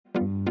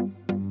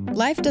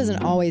Life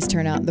doesn't always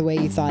turn out the way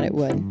you thought it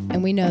would,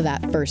 and we know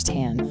that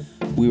firsthand.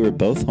 We were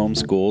both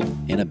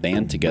homeschooled in a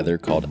band together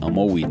called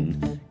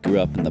Whedon, grew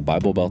up in the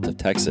Bible Belt of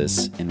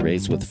Texas, and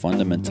raised with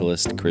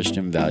fundamentalist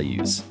Christian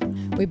values.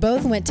 We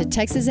both went to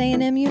Texas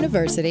A&M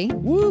University.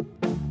 Whoop!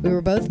 We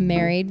were both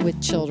married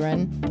with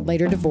children,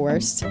 later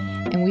divorced,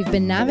 and we've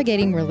been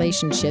navigating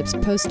relationships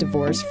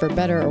post-divorce for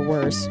better or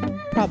worse,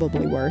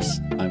 probably worse.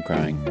 I'm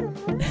crying.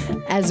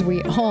 As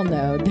we all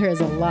know, there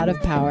is a lot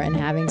of power in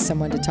having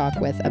someone to talk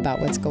with about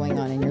what's going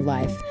on in your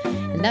life.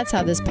 And that's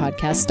how this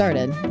podcast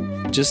started.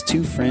 Just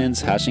two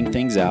friends hashing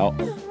things out.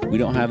 We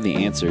don't have the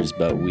answers,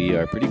 but we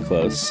are pretty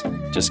close.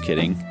 Just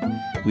kidding.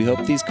 We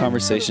hope these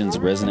conversations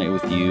resonate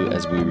with you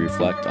as we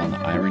reflect on the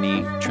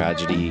irony,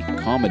 tragedy,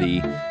 comedy,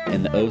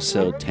 and the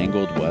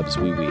oh-so-tangled webs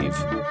we weave.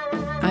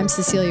 I'm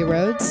Cecilia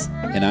Rhodes.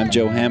 And I'm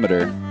Joe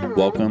Hammeter.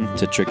 Welcome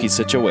to Tricky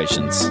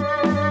Situations.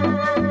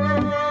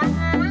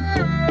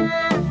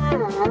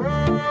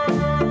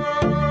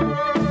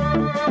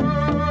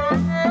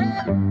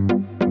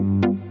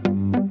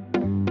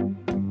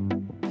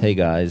 Hey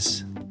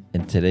guys,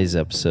 in today's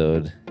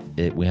episode,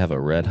 we have a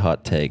red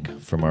hot take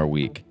from our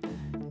week.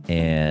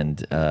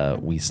 And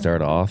we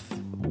start off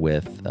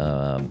with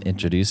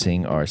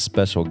introducing our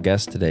special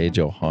guest today,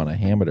 Johanna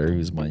Hammeter,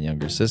 who's my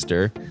younger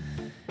sister.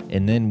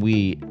 And then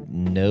we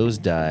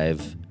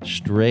nosedive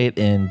straight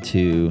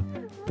into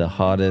the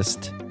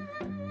hottest,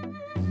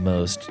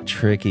 most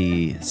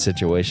tricky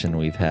situation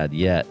we've had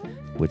yet,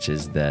 which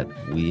is that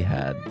we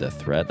had the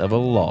threat of a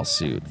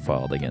lawsuit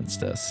filed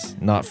against us.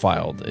 Not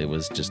filed, it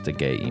was just a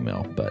gay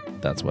email,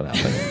 but that's what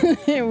happened.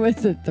 It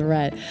was a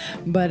threat,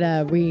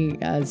 but we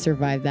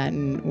survived that,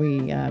 and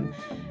we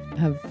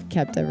have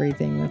kept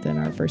everything within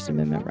our First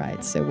Amendment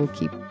rights. So we'll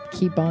keep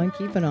on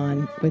keeping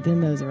on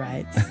within those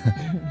rights.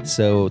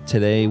 So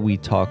today we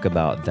talk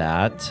about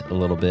that a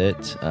little bit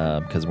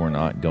because we're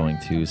not going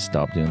to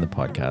stop doing the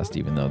podcast,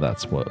 even though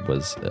that's what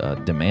was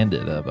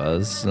demanded of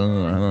us.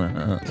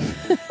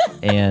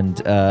 And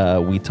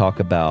we talk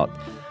about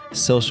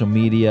social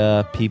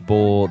media,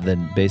 people,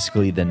 then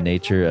basically the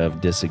nature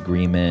of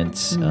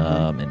disagreements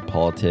in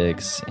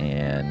politics,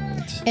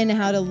 and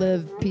how to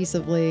live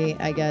peaceably,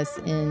 I guess,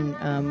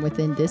 in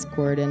within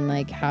Discord, and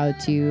like how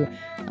to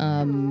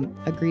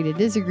agree to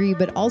disagree.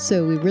 But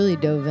also, we really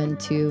dove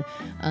into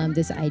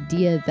this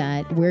idea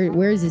that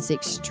where is this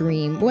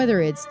extreme, whether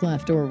it's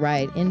left or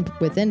right,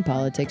 within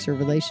politics or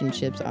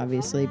relationships,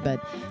 obviously, but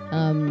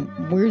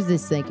where's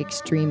this like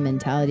extreme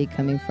mentality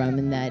coming from,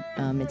 and that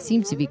it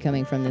seems to be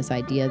coming from this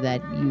idea that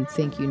you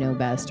think you know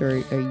best, or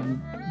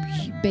you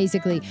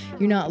basically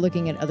you're not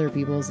looking at other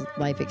people's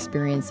life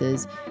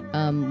experiences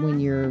when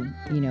you're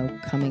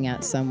coming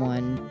at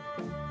someone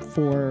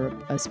for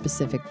a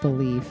specific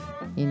belief,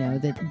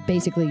 that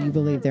basically you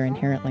believe they're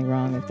inherently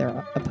wrong if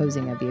they're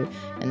opposing of you,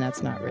 and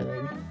that's not really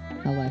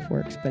how life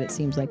works. But it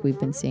seems like we've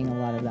been seeing a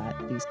lot of that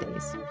these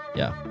days.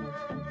 Yeah.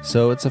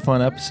 So it's a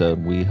fun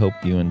episode. We hope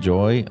you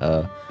enjoy.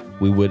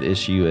 We would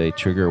issue a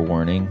trigger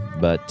warning,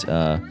 but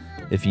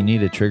if you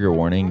need a trigger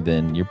warning,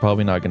 then you're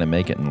probably not going to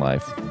make it in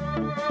life.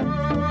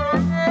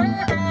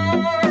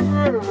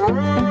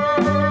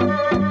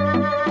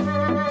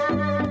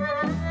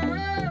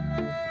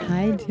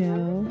 Hi,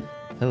 Joe.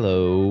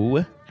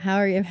 Hello. How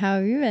are you? How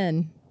have you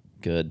been?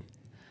 Good.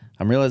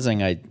 I'm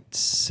realizing I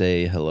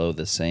say hello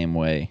the same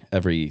way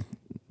every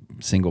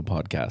single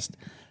podcast.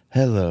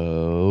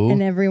 Hello.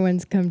 And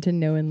everyone's come to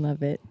know and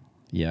love it.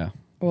 Yeah.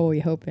 Well,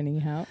 we hope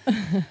anyhow.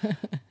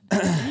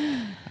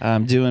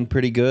 I'm doing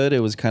pretty good. It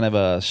was kind of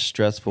a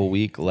stressful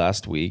week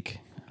last week.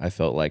 I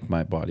felt like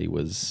my body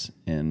was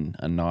in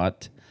a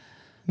knot.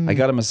 I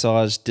got a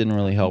massage, didn't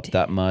really help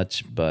that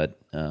much, but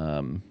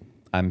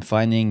I'm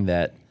finding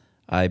that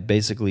I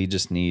basically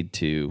just need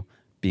to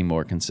be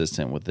more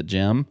consistent with the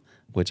gym,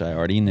 which I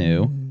already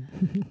knew,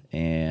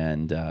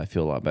 and I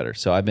feel a lot better.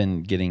 So I've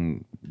been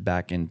getting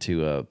back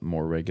into a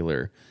more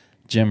regular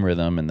gym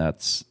rhythm, and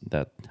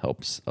that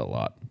helps a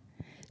lot.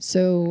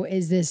 So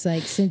is this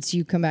like, since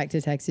you come back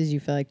to Texas,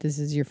 you feel like this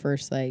is your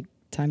first like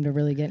time to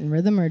really get in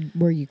rhythm, or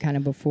were you kind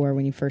of before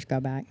when you first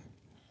got back?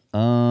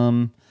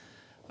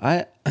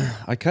 I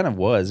kind of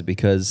was,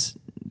 because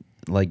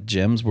like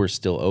gyms were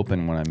still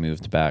open when I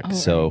moved back. Oh,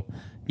 so right.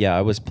 Yeah,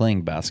 I was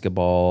playing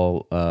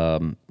basketball.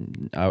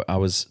 I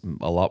was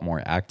a lot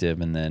more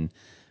active, and then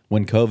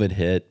when COVID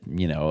hit,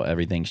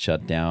 everything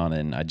shut down,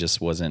 and I just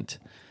wasn't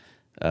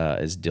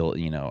I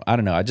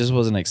don't know. I just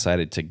wasn't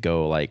excited to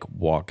go like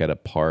walk at a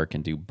park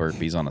and do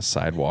burpees on a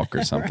sidewalk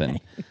or something.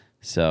 Right.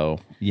 So,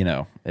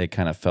 it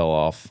kind of fell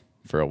off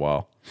for a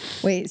while.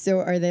 Wait, so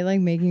are they like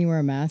making you wear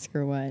a mask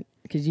or what?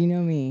 Because you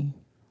know me.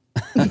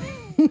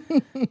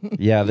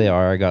 Yeah, they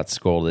are. I got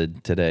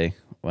scolded today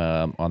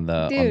on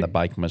the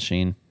bike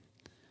machine.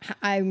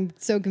 I'm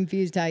so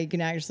confused how you can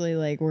actually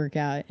like work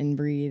out and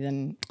breathe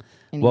and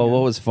well,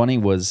 what was funny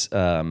was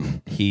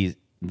the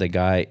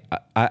guy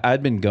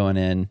I'd been going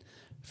in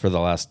for the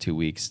last 2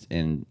 weeks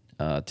to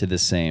the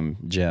same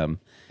gym.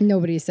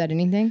 Nobody said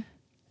anything?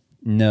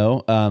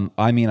 No,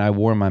 I mean, I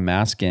wore my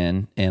mask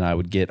in, and I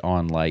would get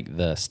on like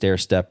the stair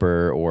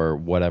stepper or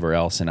whatever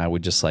else, and I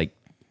would just like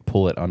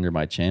pull it under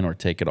my chin or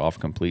take it off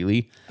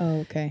completely. Oh,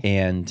 okay.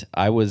 And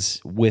I was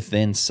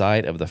within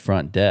sight of the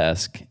front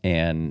desk,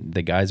 and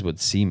the guys would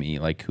see me,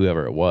 like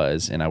whoever it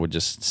was, and I would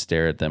just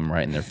stare at them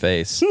right in their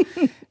face.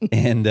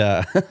 and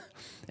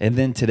and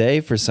then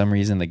today, for some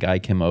reason, the guy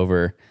came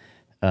over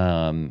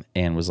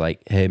and was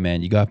like, "Hey,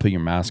 man, you got to put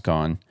your mask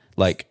on."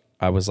 Like,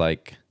 I was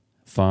like,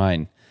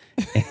 "Fine."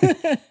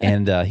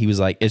 And he was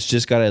like, "It's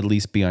just got to at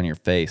least be on your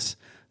face."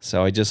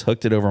 So I just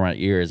hooked it over my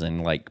ears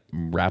and like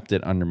wrapped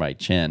it under my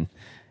chin.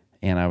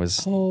 And I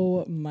was,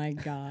 Oh my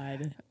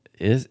God.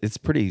 it's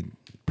pretty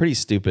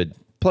stupid.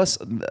 Plus,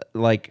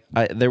 like,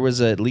 there was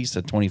at least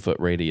a 20-foot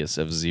radius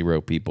of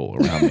 0 people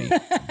around me.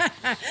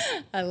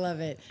 I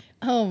love it.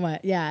 Oh my,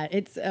 yeah.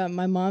 It's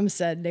my mom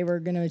said they were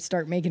gonna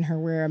start making her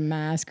wear a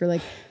mask, or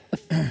like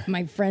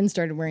my friend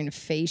started wearing a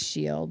face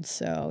shield.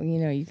 So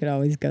you could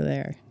always go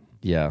there.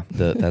 Yeah,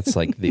 that's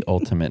like the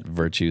ultimate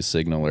virtue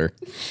signaler.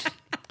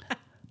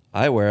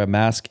 I wear a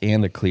mask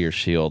and a clear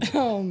shield.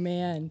 Oh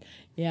man,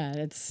 yeah.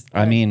 It's.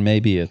 I mean,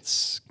 maybe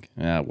it's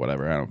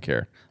whatever. I don't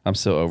care. I'm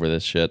so over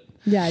this shit.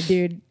 Yeah,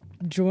 dude.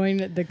 Join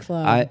the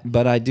club.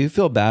 But I do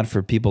feel bad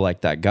for people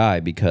like that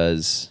guy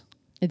because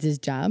it's his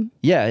job.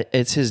 Yeah,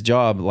 it's his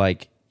job.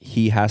 Like,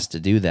 he has to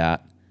do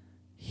that.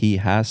 He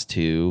has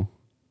to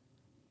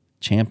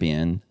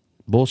champion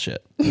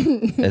bullshit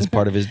as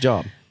part of his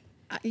job.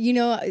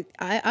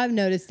 I've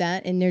noticed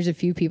that, and there's a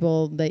few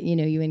people that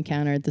you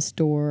encounter at the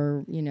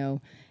store,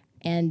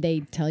 and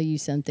they tell you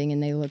something,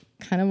 and they look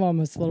kind of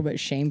almost a little bit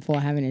shameful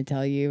having to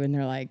tell you, and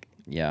they're like,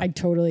 "Yeah, I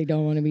totally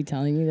don't want to be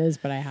telling you this,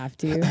 but I have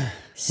to."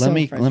 Let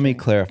me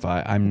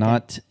clarify. I'm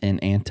not an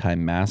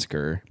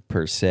anti-masker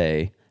per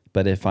se,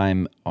 but if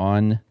I'm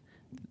on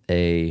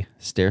a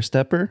stair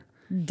stepper,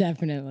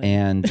 definitely,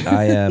 and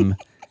I am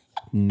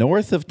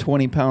north of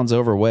 20 pounds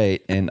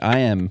overweight, and I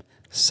am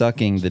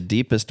sucking the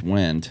deepest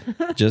wind,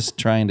 just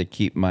trying to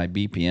keep my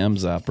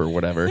BPMs up or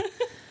whatever.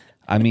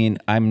 I mean,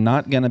 I'm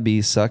not going to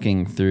be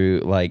sucking through,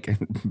 like,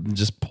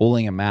 just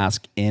pulling a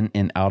mask in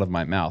and out of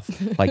my mouth.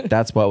 Like,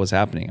 that's what was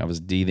happening. I was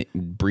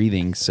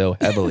breathing so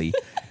heavily,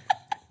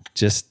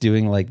 just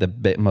doing, like,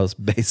 the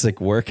most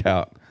basic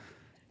workout.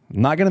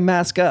 I'm not going to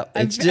mask up,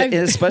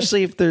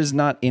 especially if there's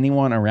not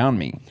anyone around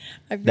me.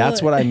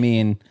 That's what I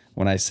mean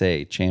when I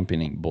say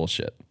championing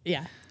bullshit.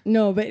 Yeah.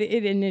 No, but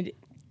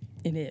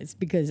it is,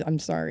 because I'm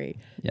sorry.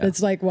 Yeah.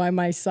 That's like why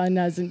my son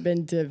hasn't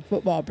been to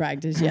football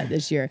practice yet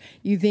this year.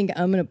 You think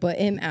I'm going to put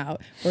him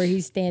out where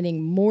he's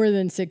standing more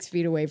than 6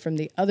 feet away from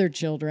the other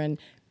children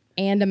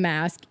and a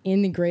mask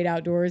in the great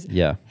outdoors?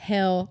 Yeah.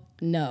 Hell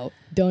no.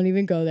 Don't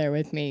even go there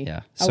with me.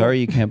 Yeah. Sorry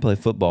you can't play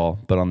football,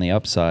 but on the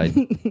upside,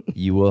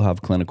 you will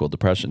have clinical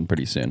depression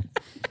pretty soon.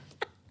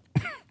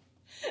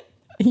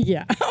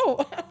 Yeah.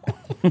 Oh.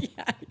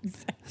 Yeah,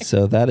 exactly.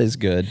 So that is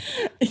good.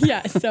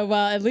 Yeah. So,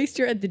 well, at least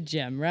you're at the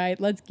gym, right?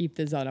 Let's keep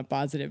this on a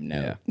positive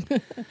note. Yeah.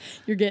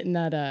 You're getting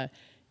that,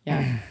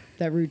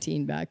 that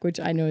routine back, which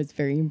I know is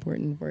very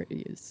important for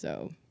you.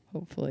 So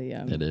hopefully,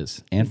 it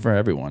is, and for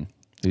everyone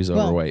who's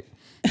overweight.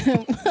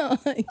 Well,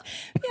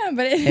 yeah,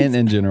 but and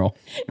in general,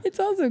 it's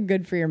also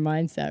good for your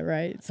mindset,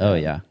 right? So, oh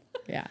yeah,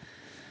 yeah.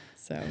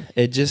 So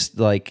it just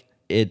like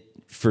it.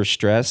 For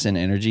stress and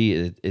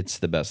energy, it's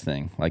the best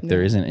thing. Like,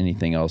 there isn't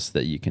anything else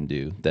that you can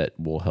do that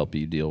will help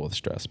you deal with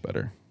stress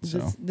better.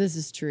 So this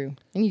is true,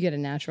 and you get a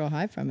natural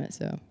high from it.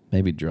 So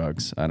maybe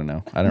drugs. I don't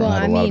know. I don't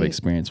have a lot of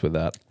experience with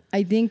that.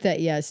 I think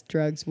that yes,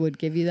 drugs would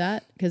give you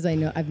that, because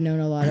I've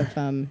known a lot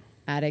of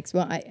addicts.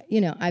 Well,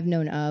 I've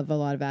known of a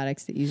lot of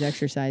addicts that use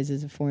exercise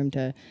as a form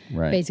to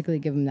basically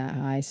give them that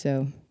high.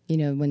 So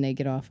when they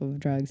get off of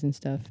drugs and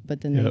stuff,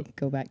 but then they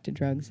go back to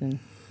drugs and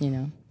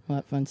all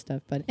that fun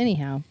stuff. But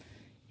anyhow.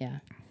 Yeah.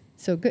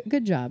 So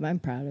good job. I'm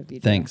proud of you.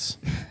 Thanks.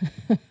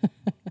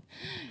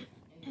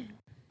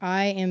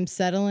 I am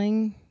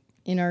settling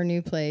in our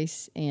new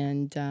place,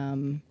 and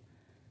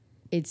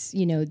it's,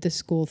 the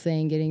school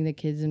thing, getting the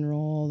kids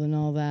enrolled and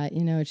all that.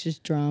 It's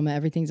just drama.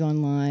 Everything's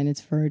online. It's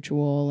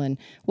virtual. And,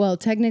 well,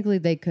 technically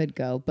they could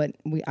go, but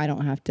I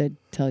don't have to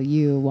tell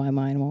you why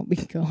mine won't be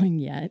going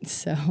yet.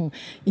 So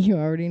you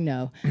already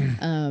know.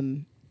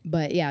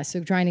 But, yeah,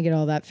 so trying to get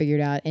all that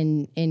figured out.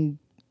 And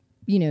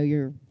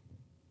you're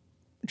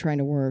trying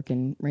to work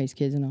and raise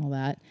kids and all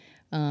that.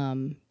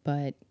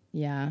 But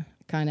yeah,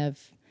 kind of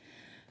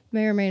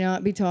may or may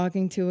not be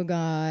talking to a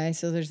guy.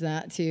 So there's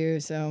that too.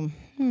 So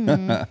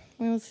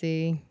we'll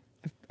see.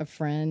 A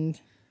friend.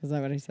 Was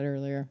that what I said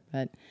earlier?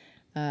 But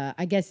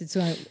I guess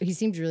he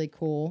seems really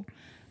cool.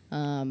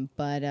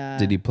 But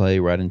did he play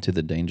right into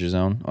the danger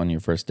zone on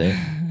your first date?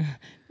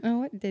 Oh,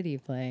 what did he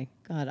play?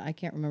 God, I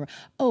can't remember.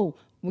 Oh,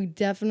 we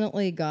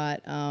definitely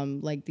got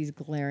like these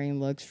glaring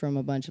looks from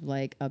a bunch of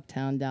like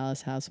uptown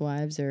Dallas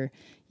housewives, or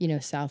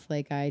South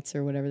Lakeites,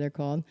 or whatever they're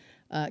called,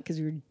 because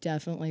we were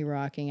definitely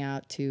rocking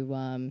out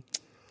to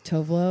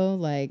Tovlo,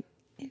 like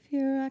 "If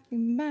You're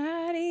Rocking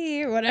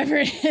Body" or whatever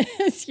it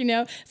is.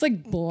 It's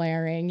like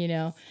blaring.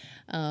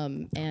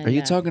 And are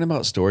you talking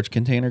about Storage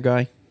Container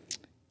Guy?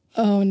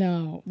 Oh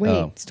no! Wait,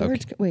 Oh,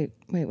 storage. okay. Wait.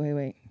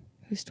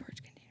 Who's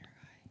storage container?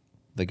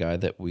 The guy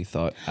that we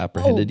thought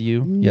apprehended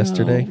you no,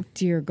 yesterday.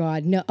 Dear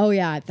God, no. Oh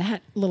yeah,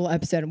 that little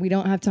episode. We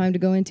don't have time to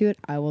go into it.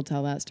 I will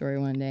tell that story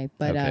one day.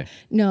 But Okay.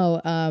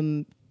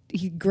 no,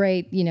 he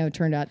great.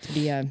 Turned out to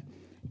be a,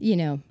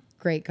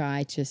 great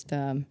guy. Just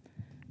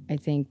I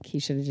think he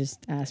should have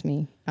just asked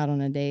me out on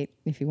a date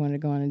if he wanted to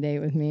go on a date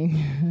with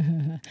me.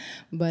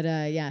 But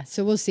yeah,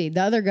 so we'll see.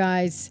 The other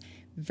guy's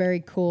very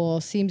cool,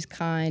 seems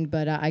kind,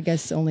 but I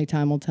guess only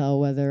time will tell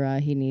whether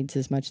he needs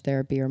as much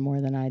therapy or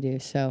more than I do.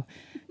 So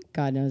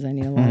God knows I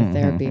need a lot of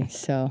therapy.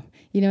 So,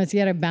 it's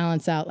got to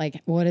balance out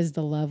like what is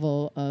the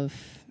level of,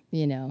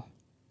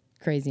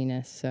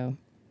 craziness. So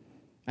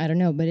I don't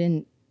know, but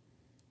in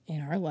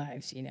our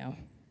lives, it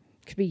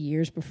could be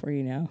years before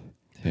you know.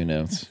 Who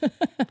knows?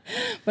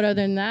 But other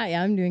than that,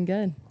 yeah, I'm doing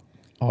good.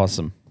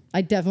 Awesome.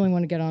 I definitely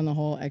want to get on the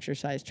whole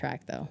exercise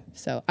track though.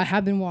 So I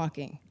have been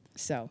walking.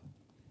 So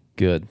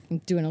Good. I'm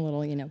doing a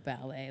little,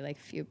 ballet, like a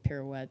few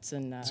pirouettes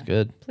and It's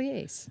good.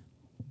 plies.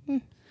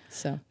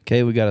 So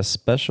Okay, we got a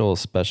special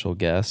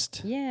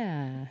guest.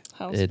 yeah.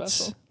 How It's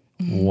special.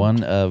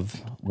 one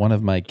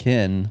of my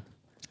kin,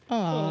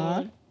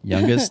 Aw.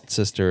 youngest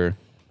sister,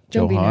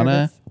 Don't be Johanna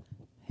nervous.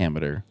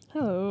 Hammeter.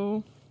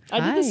 Hello. I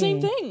did the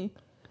same Hi. thing.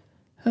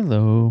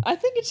 Hello. I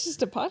think it's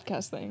just a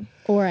podcast thing.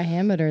 Or a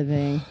hammeter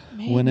thing.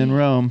 When in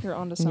Rome. You're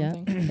onto Yeah,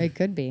 something. it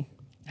could be.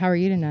 How are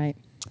you tonight?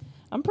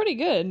 I'm pretty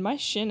good. My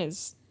shin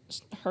is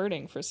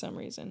hurting for some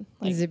reason.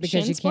 Like Is it because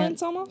shin you can't-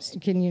 splints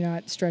almost? Can you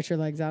not stretch your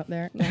legs out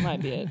there? That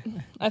might be it.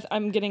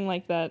 I'm getting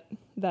like that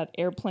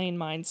airplane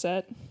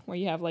mindset where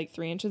you have like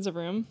 3 inches of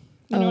room.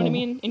 You know what I Oh.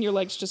 mean? And your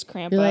legs just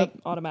cramp You're up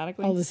like,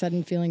 automatically. All of a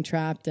sudden feeling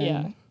trapped and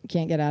Yeah.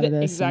 can't get out of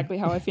this. Exactly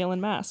how I feel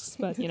in masks.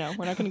 But, we're not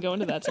going to go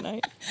into that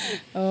tonight.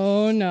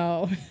 Oh,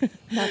 no.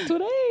 Not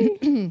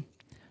today.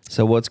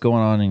 So what's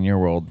going on in your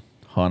world,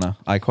 Hannah?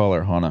 I call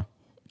her Hannah.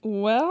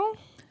 Well,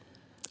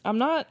 I'm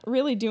not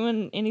really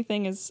doing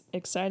anything as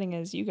exciting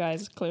as you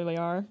guys clearly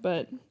are,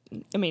 but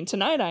I mean,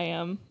 tonight I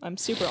am. I'm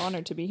super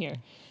honored to be here.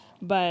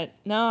 But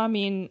no, I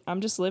mean,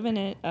 I'm just living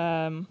it.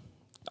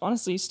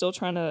 Honestly, still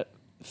trying to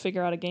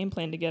figure out a game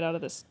plan to get out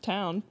of this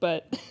town,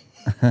 but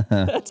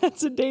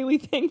that's a daily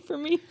thing for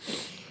me.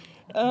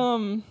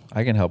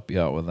 I can help you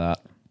out with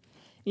that.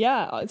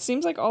 Yeah, it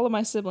seems like all of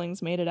my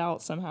siblings made it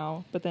out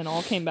somehow, but then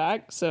all came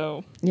back,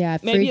 so Yeah,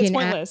 maybe it's freaking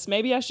pointless.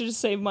 Maybe I should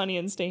just save money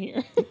and stay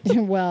here.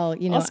 well,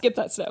 I'll skip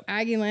that step.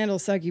 Aggie Land will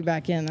suck you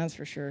back in, that's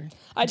for sure.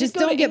 I Just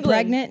did go don't to get England.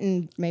 pregnant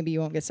and maybe you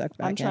won't get sucked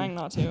back I'm in. trying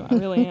not to. I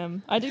really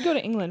am. I did go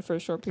to England for a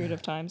short period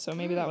of time, so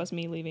maybe that was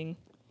me leaving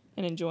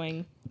and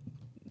enjoying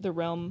the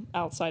realm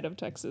outside of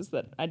Texas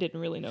that I didn't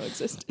really know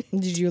existed.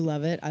 Did you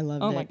love it? I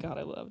loved it. Oh my God,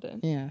 I loved it.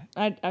 Yeah.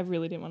 I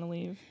really didn't want to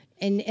leave.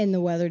 And the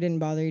weather didn't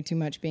bother you too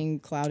much being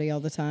cloudy all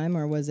the time,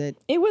 or was it?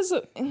 It was,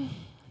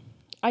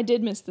 I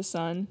did miss the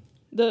sun.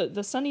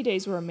 The sunny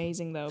days were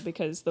amazing though,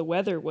 because the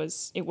weather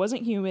it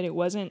wasn't humid, it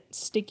wasn't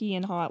sticky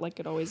and hot like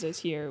it always is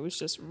here. It was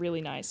just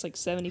really nice, like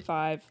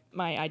 75,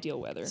 my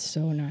ideal weather.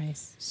 So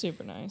nice.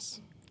 Super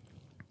nice.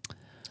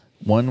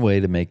 One way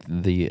to make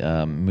the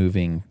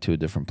moving to a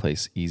different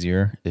place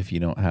easier, if you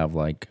don't have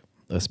like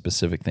a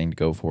specific thing to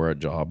go for, a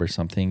job or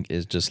something,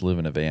 is just live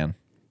in a van.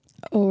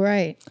 Oh,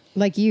 right.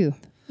 Like you.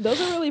 Those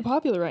are really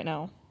popular right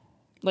now.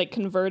 Like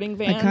converting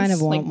vans, kind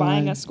of like want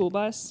buying one. a school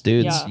bus.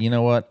 Dudes, Yeah. you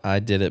know what? I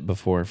did it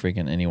before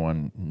freaking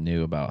anyone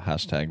knew about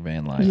hashtag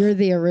van life. You're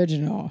the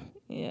original.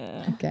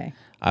 Yeah. Okay.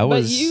 I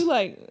was, But you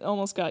like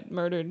almost got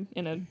murdered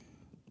in a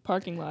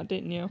parking lot,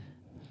 didn't you?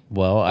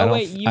 well, I Oh don't,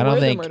 wait, you I don't were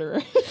the think,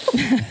 murderer.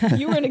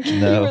 You were in a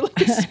No. you were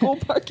like a school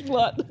parking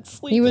lot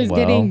sleeping. He was Well-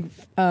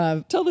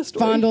 getting Tell the story.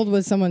 fondled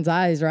with someone's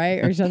eyes,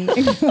 right? Or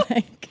something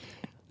like.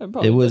 I'm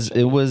probably it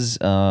bullshitting.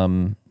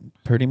 was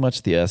pretty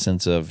much the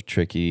essence of a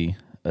tricky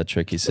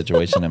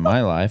situation in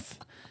my life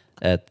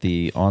at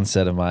the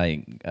onset of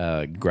my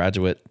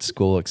graduate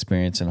school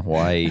experience in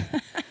Hawaii.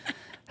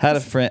 I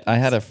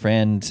had a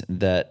friend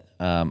that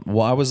I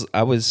was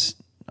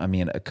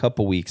a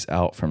couple weeks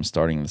out from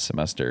starting the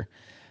semester,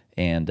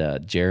 and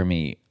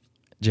Jeremy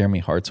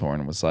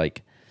Hartshorn was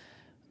like,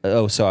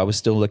 oh, so I was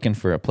still looking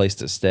for a place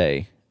to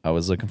stay. I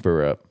was looking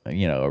for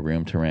a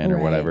room to rent or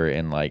Right. whatever,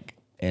 and like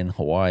in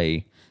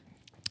Hawaii,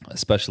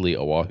 especially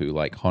Oahu,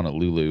 like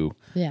Honolulu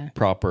Yeah.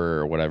 proper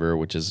or whatever,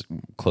 which is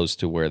close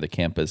to where the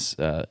campus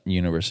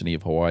University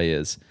of Hawaii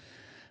is.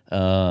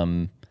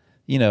 A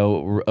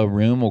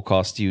room will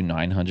cost you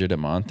 $900 a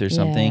month or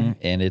something,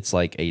 and it's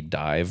like a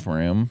dive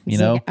room,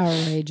 It's like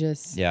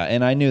outrageous. Yeah,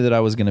 and I knew that I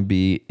was going to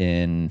be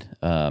in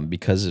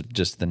because of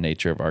just the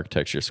nature of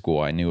architecture school.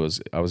 I knew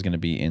I was going to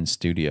be in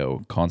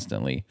studio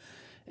constantly,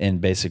 and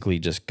basically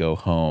just go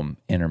home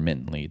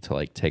intermittently to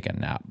like take a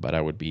nap. But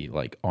I would be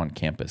like on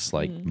campus,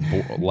 like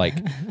like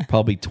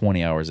probably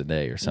 20 hours a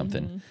day or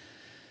something.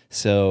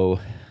 So,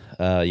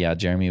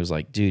 Jeremy was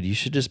like, "Dude, you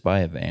should just buy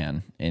a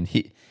van," and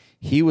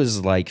he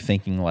was like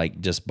thinking like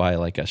just buy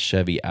like a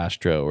Chevy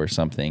Astro or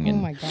something. Oh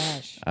And my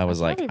gosh. I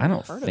was like, I've I never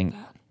don't heard of think.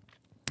 that.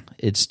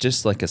 It's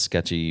just like a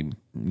sketchy,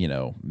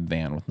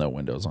 van with no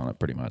windows on it,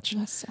 pretty much.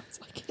 That sounds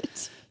like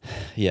it.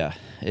 Yeah,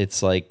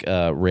 it's like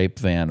rape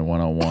van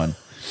 101.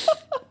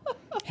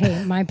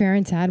 Hey, my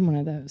parents had one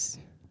of those.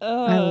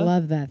 I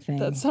love that thing.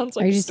 That sounds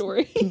like a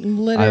story.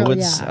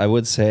 Literally, I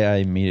would say I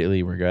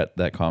immediately regret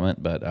that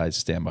comment, but I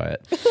stand by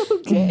it.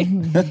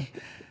 Okay.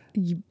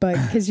 But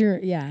because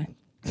yeah.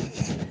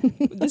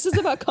 This is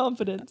about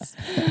confidence.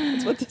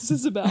 That's what this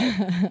is about.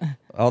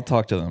 I'll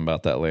talk to them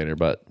about that later,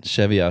 but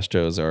Chevy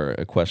Astros are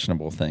a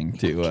questionable thing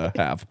to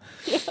have.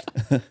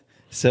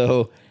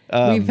 So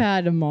we've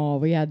had them all.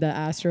 We had the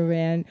Astro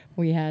van.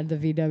 We had the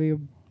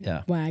VW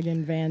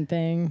wagon van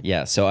thing.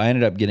 Yeah, so I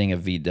ended up getting a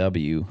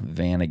VW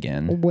van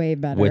again. Way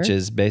better. Which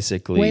is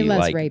basically Way less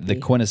like rapey. the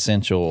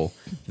quintessential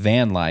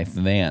van life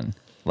van.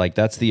 Like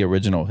that's the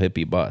original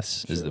hippie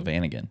bus is the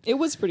Vanagon. It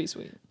was pretty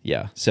sweet.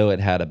 Yeah. So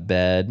it had a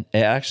bed. It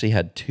actually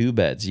had 2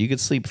 beds. You could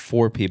sleep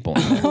 4 people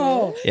in there.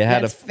 Oh, It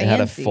had that's it had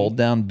a fancy. fold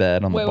down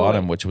bed on the Wait,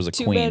 bottom, wait. which was a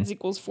 2 queen. beds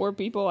equals 4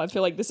 people. I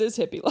feel like this is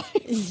hippie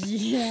life.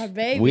 Yeah,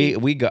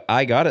 baby.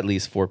 I got at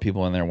least 4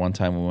 people in there one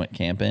time we went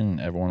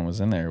camping. Everyone was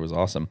in there. It was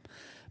awesome.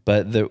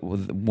 But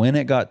when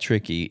it got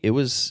tricky, it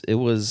was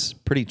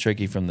pretty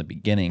tricky from the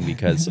beginning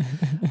because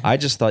I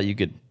just thought you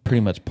could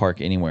pretty much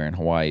park anywhere in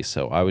Hawaii.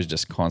 So I was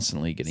just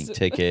constantly getting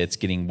tickets,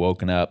 getting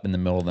woken up in the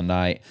middle of the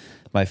night.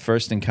 My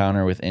first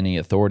encounter with any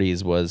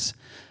authorities was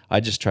I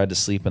just tried to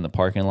sleep in the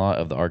parking lot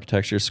of the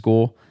architecture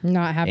school.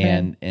 Not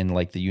happening. And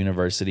like the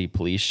university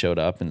police showed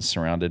up and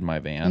surrounded my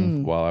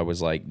van while I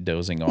was like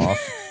dozing off.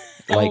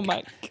 Like, oh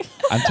my God.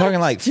 I'm talking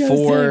like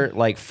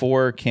Joseph.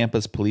 four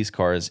campus police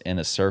cars in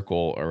a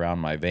circle around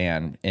my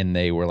van, and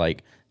they were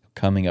like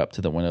coming up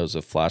to the windows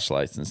with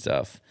flashlights and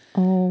stuff.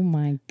 Oh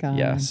my God.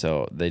 Yeah,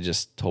 so they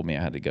just told me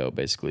I had to go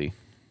basically,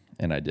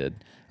 and I did.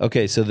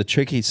 Okay, so the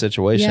tricky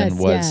situation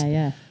was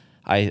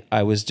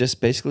I was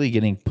just basically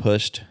getting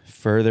pushed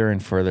further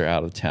and further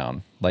out of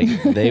town. Like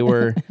they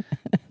were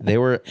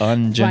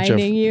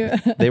Finding you.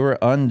 they were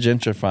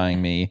ungentrifying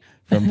me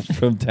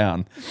from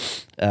town.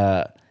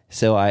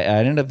 So I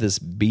ended up this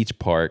beach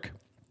park,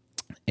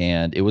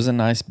 and it was a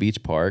nice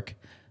beach park.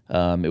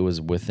 It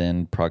was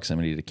within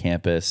proximity to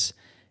campus,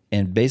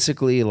 and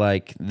basically,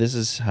 like, this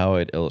is how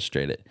I'd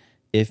illustrate it.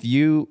 If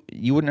you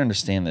wouldn't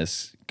understand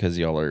this because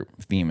y'all are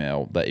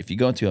female, but if you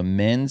go into a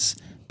men's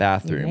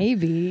bathroom,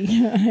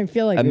 Maybe. I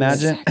feel like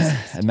imagine,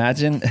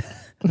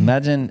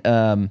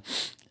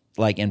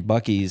 like in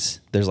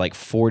Buc-ee's, there's like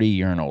 40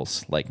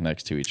 urinals like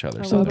next to each other,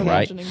 I love something,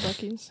 right? imagining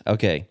Buc-ee's.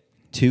 Okay,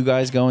 2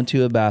 guys go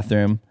into a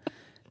bathroom.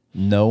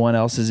 No one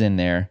else is in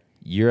there.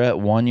 You're at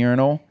one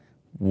urinal.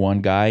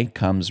 One guy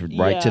comes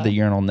right to Yeah. the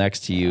urinal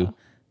next to you.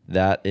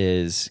 That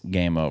is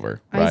game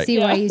over. Right? I see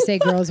why you say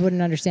girls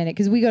wouldn't understand it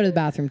because we go to the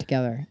bathroom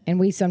together and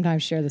we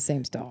sometimes share the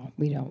same stall.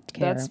 We don't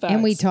care. That's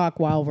And we facts. talk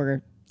while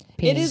we're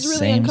peeing. It is really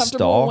Same uncomfortable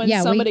stall? when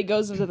Yeah, somebody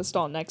goes into the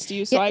stall next to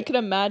you. So Yeah. I could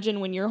imagine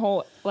when your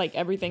whole, like,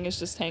 everything is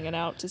just hanging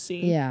out to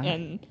see. Yeah.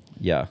 And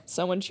Yeah.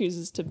 someone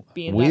chooses to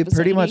be in We that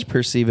pretty vicinity. much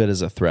perceive it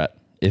as a threat.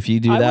 If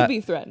you do I would that,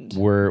 be threatened.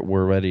 We're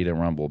ready to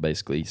rumble,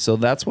 basically. So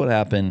that's what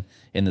happened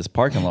in this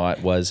parking lot.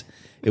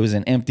 It was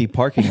an empty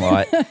parking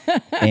lot,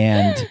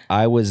 and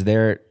I was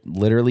there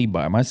literally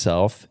by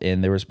myself,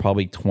 and there was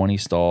probably 20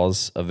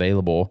 stalls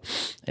available,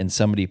 and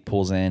somebody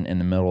pulls in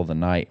the middle of the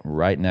night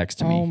right next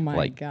to me, Oh my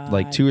like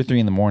God. 2 or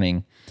 3 in the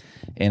morning,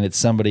 and it's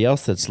somebody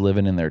else that's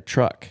living in their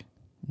truck,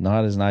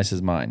 not as nice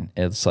as mine.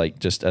 It's like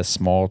just a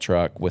small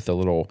truck with a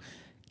little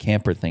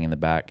camper thing in the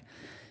back.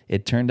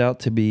 It turned out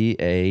to be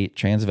a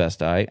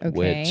transvestite, Okay.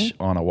 which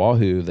on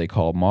Oahu they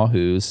call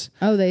mahus.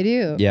 Oh, they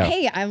do? Yeah.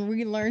 Hey,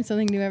 we learn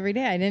something new every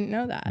day. I didn't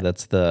know that.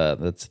 That's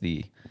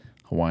the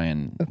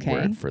Hawaiian Okay.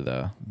 word for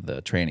the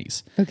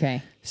trannies.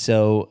 Okay.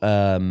 So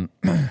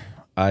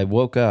I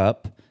woke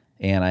up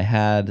and I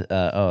had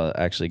I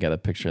actually got a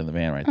picture in the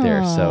van right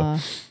there. Aw. So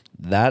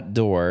that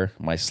door,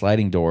 my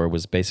sliding door,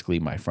 was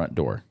basically my front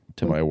door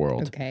to my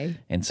world. Okay.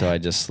 And so I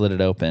just slid it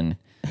open,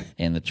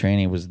 and the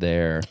tranny was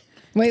there.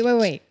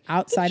 Wait.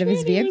 Outside of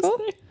his Tranny was vehicle?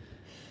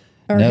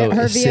 there. Or No,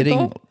 her sitting.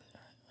 vehicle?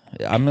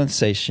 I'm gonna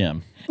say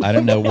Shim. I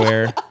don't know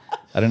where.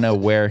 I don't know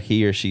where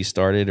he or she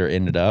started or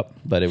ended up,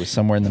 but it was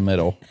somewhere in the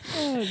middle.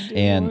 Oh, dear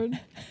And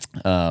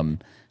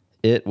Lord.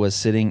 It was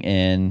sitting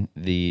in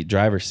the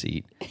driver's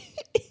seat,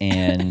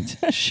 and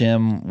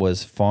Shim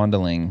was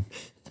fondling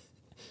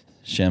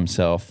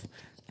Shimself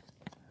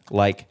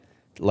like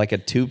a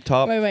tube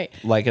top. Wait.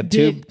 Like a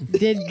tube.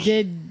 Did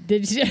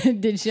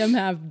Shim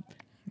have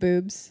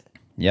boobs?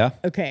 Yeah.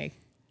 Okay.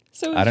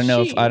 So I don't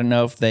know she-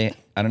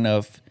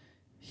 if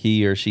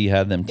he or she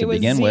had them to it was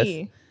begin Z.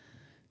 with.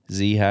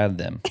 Z had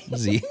them.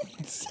 Z.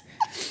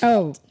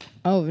 Oh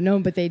no,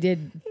 but they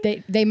did.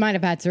 They might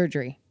have had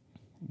surgery.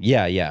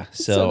 Yeah.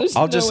 So So there's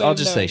I'll no just way I'll of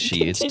just say knowing.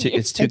 she. It's too Continue.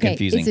 it's too Okay,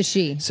 confusing. it's a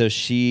she. So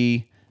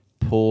she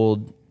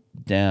pulled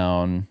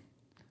down.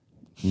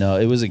 No,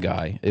 it was a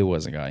guy. It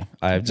was a guy.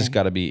 I've just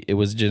got to be. It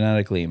was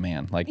genetically a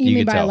man. Like You you,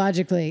 mean could tell.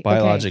 biologically? Okay.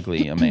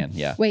 Biologically a man.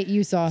 Yeah. Wait,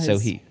 you saw his.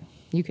 So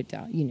You could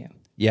tell. You knew.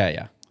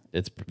 Yeah.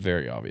 It's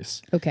very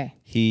obvious. Okay.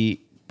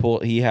 He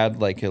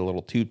had like a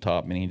little tube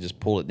top, and he just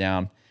pulled it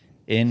down.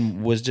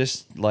 and was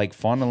just like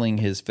fondling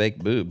his fake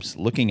boobs,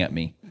 looking at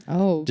me,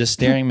 Oh. just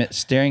staring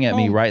at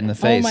me right in the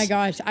face. Oh my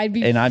gosh, I'd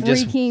be And I'm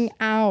just- freaking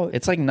out.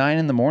 It's like 9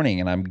 a.m.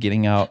 and I'm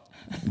getting out,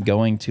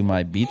 going to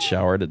my beach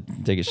shower to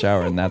take a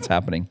shower, and that's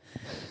happening.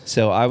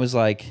 So I was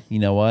like, you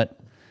know what?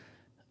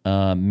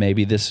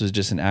 Maybe this was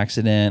just an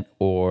accident,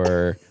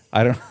 or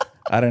I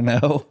don't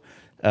know.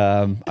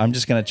 I'm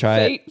just gonna try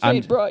it.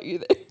 Fate brought you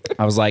there.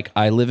 I was like,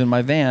 I live in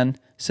my van,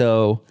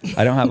 so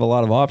I don't have a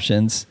lot of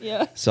options.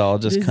 Yeah. So I'll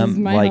just This come is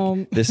my like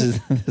home. this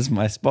is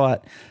my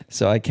spot.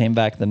 So I came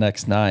back the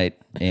next night,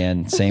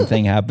 and same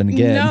thing happened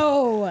again.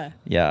 No,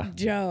 Yeah.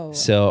 Joe.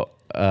 So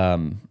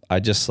I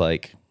just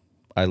like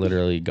I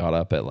literally got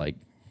up at like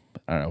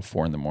I don't know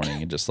 4 a.m.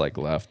 and just like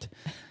left,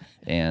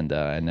 and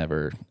I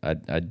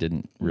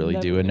didn't really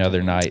do Never another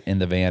returned. night in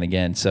the van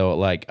again. So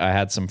like I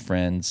had some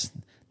friends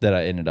that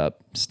I ended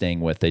up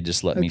staying with. They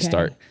just let me Okay.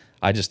 start.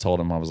 I just told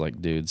them I was like,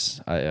 dudes,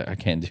 I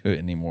can't do it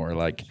anymore.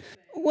 Like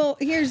Well,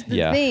 here's the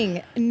Yeah.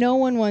 thing. No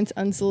one wants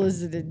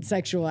unsolicited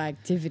sexual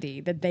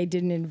activity that they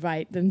didn't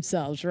invite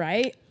themselves,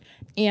 right?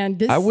 And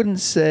this I wouldn't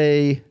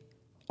say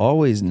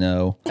always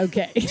no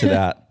Okay. to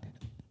that,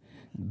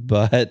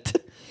 but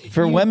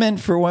for women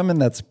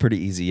that's pretty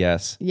easy.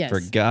 Yes. Yes.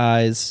 For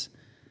guys,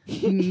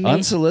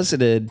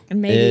 unsolicited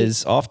Maybe.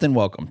 is often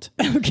welcomed,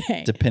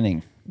 Okay.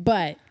 depending.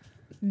 But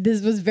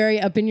this was very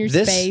up in your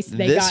This- space.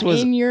 They this got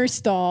was- in your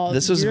stall.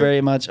 This was You're-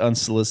 very much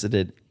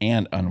unsolicited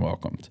and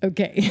unwelcomed.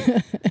 Okay.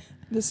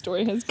 This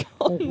story has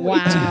gone. way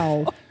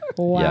Wow.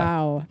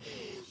 Wow.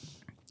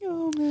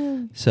 Oh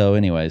man. So,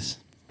 anyways,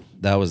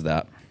 that was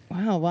that.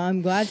 Wow. Well,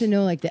 I'm glad to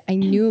know like that. I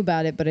knew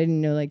about it, but I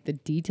didn't know like the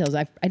details.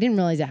 I didn't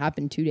realize it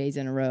happened 2 days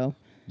in a row.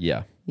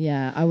 Yeah.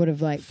 Yeah, I would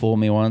have like Fool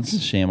me once,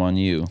 shame on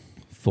you.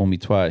 Fool me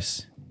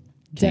twice,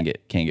 can't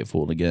Da- get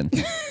fooled again.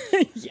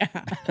 yeah.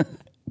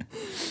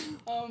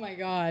 Oh my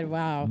God.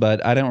 Wow.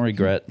 But I don't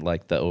regret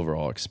like the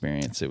overall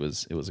experience. It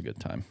was a good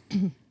time.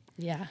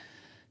 Yeah.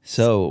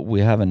 So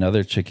we have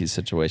another tricky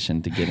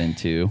situation to get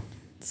into.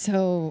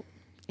 So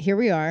here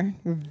we are.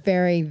 We're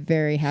very,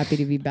 very happy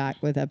to be back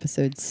with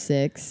episode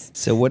 6.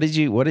 So what did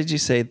you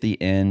say at the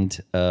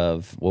end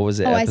of what was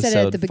it? Oh, I said it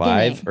at Episode the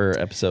 5 beginning. or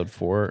episode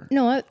 4?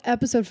 No,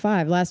 episode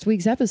 5, last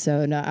week's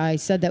episode. I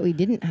said that we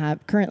didn't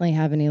currently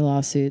have any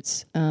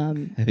lawsuits.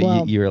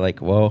 Well, You were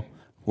like, well,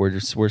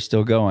 we're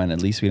still going.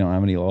 At least we don't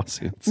have any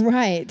lawsuits.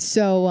 right.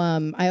 So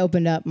I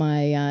opened up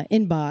my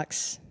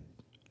inbox.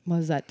 What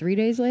was that? 3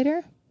 days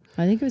later?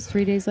 I think it was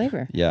 3 days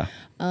later. Yeah.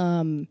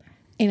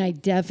 And I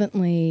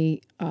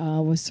definitely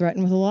was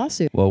threatened with a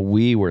lawsuit. Well,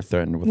 we were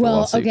threatened with a Well,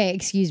 lawsuit. okay,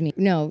 excuse me.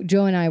 No,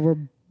 Joe and I were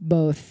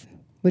both,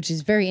 which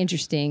is very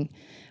interesting,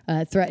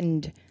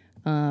 threatened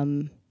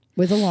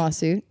with a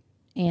lawsuit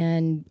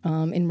and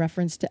in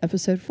reference to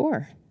episode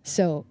 4.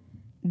 So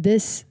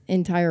this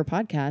entire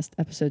podcast,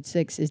 episode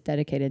 6, is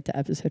dedicated to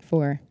episode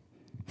 4.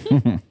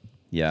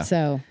 Yeah.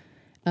 So,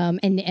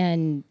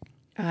 and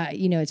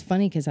you know, it's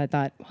funny because I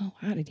thought, well,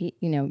 how did he,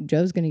 you know,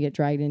 Joe's going to get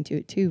dragged into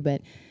it too.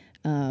 But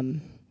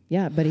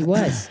yeah, but he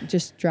was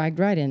just dragged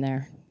right in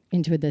there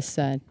into this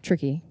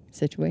tricky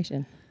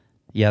situation.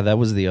 Yeah, that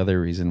was the other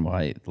reason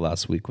why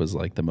last week was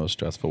like the most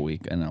stressful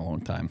week in a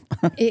long time.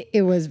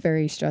 It was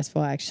very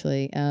stressful,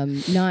 actually.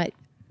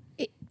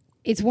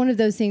 It's one of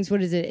those things.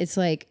 What is it? It's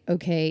like,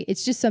 okay,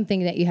 it's just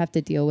something that you have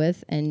to deal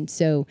with. And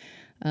so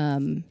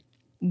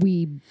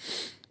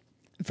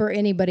for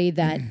anybody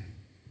that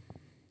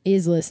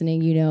is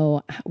listening, you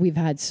know, we've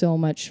had so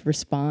much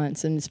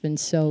response and it's been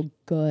so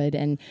good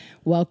and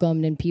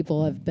welcomed, and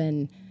people have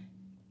been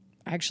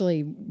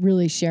actually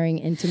really sharing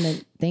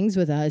intimate things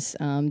with us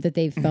that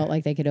they felt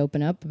like they could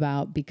open up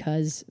about,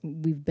 because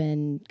we've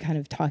been kind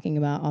of talking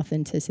about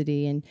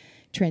authenticity and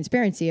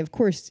transparency, of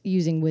course,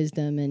 using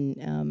wisdom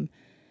and,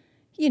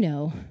 you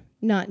know,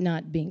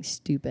 not being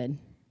stupid,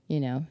 you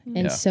know.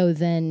 And Yeah. so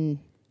then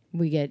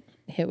we get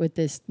hit with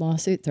this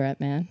lawsuit threat,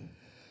 man.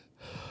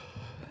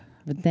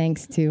 But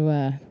thanks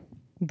to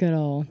good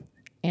old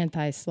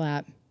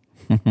anti-slap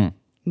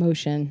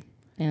motion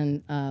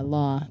and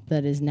law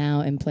that is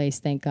now in place,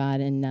 thank God,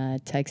 in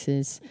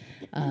Texas.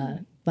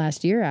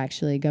 Last year,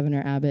 actually,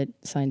 Governor Abbott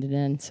signed it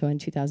in. So in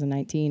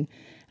 2019,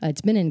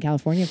 it's been in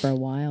California for a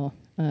while.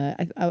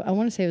 I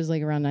want to say it was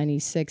like around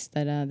 96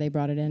 that they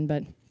brought it in,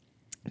 but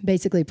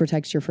basically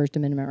protects your First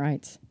Amendment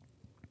rights.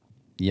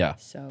 Yeah.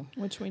 So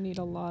Which we need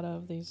a lot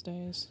of these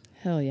days.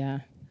 hell yeah.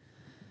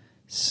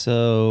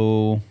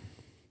 So,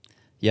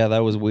 yeah, that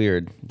was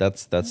weird.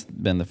 That's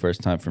been the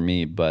first time for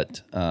me.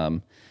 But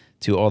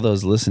to all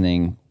those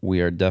listening,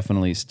 we are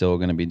definitely still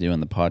going to be doing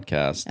the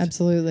podcast.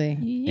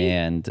 Absolutely.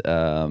 And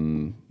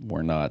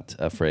we're not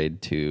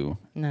afraid to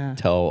No.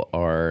 tell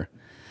our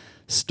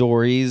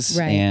stories.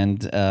 Right.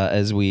 And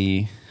as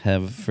we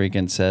have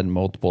freaking said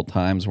multiple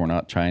times, we're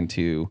not trying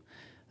to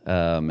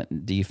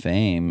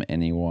defame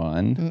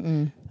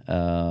anyone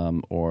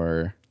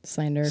or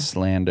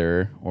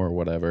Slander. or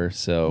whatever.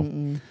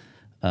 So,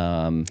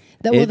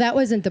 That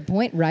wasn't the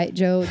point, right,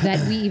 Joe?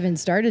 That we even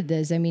started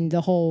this. I mean,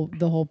 the whole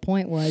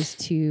point was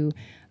to.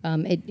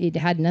 It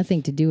had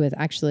nothing to do with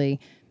actually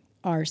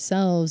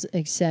ourselves,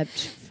 except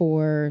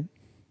for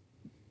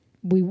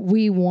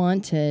we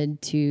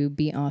wanted to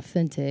be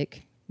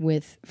authentic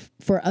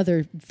for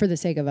the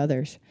sake of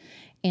others,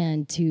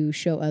 and to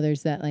show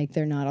others that like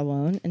they're not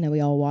alone and that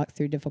we all walk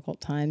through difficult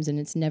times, and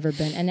it's never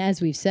been. And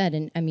as we've said,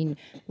 and I mean,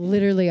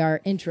 literally our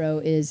intro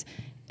is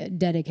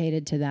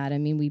dedicated to that. I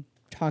mean, we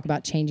talk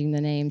about changing the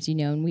names,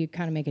 and we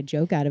kind of make a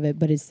joke out of it,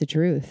 but it's the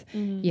truth,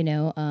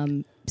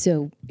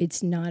 so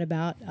it's not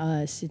about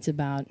us. It's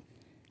about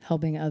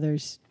helping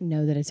others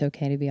know that it's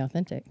okay to be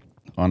authentic.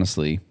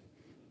 Honestly,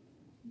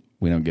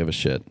 we don't give a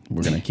shit.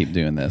 We're going to keep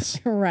doing this.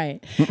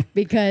 Right.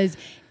 Because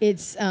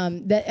it's,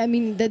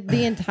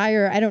 the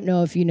entire, I don't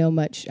know if you know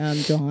much,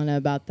 Johanna,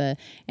 about the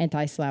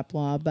anti-SLAPP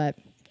law, but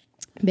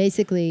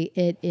basically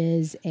it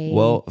is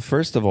Well,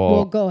 first of all.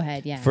 Well, go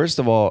ahead, yeah. First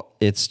of all,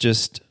 it's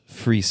just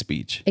free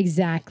speech.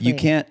 Exactly. You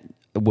can't,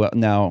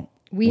 now.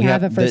 We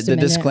have a First the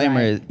Amendment disclaimer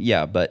right. is,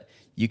 yeah, but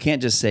you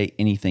can't just say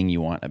anything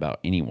you want about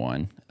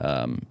anyone.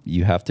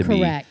 You have to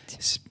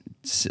Correct.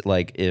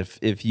 like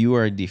if you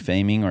are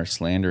defaming or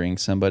slandering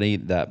somebody,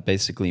 that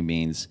basically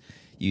means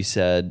you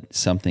said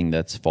something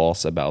that's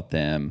false about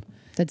them,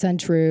 That's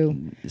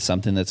untrue.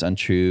 something that's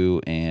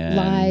untrue, and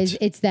Lies.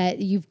 It's that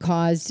you've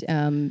caused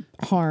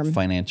harm.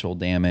 financial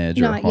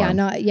damage or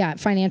harm.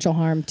 Financial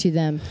harm to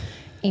them.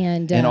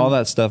 And And all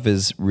that stuff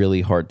is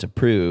really hard to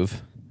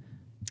prove.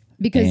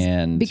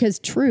 Because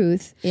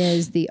truth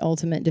is the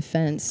ultimate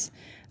defense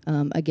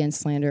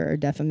against slander or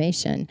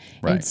defamation.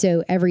 Right. And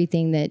so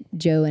everything that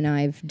Joe and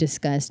I've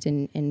discussed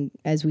and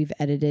as we've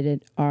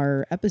edited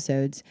our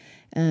episodes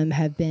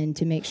have been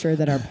to make sure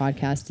that our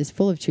podcast is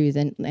full of truth.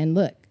 And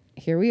look,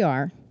 here we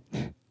are.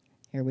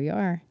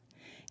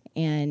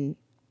 And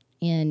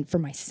for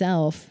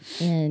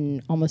myself,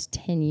 in almost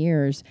 10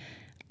 years,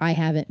 I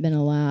haven't been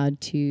allowed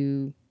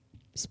to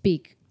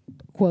speak,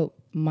 quote,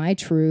 my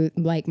truth,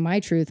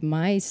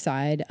 my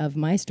side of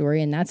my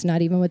story. And that's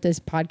not even what this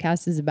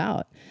podcast is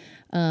about.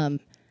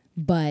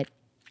 But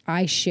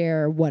I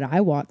share what I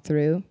walk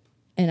through,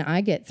 and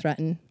I get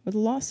threatened with a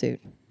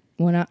lawsuit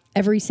when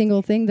every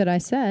single thing that I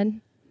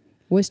said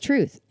was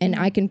truth, and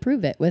I can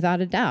prove it without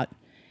a doubt.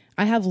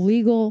 I have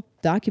legal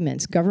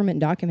documents,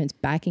 government documents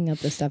backing up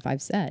the stuff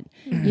I've said,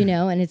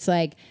 and it's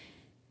like,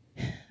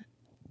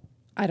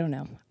 I don't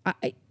know.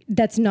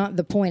 That's not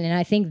the point. And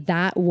I think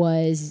that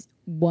was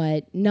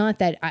not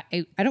that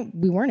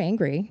we weren't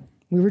angry.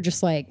 We were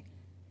just like,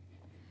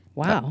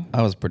 wow.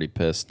 I was pretty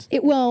pissed.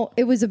 It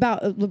was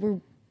about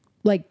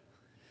like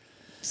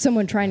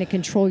someone trying to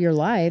control your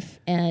life,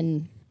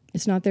 and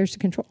it's not theirs to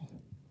control,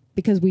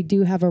 because we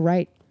do have a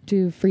right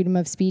to freedom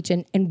of speech,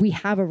 and we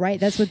have a right.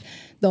 That's what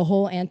the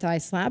whole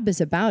anti-SLAPP is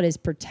about, is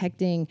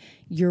protecting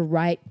your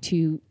right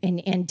to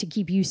and to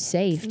keep you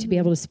safe, to be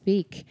able to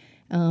speak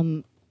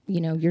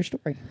your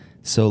story.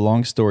 So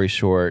long story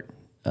short,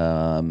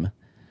 Shim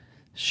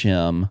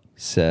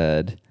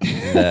said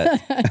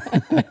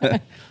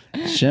that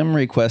Shim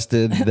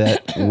requested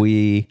that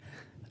we,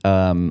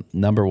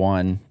 number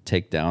one,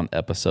 take down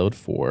episode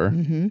 4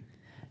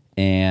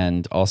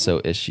 and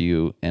also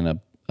issue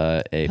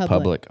a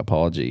public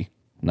apology.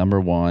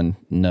 Number one,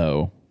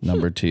 no.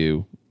 Number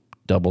two,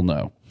 double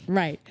no.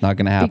 Right. Not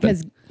going to happen.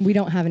 Because we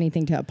don't have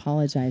anything to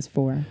apologize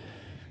for.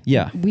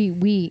 Yeah.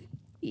 We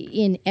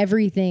in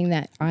everything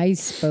that I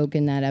spoke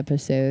in that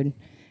episode,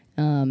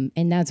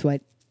 and that's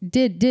what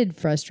did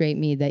frustrate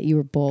me, that you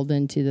were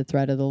boldened to the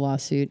threat of the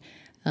lawsuit.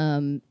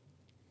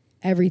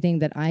 Everything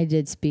that I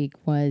did speak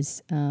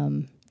was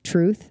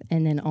truth,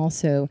 and then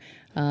also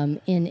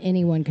in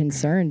anyone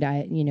concerned,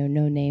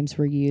 no names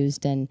were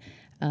used, and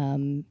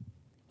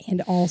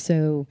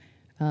also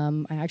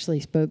I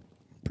actually spoke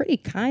pretty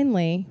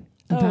kindly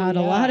about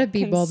a lot of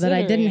people that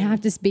I didn't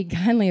have to speak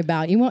kindly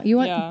about. You want,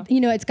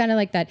 it's kind of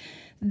like that.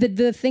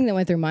 The thing that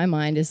went through my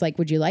mind is like,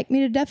 would you like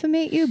me to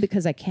defamate you?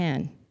 Because I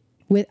can.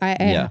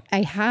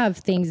 I have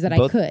things that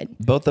I could.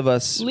 Both of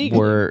us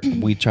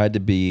we tried to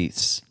be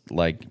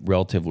like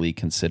relatively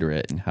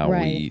considerate in how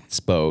we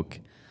spoke,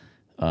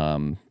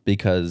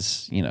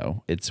 because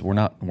we're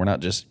not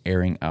just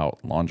airing out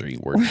laundry.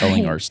 We're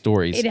telling our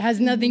stories. It has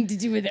nothing to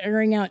do with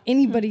airing out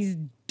anybody's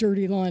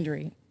dirty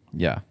laundry.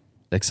 Yeah,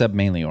 except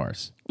mainly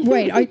ours.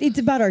 Right. It's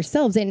about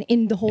ourselves,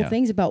 and the whole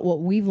thing's about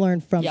what we've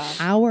learned from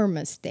our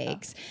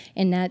mistakes.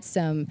 And that's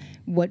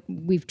what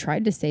we've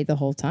tried to say the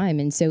whole time.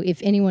 And so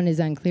if anyone is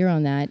unclear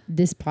on that,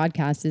 this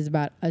podcast is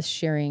about us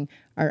sharing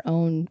our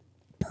own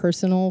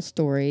personal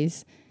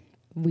stories.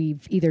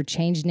 We've either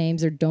changed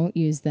names or don't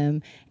use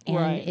them.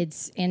 And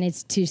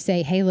it's to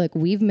say, hey, look,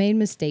 we've made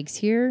mistakes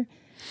here,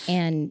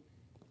 and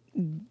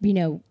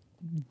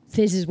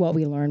this is what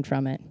we learned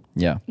from it.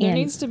 Yeah. There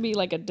needs to be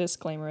like a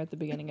disclaimer at the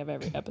beginning of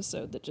every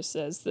episode that just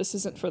says, this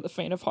isn't for the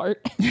faint of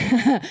heart.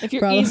 If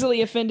you're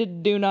easily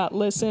offended, do not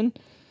listen.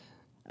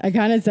 I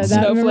kind of said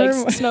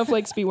that.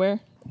 Snowflakes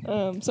beware.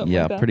 Something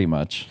yeah, like that. pretty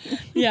much.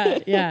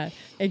 Yeah,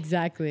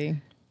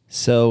 exactly.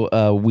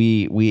 So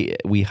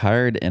we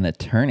hired an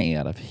attorney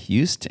out of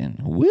Houston.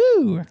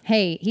 Woo!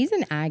 Hey, he's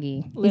an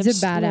Aggie. Lives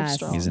he's a badass.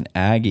 strong. He's an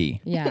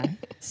Aggie. Yeah.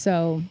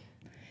 So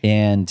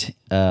And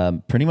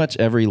pretty much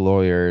every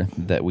lawyer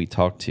that we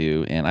talked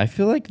to, and I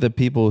feel like the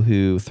people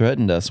who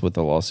threatened us with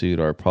the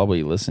lawsuit are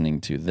probably listening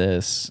to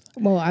this.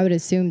 Well, I would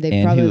assume they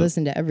And probably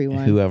listen to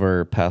everyone.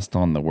 Whoever passed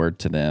on the word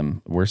to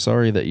them, we're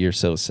sorry that you're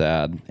so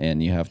sad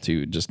and you have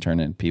to just turn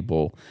in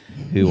people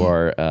who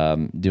are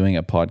doing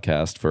a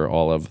podcast for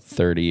all of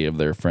 30 of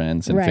their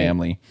friends and Right.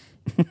 family.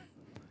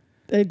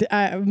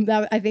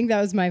 I think that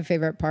was my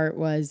favorite part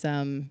was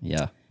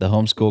Yeah. The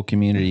homeschool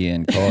community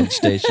in College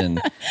Station,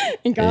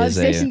 in College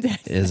Station,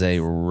 is a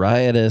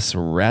riotous,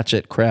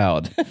 ratchet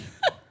crowd.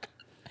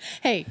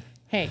 Hey,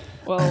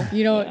 Well,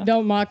 you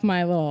don't mock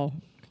my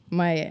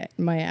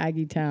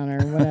Aggie town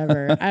or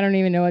whatever. I don't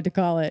even know what to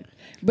call it.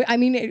 But I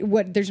mean,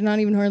 there's not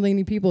even hardly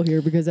any people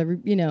here because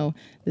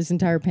this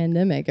entire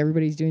pandemic,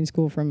 everybody's doing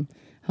school from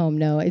home.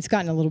 No, it's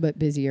gotten a little bit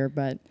busier,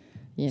 but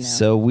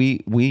So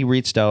we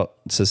reached out,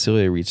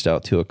 Cecilia reached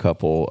out to a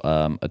couple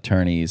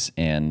attorneys,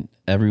 and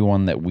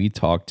everyone that we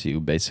talked to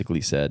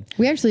basically said,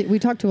 we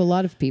talked to a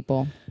lot of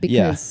people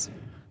because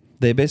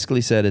they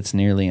basically said it's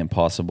nearly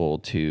impossible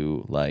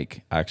to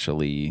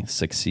actually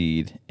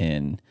succeed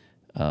in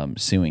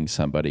suing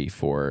somebody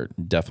for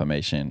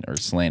defamation or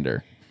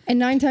slander. And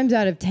 9 times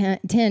out of 10,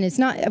 it's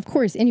not, of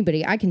course,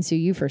 anybody. I can sue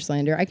you for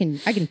slander. I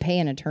can pay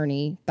an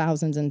attorney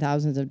thousands and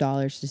thousands of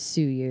dollars to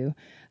sue you.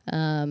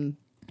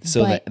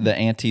 So But- the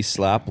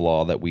anti-slap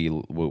law that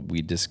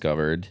we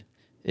discovered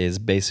is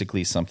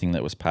basically something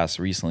that was passed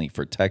recently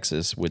for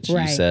Texas, which you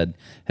Right. said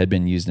had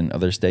been used in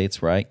other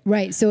states, right?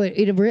 Right. So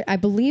I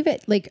believe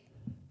it,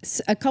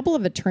 a couple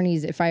of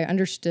attorneys, if I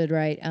understood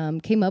right,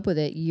 came up with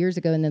it years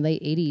ago in the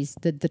late 80s,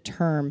 the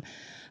term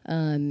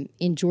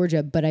in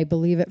Georgia, but I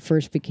believe it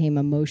first became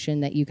a motion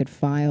that you could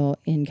file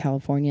in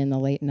California in the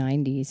late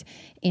 90s.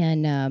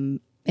 And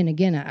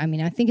again, I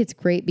mean, I think it's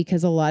great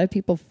because a lot of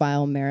people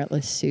file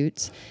meritless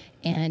suits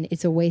and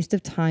it's a waste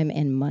of time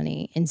and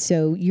money. And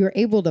so you're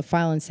able to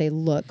file and say,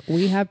 look,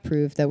 we have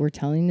proof that we're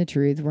telling the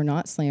truth. We're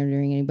not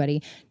slandering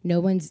anybody.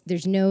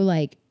 There's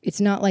no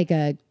it's not like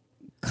a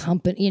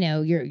company,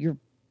 you're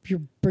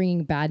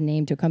bringing bad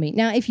name to a company.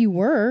 Now, if you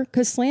were,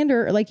 because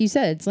slander, like you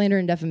said, slander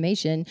and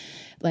defamation,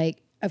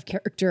 of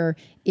character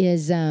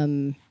is,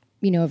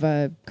 of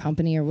a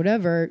company or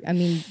whatever. I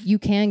mean, you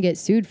can get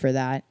sued for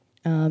that.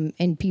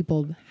 And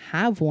people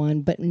have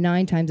won, but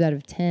 9 times out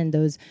of 10,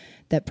 those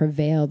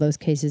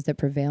cases that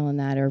prevail in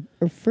that are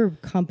for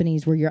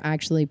companies where you're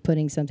actually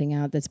putting something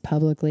out that's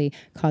publicly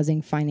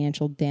causing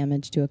financial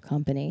damage to a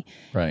company.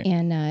 Right.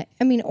 And,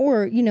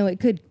 it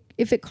could,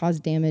 if it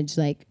caused damage,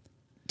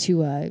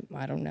 to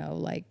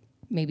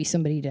maybe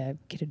somebody to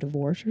get a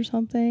divorce or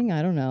something.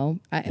 I don't know.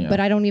 But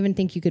I don't even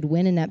think you could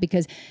win in that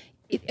because,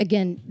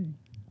 again,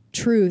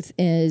 truth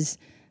is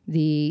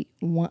the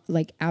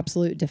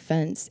absolute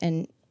defense.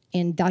 And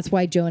that's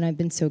why Joe and I've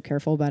been so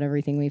careful about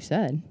everything we've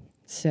said.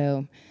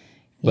 So,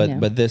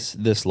 But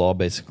this law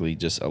basically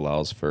just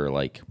allows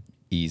for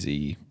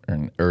easy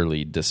or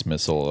early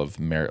dismissal of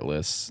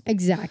meritless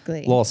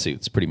exactly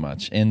lawsuits, pretty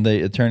much. And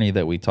the attorney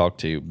that we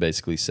talked to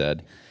basically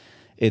said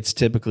it's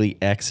typically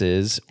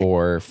exes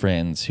or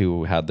friends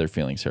who had their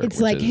feelings hurt.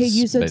 It's which hey,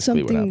 you is said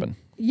basically something. what happened.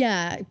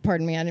 Yeah,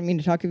 pardon me. I didn't mean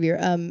to talk of you.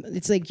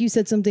 It's you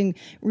said something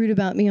rude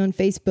about me on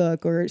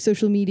Facebook or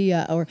social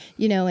media, or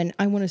and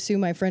I want to sue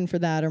my friend for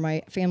that or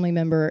my family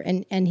member.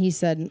 And he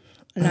said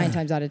 9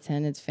 times out of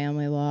 10, it's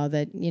family law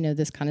that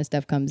this kind of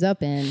stuff comes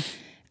up in.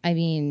 I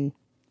mean,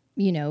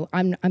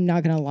 I'm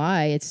not gonna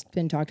lie. It's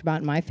been talked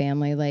about in my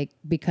family,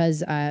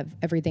 because of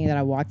everything that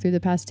I walked through the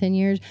past 10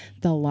 years,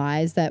 the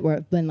lies that were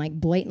been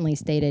blatantly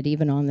stated,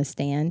 even on the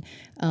stand.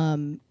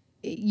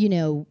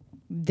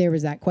 There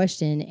was that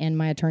question, and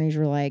my attorneys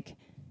were like,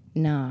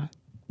 "Nah,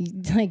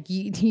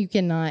 you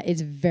cannot."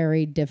 It's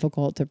very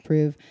difficult to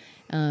prove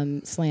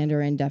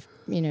slander and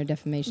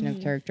defamation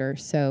of character.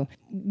 So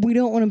we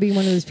don't want to be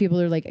one of those people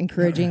that are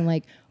encouraging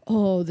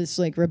this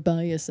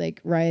rebellious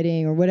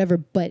rioting or whatever.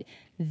 But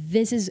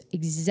this is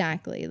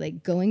exactly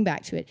going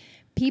back to it.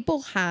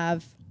 People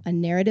have a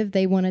narrative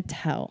they want to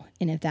tell,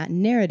 and if that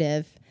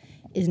narrative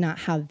is not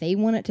how they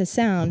want it to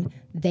sound,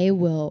 they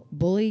will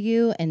bully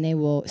you and they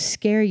will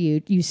scare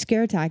you, use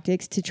scare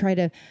tactics to try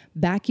to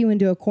back you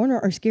into a corner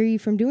or scare you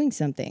from doing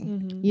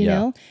something. You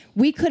know,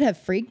 we could have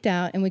freaked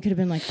out and we could have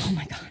been like, oh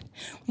my God,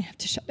 we have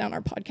to shut down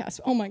our podcast.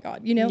 Oh my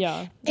God,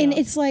 And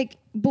it's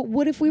but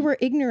what if we were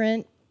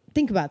ignorant?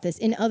 Think about this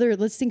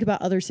let's think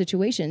about other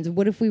situations.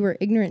 What if we were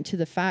ignorant to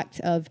the fact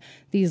of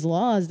these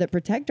laws that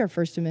protect our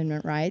First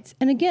Amendment rights?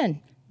 And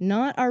again,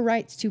 not our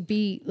rights to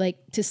be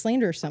to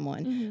slander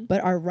someone,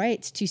 but our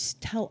rights to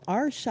tell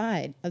our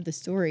side of the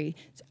story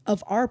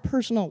of our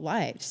personal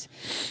lives.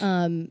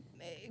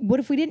 What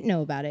if we didn't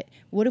know about it?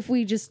 What if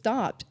we just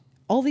stopped?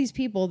 All these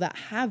people that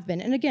have been,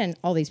 and again,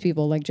 all these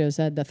people, like Joe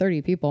said, the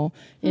 30 people,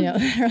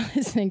 that are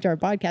listening to our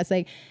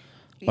podcast,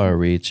 our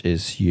reach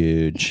is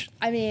huge.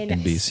 I mean, in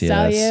BCS.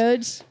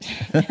 so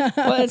huge.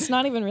 Well, it's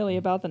not even really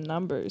about the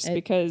numbers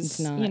because, it's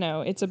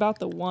not. it's about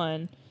the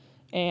one.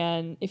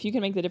 And if you can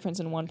make the difference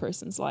in one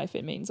person's life,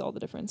 it means all the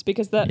difference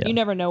because you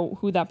never know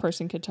who that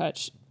person could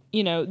touch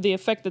you know, the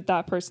effect that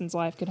that person's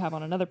life could have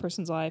on another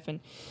person's life, and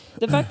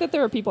the fact that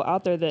there are people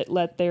out there that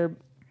let their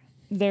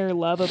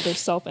love of their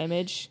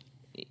self-image,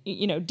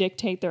 you know,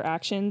 dictate their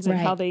actions and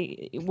how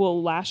they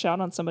will lash out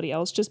on somebody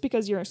else just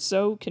because you're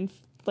so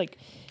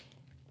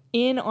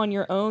in on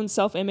your own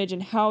self-image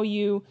and how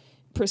you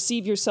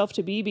perceive yourself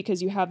to be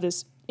because you have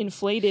this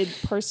inflated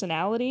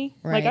personality.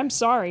 Like, I'm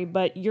sorry,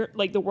 but you're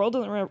like, the world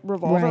doesn't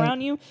revolve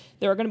around you.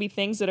 There are going to be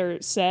things that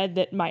are said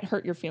that might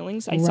hurt your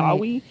feelings.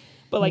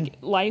 But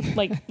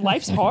like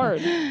life's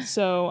hard.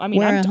 So I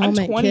mean, I'm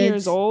 20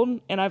 years old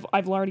and I've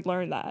already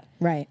learned that.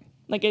 Right.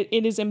 Like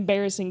it is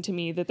embarrassing to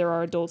me that there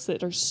are adults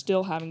that are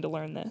still having to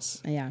learn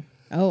this. Yeah.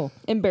 Oh,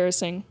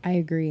 embarrassing. I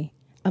agree.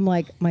 I'm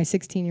like, my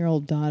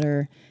 16-year-old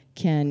daughter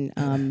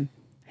can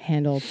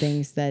handle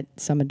things that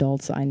some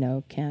adults I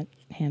know can't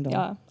handle.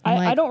 Yeah.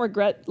 I don't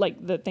regret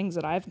like the things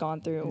that I've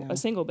gone through a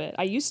single bit.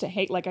 I used to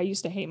hate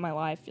my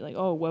life. Like,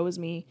 oh, woe is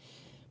me.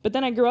 But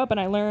then I grew up and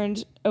I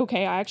learned,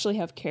 okay, I actually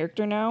have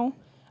character now.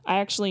 I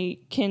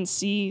actually can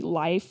see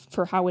life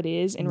for how it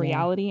is in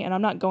reality, and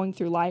I'm not going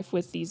through life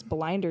with these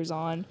blinders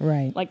on,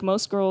 like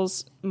most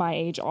girls my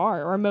age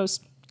are, or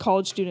most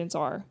college students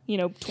are, you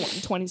know,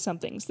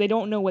 20-somethings. They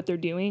don't know what they're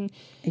doing,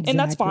 and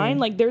that's fine.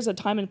 Like, there's a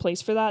time and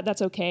place for that.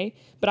 That's okay.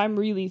 But I'm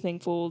really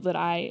thankful that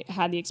I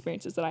had the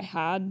experiences that I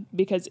had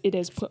because it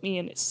has put me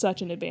in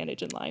such an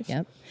advantage in life.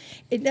 Yep,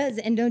 it does.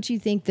 And don't you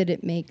think that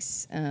it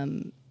makes...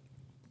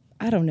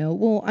 I don't know.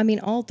 Well, I mean,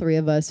 all three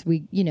of us, we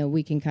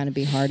can kind of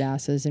be hard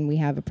asses and we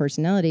have a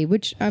personality,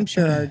 which I'm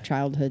sure our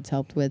childhoods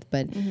helped with,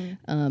 but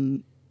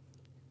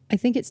I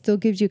think it still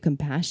gives you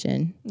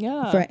compassion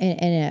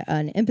and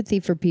an empathy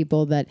for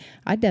people that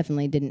I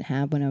definitely didn't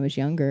have when I was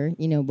younger,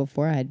 you know,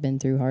 before I had been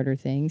through harder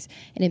things.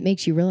 And it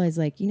makes you realize,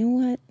 like, you know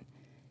what?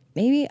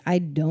 Maybe I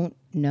don't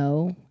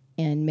know.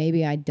 And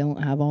maybe I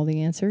don't have all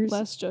the answers.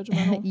 Less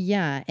judgmental.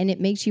 Yeah. And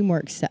it makes you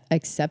more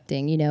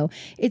accepting, you know.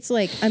 It's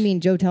like, I mean,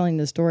 Joe telling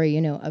the story,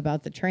 you know,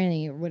 about the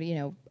tranny or what, you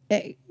know,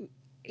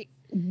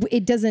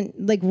 it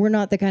doesn't, like, we're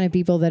not the kind of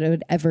people that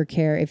would ever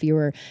care if you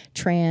were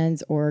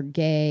trans or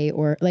gay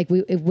or like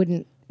we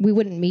wouldn't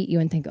meet you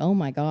and think, oh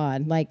my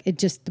God, like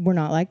we're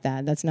not like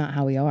that. That's not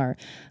how we are.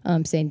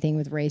 Same thing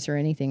with race or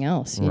anything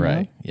else. You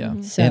know? Yeah.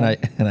 Mm-hmm. So,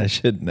 and I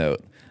should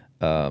note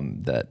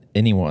that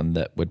anyone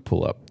that would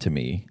pull up to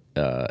me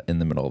in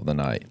the middle of the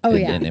night in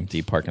an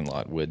empty parking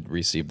lot would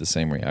receive the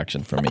same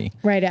reaction from me.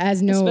 Right.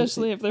 As no,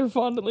 especially if they're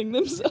fondling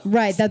themselves.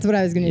 Right. That's what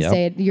I was going to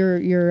say.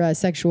 Your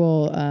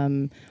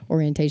sexual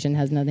orientation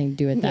has nothing to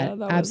do with that.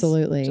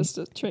 Absolutely. Just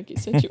a tricky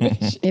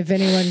situation. If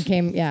anyone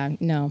came,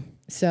 no.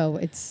 So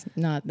it's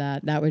not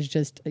that. That was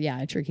just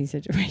a tricky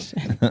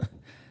situation.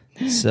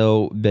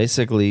 So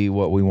basically,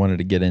 what we wanted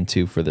to get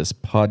into for this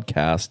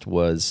podcast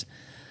was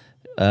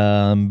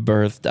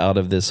birthed out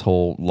of this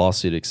whole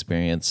lawsuit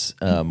experience,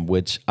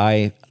 which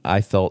I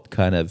felt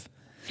kind of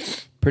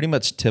pretty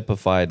much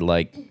typified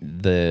like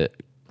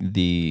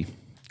the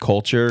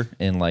culture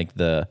and like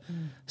the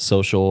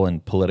social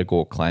and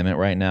political climate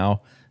right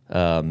now.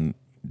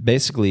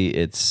 Basically,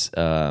 it's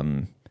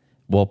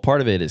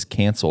part of it is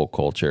cancel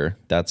culture.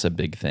 That's a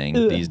big thing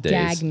these days.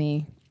 Gag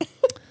me.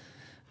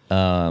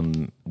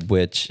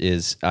 Which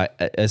is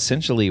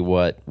essentially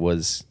what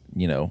was,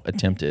 you know,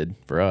 attempted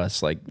for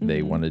us. Like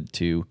they wanted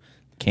to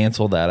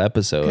cancel that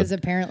episode because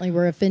apparently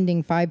we're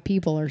offending 5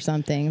 people or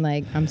something.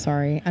 Like, I'm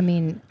sorry. I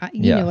mean,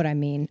 you know what I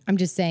mean. I'm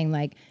just saying,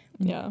 like,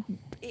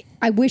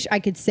 I wish I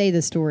could say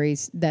the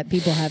stories that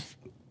people have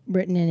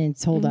written in and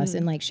told us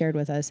and like shared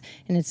with us.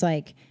 And it's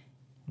like,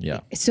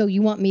 so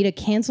you want me to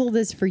cancel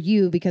this for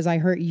you because I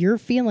hurt your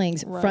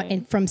feelings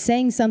from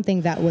saying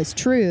something that was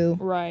true.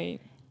 Right.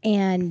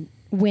 And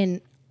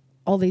when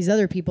all these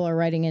other people are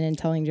writing in and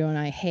telling Joe and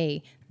I,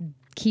 hey,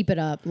 keep it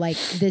up. Like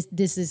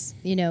this is,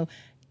 you know,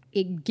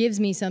 it gives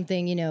me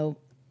something, you know,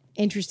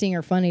 interesting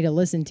or funny to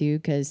listen to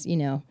because, you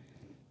know,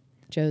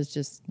 Joe's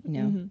just,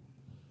 you know,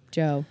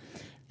 Joe.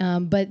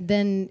 But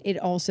then it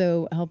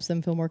also helps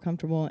them feel more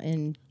comfortable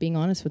in being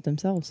honest with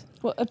themselves.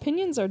 Well,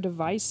 opinions are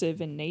divisive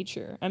in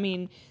nature. I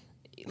mean,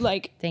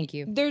 like, thank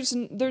you. There's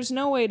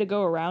no way to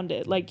go around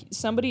it. Like,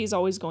 somebody is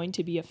always going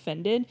to be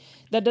offended.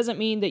 That doesn't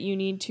mean that you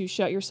need to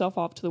shut yourself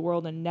off to the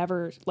world and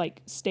never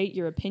like state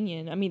your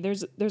opinion. I mean,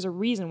 there's a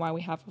reason why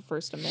we have a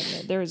First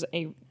Amendment. There's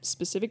a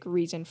specific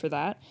reason for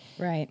that.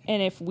 Right.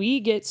 And if we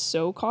get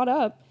so caught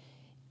up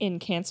in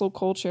cancel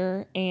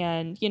culture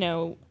and, you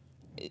know,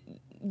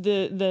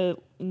 the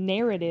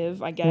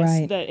narrative, I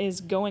guess, that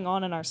is going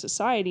on in our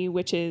society,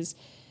 which is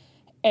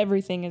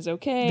everything is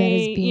okay, that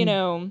is being, you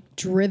know,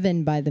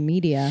 driven by the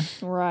media.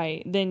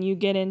 Right. Then you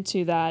get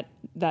into that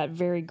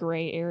very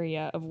gray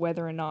area of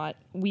whether or not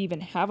we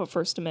even have a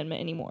First Amendment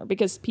anymore,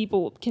 because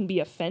people can be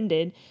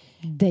offended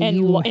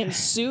and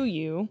sue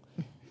you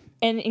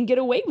and get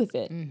away with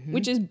it,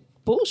 which is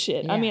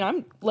bullshit. Yeah. I mean,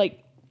 I'm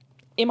like,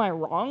 am I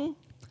wrong?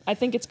 I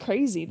think it's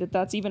crazy that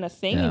that's even a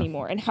thing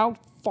anymore, and how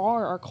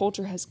far our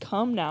culture has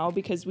come now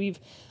because we've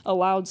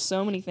allowed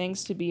so many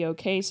things to be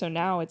okay. So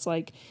now it's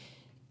like,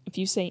 if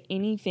you say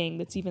anything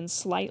that's even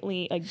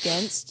slightly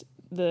against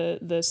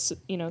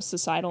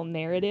societal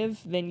narrative,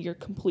 then you're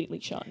completely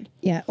shunned.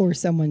 Yeah, or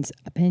someone's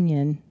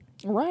opinion.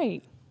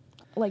 Right.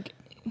 Like,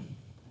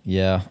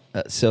 Yeah.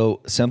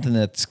 So something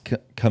that's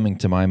coming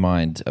to my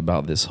mind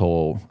about this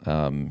whole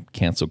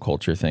cancel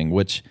culture thing,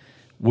 which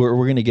we're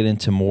going to get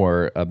into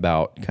more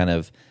about, kind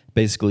of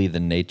basically the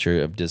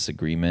nature of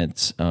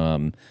disagreements,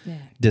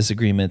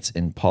 disagreements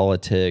in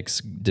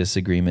politics,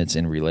 disagreements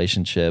in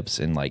relationships,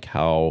 and like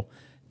how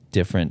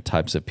different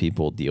types of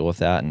people deal with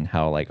that, and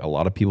how like a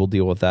lot of people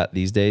deal with that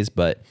these days.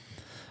 But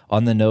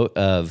on the note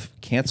of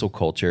cancel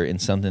culture,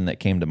 and something that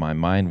came to my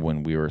mind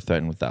when we were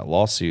threatened with that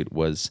lawsuit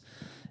was,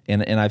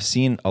 and I've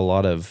seen a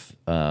lot of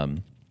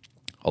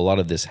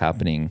this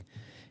happening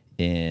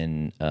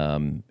in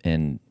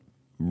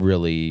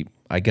really,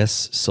 I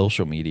guess,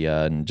 social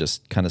media and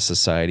just kind of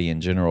society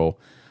in general.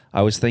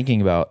 I was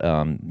thinking about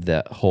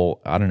that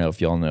whole, I don't know if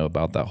y'all know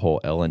about that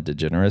whole Ellen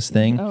DeGeneres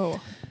thing. oh,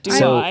 do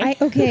So- I?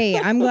 Okay,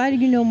 I'm glad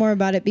you know more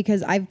about it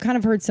because I've kind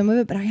of heard some of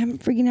it, but I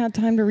haven't freaking had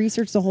time to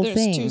research the whole There's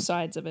thing. two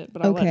sides of it,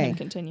 but I'll let Okay. him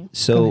continue.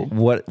 So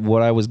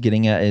what I was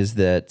getting at is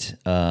that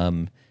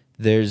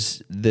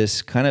there's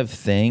this kind of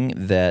thing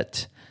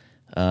that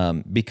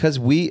because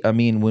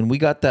when we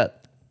got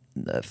that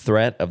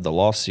threat of the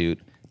lawsuit,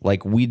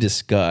 like we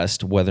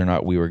discussed whether or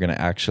not we were going to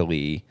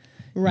actually,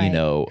 Right,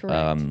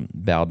 correct.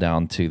 bow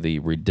down to the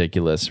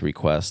ridiculous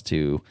request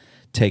to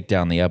take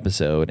down the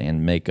episode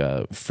and make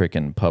a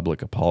freaking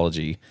public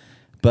apology.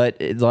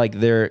 But like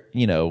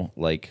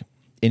like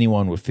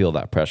anyone would feel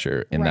that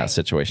pressure in that Right.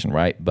 situation,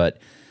 right? But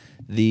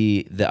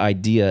the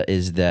idea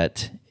is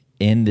that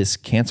in this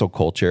cancel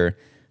culture,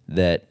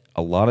 that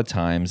a lot of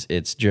times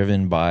it's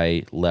driven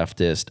by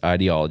leftist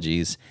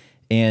ideologies,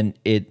 and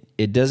it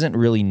doesn't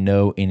really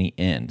know any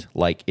end.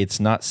 Like it's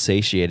not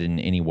satiated in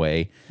any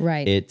way.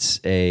 Right. It's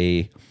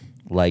they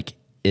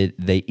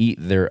eat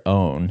their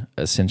own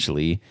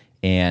essentially,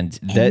 and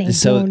And they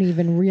don't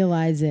even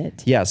realize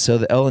it. yeah, so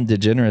the Ellen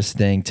DeGeneres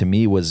thing to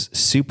me was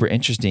super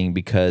interesting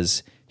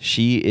because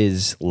she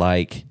is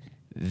like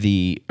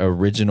the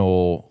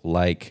original,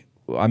 like,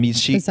 I mean,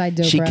 she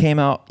Besides she Oprah. came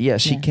out,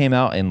 she came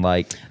out in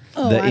like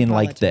Oh, I in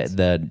like apologize.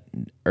 the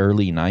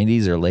early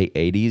 90s or late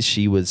 80s.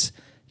 She was,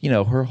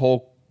 her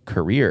whole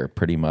career,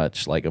 pretty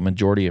much like a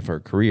majority of her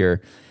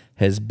career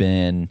has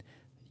been,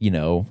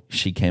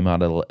 she came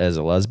out as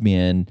a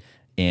lesbian.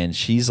 And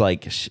she's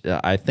like,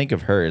 I think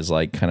of her as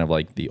like kind of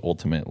like the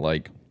ultimate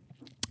like,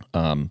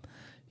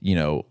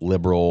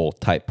 liberal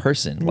type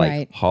person, like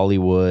Right.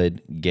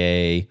 Hollywood,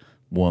 gay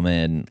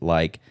woman.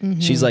 Like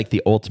she's like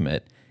the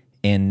ultimate.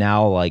 And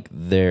now like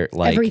they're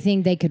like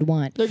Everything they could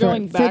want. They're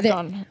going back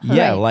on her.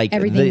 yeah, Right, like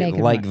everything they could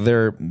like want.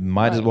 there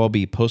might as Right. well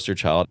be poster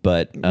child,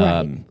 but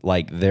Right.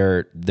 like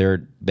they're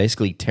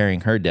basically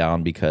tearing her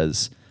down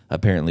because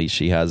apparently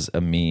she has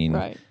a mean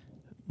Right.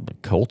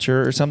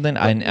 culture or something.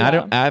 I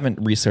haven't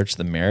researched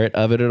the merit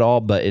of it at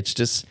all, but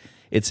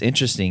it's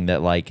interesting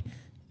that like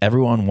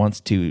everyone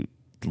wants to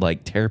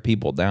like tear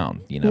people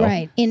down,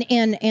 Right.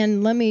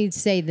 And let me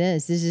say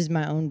this is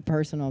my own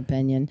personal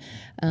opinion.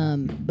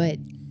 But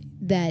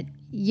that,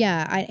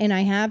 yeah,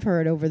 I have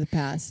heard over the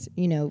past,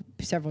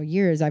 several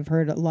years, I've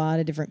heard a lot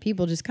of different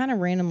people just kind of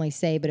randomly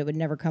say, but it would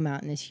never come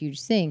out in this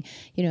huge thing,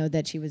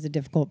 that she was a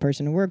difficult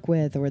person to work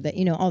with, or that,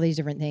 all these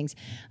different things.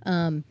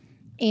 And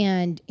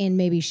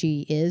maybe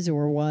she is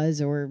or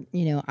was, or,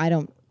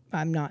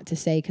 I'm not to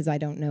say because I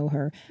don't know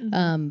her.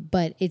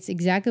 But it's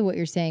exactly what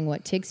you're saying.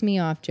 What ticks me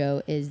off,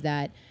 Joe, is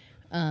that,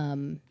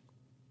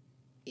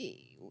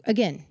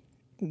 again,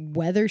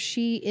 whether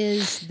she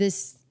is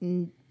this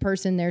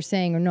person they're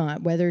saying or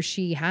not, whether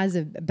she has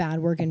a bad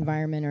work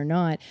environment or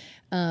not,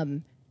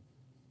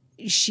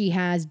 she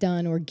has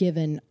done or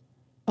given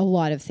a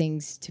lot of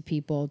things to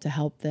people to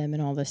help them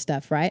and all this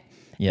stuff, right?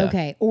 Yeah.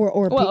 Okay.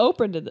 Or Well,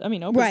 Oprah did. I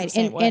mean, Oprah's right, the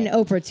same way. and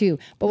Oprah too.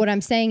 But what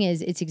I'm saying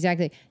is, it's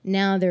exactly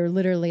now they're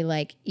literally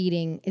like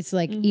eating. It's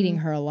like eating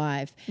her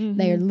alive.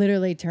 They are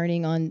literally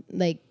turning on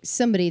like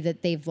somebody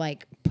that they've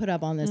like put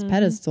up on this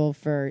pedestal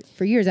for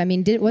years. I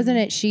mean, wasn't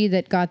it she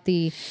that got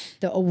the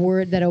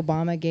award that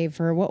Obama gave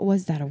her? What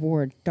was that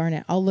award? Darn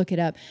it, I'll look it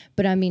up.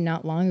 But I mean,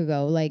 not long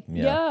ago, like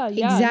yeah,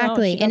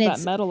 exactly. No, she got and that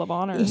it's Medal of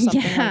Honor or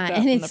something like that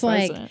and from it's the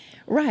like president.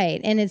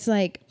 right, and it's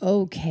like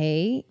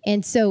okay,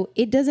 and so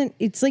it doesn't.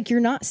 It's like you're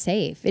not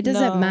safe. It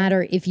doesn't No.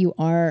 matter if you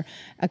are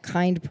a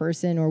kind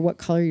person or what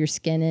color your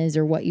skin is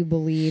or what you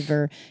believe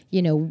or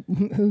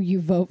who you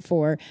vote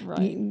for.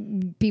 Right.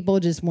 People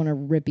just want to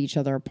rip each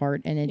other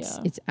apart, and Yeah.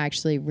 it's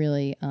actually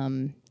really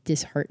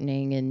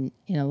disheartening and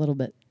a little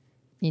bit.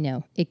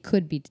 It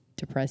could be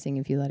depressing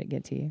if you let it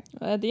get to you.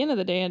 At the end of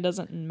the day, it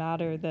doesn't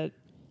matter that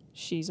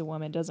she's a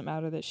woman. It doesn't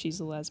matter that she's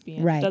a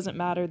lesbian. Right. It doesn't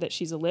matter that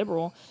she's a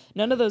liberal.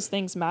 None of those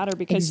things matter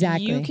because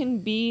Exactly. you can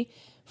be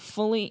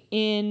fully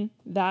in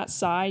that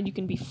side. You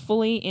can be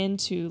fully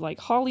into like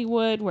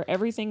Hollywood where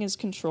everything is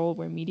controlled,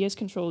 where media is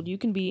controlled. You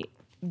can be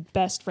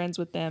best friends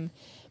with them.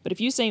 But if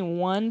you say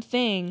one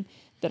thing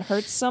that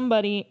hurts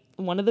somebody,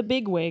 one of the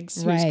bigwigs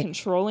who's Right.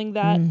 controlling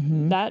that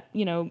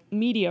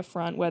media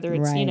front, whether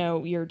it's Right.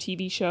 your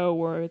TV show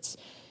or it's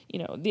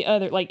the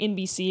other like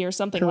NBC or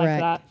something like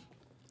Correct. that,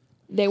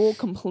 they will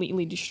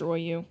completely destroy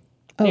you.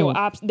 They will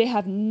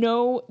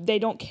they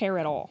don't care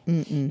at all.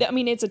 I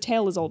mean, it's a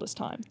tale as old as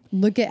time.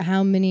 Look at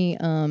how many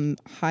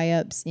high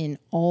ups in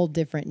all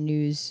different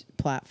news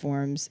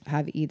platforms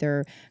have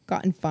either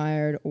gotten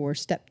fired or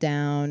stepped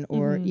down,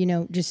 or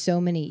just so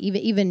many.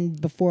 Even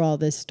before all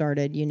this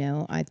started,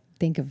 I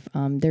think of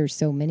there's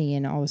so many,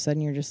 and all of a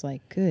sudden you're just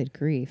like, good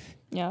grief.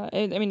 Yeah,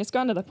 I mean, it's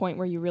gotten to the point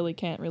where you really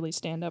can't really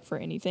stand up for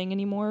anything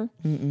anymore,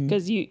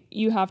 because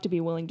you have to be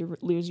willing to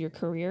lose your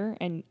career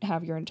and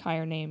have your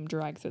entire name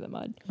dragged through the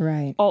mud.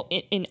 Right. All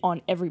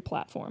on every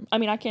platform. I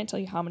mean, I can't tell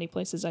you how many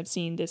places I've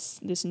seen this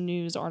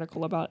news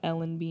article about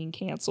Ellen being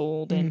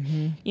canceled and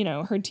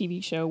her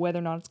TV show, whether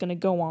or not it's going to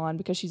go on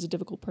because she's a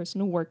difficult person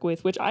to work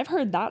with. Which I've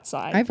heard that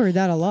side. I've heard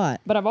that a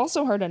lot. But I've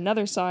also heard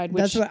another side.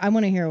 Which that's what I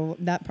want to hear.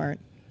 That part.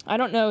 I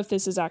don't know if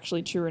this is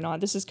actually true or not.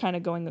 This is kind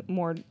of going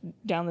more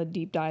down the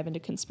deep dive into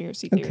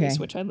conspiracy theories,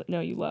 which I know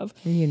you love.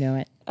 You know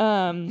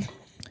it.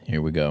 Here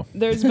we go.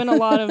 There's been a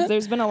lot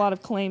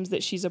of claims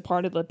that she's a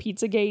part of the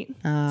Pizzagate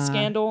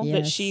scandal. Yes.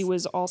 That she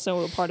was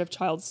also a part of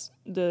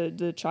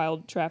the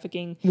child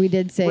trafficking. We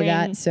did say ring.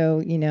 that,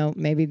 so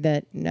maybe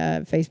that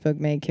Facebook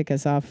may kick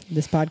us off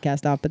this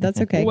podcast off, but that's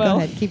okay. Well,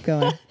 go ahead, keep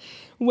going.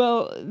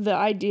 Well, the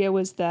idea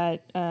was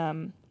that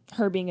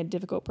her being a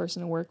difficult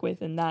person to work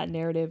with, and that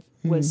narrative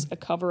was a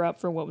cover up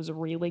for what was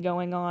really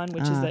going on,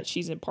 which is that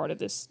she's a part of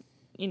this,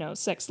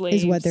 sex slave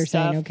Is what they're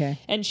stuff. saying. Okay,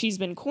 and she's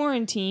been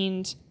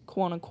quarantined,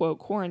 quote unquote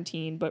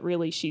quarantined, but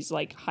really she's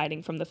like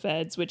hiding from the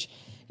feds, which.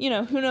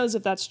 Who knows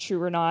if that's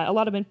true or not. A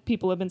lot of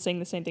people have been saying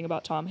the same thing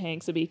about Tom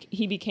Hanks.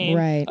 He became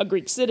a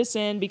Greek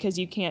citizen because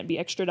you can't be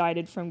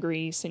extradited from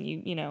Greece,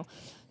 and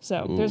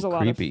so there's a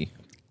lot creepy.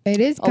 It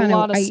is kind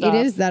of. stuff. It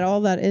is that all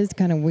that is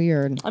kind of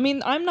weird. I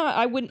mean,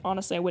 I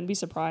wouldn't be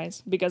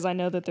surprised, because I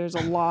know that there's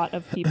a lot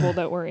of people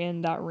that were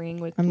in that ring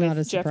with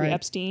Jeffrey surprised.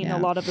 Epstein. Yeah. A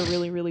lot of the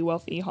really, really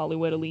wealthy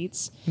Hollywood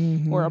elites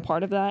were a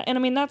part of that. And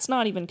I mean, that's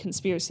not even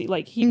conspiracy.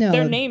 Like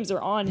their names are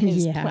on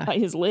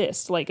his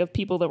list, like of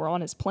people that were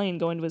on his plane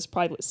going to his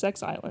private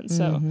sex island.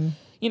 So,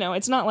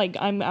 it's not like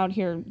I'm out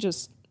here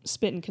just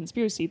spitting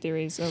conspiracy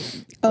theories.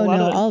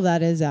 All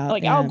that is out.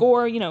 Like Al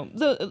Gore,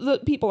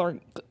 the people are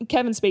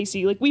Kevin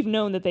Spacey. Like, we've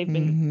known that they've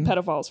been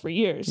pedophiles for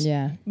years.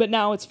 Yeah. But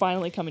now it's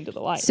finally coming to the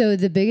light. So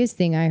the biggest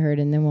thing I heard,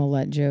 and then we'll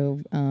let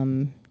Joe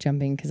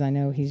jump in, because I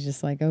know he's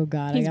just like, oh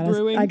God,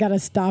 I gotta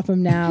stop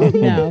him now.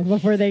 No,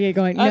 before they get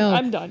going. No,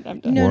 I'm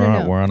done.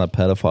 No, We're on a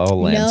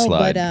pedophile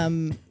landslide.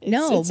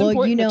 It's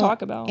important to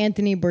talk about.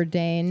 Anthony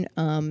Bourdain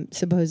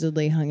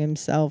supposedly hung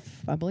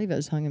himself. I believe it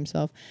was hung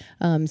himself.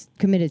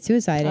 Committed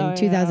suicide in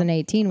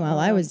 2018 while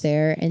I was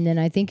there, and then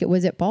I think it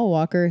was Paul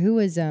Walker who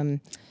was.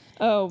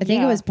 I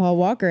think it was Paul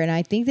Walker, and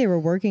I think they were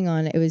working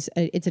on it.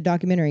 It's a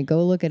documentary.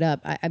 Go look it up.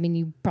 I mean,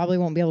 you probably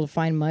won't be able to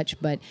find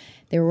much, but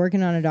they were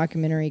working on a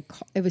documentary.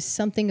 It was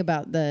something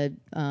about the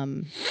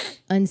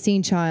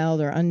unseen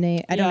child or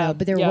unnamed. I don't know,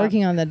 but they were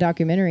working on the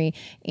documentary,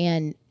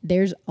 and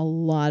there's a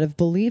lot of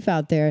belief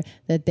out there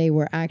that they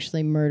were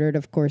actually murdered,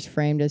 of course,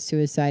 framed as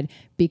suicide,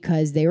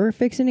 because they were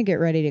fixing to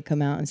get ready to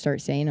come out and start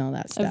saying all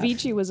that stuff.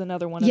 Avicii was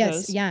another one of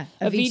those. Yeah.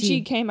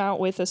 Avicii came out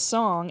with a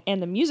song and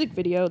the music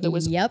video that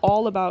was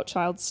all about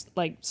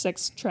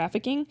sex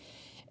trafficking.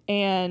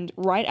 And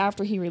right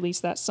after he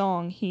released that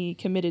song, he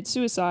committed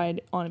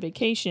suicide on a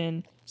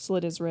vacation,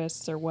 slit his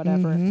wrists or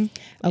whatever.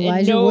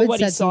 Elijah Wood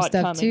said some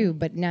stuff too,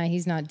 but now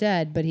he's not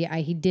dead. But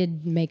he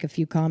did make a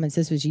few comments.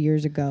 This was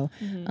years ago.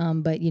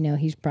 But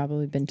he's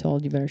probably been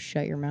told, you better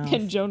shut your mouth.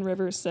 And Joan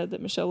Rivers said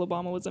that Michelle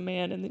Obama was a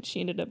man, and then she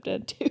ended up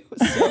dead too.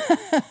 So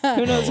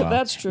who knows if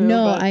that's true?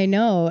 No, I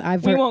know.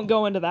 We won't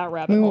go into that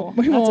rabbit hole.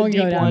 We won't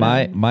go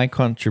down. My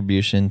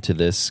contribution to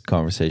this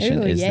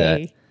conversation is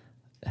that,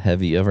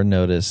 have you ever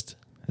noticed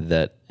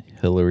that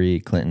Hillary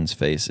Clinton's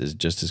face is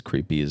just as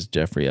creepy as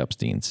Jeffrey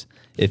Epstein's?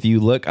 If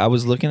you look, I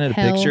was looking at a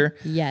picture.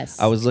 Yes.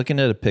 I was looking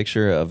at a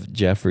picture of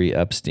Jeffrey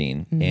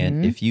Epstein.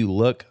 And if you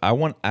look,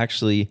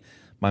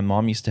 my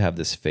mom used to have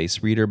this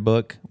face reader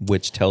book,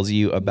 which tells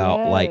you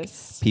about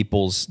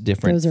people's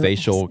different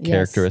facial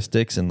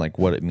characteristics and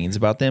what it means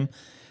about them.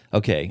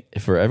 Okay.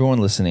 For everyone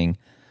listening,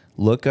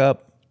 look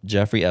up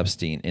Jeffrey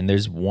Epstein, and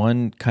there's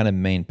one kind of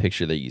main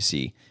picture that you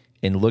see,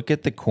 and look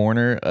at the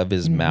corner of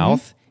his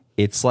mouth.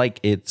 It's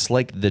like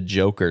the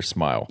Joker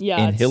smile. Yeah,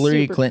 and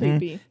Hillary Clinton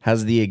creepy.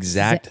 has the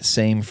exact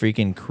same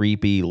freaking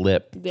creepy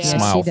lip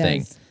smile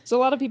thing. So a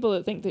lot of people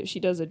that think that she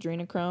does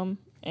adrenochrome,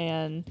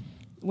 and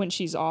when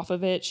she's off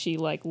of it, she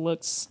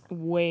looks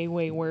way,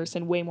 way worse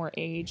and way more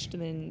aged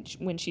than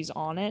when she's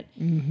on it.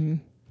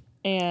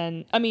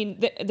 And I mean,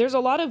 there's a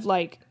lot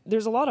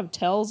of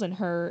tells in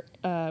her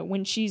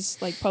when she's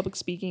public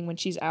speaking, when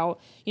she's out.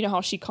 You know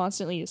how she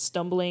constantly is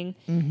stumbling,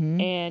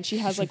 and she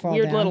has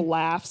weird little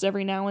laughs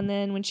every now and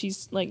then when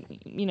she's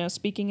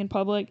speaking in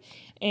public.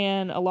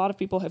 And a lot of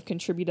people have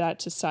contributed that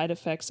to side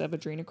effects of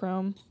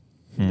adrenochrome,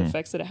 the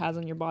effects that it has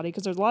on your body.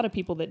 Because there's a lot of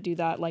people that do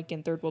that,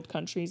 in third world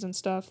countries and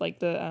stuff, like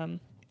the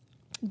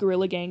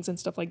guerrilla gangs and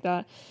stuff like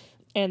that.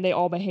 And they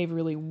all behave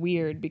really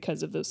weird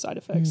because of those side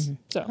effects.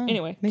 So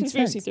anyway,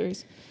 conspiracy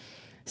theories.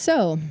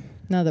 So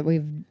now that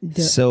we've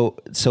So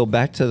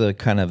back to the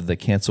kind of the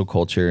cancel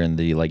culture and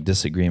the like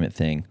disagreement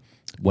thing.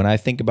 When I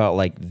think about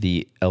like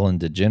the Ellen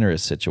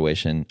DeGeneres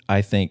situation,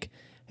 I think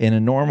in a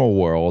normal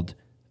world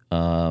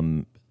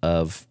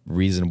of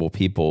reasonable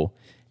people,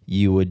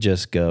 you would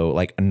just go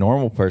like a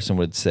normal person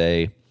would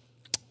say,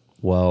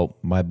 well,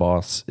 my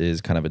boss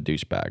is kind of a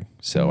douchebag,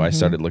 so I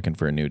started looking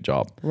for a new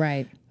job.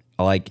 right.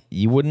 Like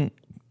you wouldn't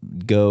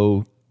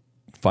go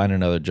find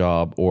another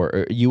job,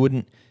 or you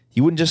wouldn't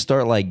just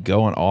start like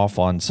going off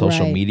on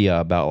social Right. media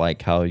about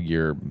like how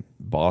your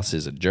boss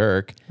is a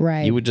jerk.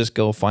 Right. You would just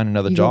go find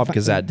another You go job fi-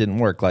 because that didn't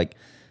work. Like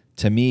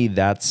to me,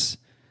 that's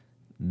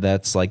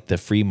like the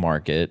free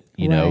market.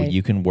 You know, Right.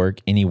 you can work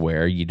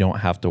anywhere. You don't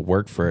have to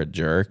work for a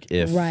jerk.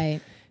 If Right.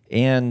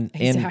 and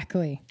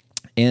Exactly.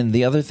 and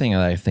the other thing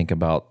that I think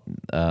about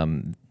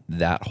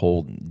that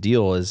whole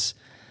deal is,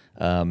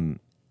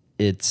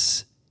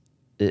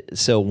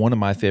 so one of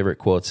my favorite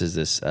quotes is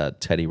this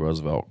Teddy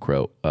Roosevelt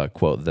quote,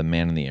 "The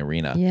man in the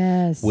arena,"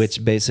 Yes.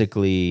 which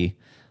basically,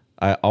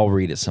 I'll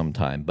read it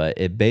sometime, but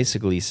it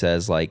basically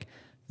says like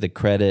the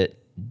credit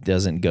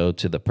doesn't go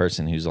to the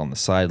person who's on the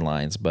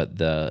sidelines, but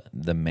the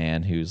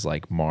man who's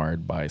like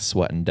marred by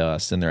sweat and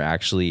dust, and they're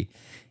actually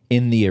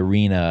in the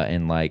arena,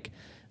 and like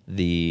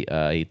he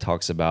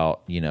talks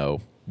about, you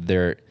know,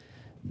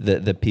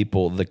 the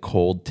people, the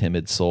cold,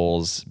 timid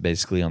souls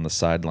basically on the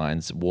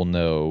sidelines will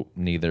know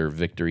neither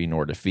victory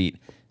nor defeat.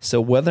 So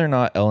whether or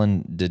not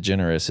Ellen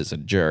DeGeneres is a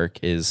jerk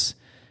is,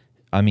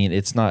 I mean,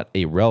 it's not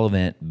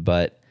irrelevant,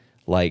 but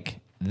like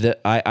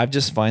I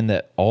just find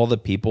that all the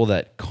people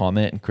that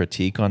comment and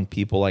critique on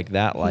people like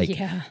that, like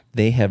Yeah.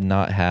 they have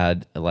not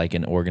had like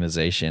an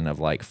organization of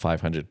like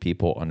 500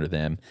 people under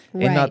them.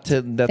 And Right. not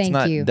to, that's Thank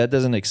not, you. that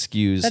doesn't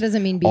excuse That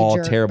doesn't mean be a all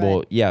jerk,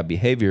 terrible, but-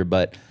 behavior,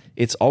 but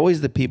it's always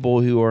the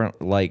people who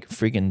aren't like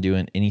freaking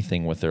doing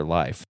anything with their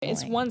life.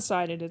 It's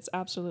one-sided. It's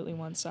absolutely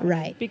one-sided.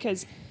 Right.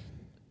 Because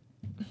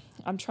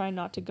I'm trying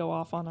not to go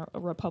off on a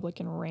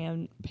Republican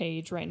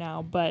rampage right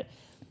now, but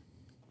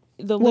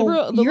the Well,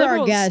 liberals. you're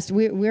our guest.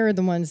 We're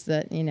the ones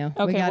that, you know,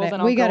 Okay, we well, gotta, then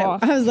I'll we go gotta,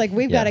 off. I was like,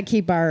 we've Yeah. got to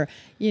keep our,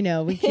 you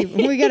know, we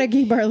got to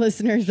keep our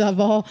listeners of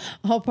all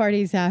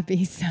parties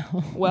happy. So,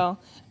 Well,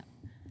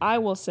 I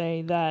will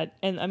say that,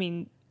 and I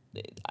mean,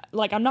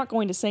 like, I'm not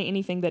going to say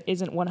anything that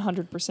isn't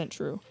 100%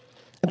 true.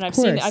 And Of I've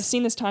course.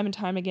 seen this time and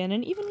time again,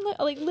 and even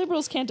like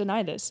liberals can't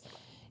deny this.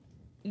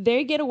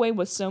 They get away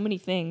with so many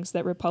things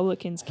that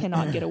Republicans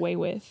cannot get away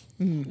with.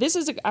 Mm-hmm. This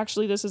is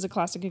a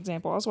classic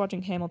example. I was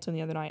watching Hamilton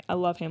the other night. I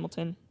love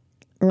Hamilton.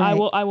 right.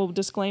 I will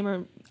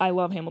disclaimer. I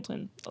love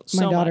Hamilton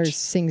so My daughter much.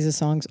 sings the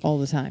songs all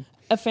the time.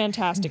 A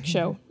fantastic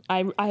show.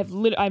 I have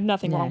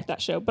nothing wrong Yeah. with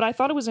that show, but I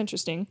thought it was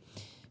interesting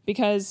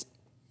because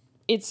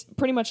it's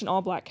pretty much an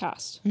all black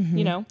cast,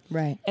 you know,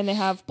 Right. and they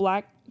have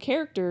black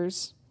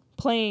characters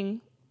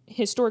playing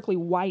historically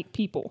white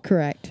people.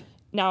 Correct.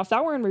 Now, if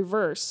that were in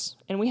reverse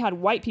and we had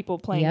white people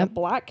playing a Yep.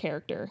 black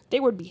character, they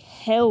would be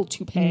hell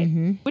to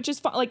pay, which is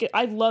fine. Like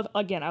I love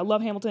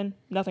Hamilton.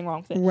 Nothing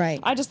wrong with it. Right.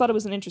 I just thought it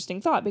was an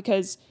interesting thought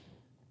because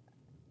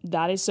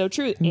that is so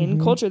true. Mm-hmm. In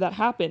culture, that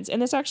happens.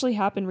 And this actually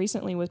happened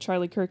recently with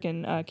Charlie Kirk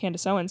and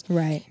Candace Owens.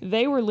 Right.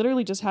 They were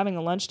literally just having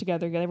a lunch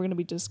together. They were going to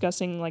be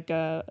discussing like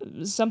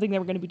something they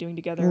were going to be doing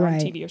together on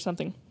Right. TV or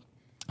something,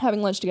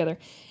 having lunch together.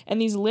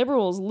 And these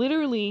liberals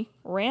literally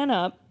ran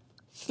up,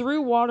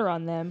 threw water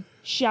on them,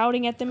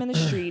 shouting at them in the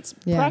streets,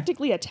 Yeah.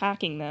 practically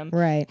attacking them.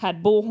 Right.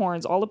 Had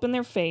bullhorns all up in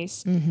their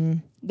face. Mm-hmm.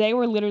 They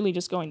were literally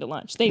just going to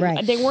lunch. They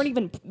Right. they weren't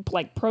even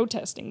like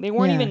protesting. They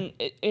weren't Yeah. even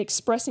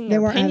expressing They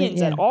their weren't having-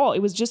 opinions at yeah. all. It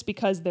was just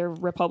because they're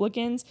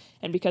Republicans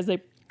and because they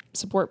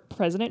support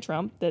President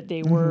Trump that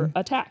they were Mm-hmm.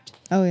 attacked.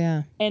 Oh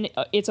yeah. And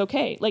it's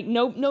okay. Like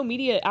no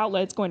media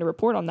outlet's going to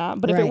report on that.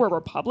 But if Right. it were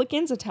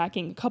Republicans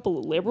attacking a couple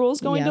of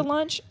liberals going Yeah. to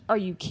lunch, are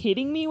you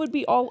kidding me? It would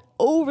be all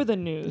over the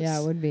news. Yeah,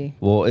 it would be.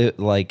 Well, it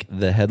like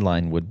the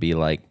headline would be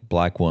like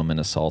black woman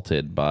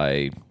assaulted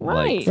by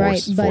Right. like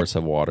Right, but force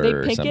of water They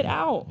or pick something. it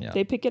out. Yeah.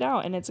 They pick it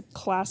out, and it's a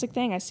classic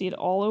thing. I see it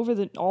all over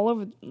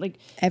like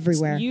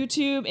Everywhere.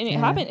 YouTube, and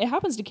it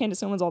happens to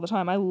Candace Owens all the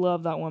time. I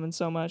love that woman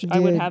so much. I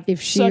Dude, would have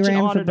if she such an ran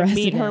for honor to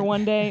meet her president.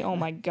 one day. Oh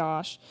my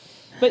gosh.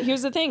 But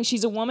here's the thing: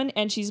 she's a woman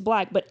and she's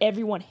black, but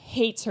everyone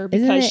hates her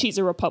Isn't because it- she's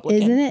a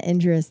Republican. Isn't it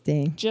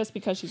interesting? Just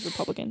because she's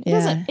Republican.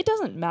 Yeah. It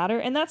doesn't matter.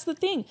 And that's the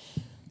thing.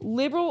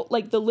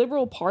 The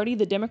liberal party,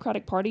 the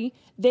Democratic Party,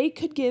 they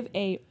could give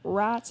a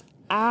rat's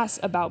ass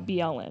about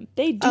BLM.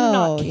 They do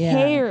not Oh, yeah.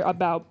 care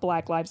about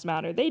Black Lives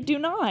Matter. They do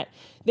not.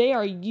 They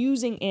are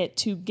using it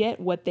to get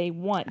what they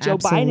want. Joe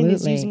Biden is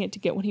Absolutely. using it to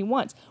get what he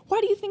wants.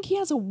 Why do you think he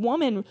has a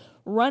woman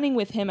running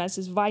with him as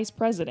his vice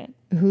president?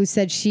 Who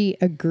said she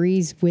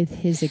agrees with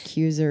his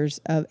accusers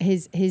of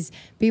his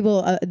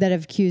people that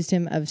have accused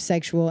him of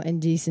sexual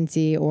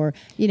indecency or,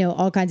 you know,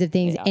 all kinds of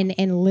things, Yeah.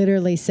 and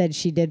literally said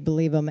she did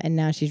believe him, and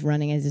now she's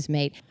running as his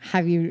mate.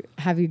 Have you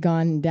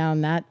gone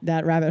down that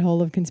rabbit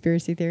hole of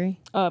conspiracy theory?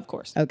 Of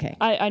course. Okay.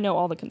 I know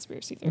all the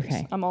conspiracy theories.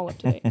 Okay. I'm all up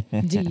to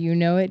date. Do you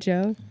know it,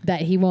 Joe?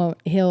 That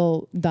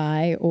he'll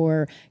die,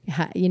 or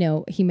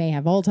he may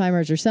have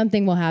Alzheimer's, or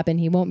something will happen.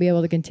 He won't be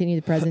able to continue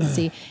the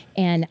presidency.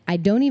 And I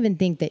don't even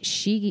think that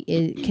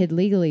could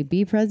legally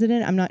be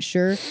president. I'm not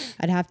sure.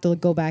 I'd have to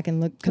go back and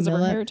look. Because of her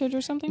Camilla. heritage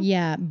or something?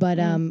 Yeah, but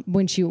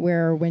when she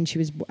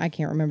was, I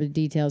can't remember the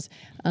details.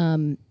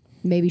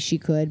 Maybe she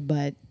could,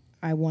 but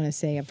I want to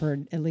say I've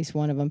heard at least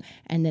one of them.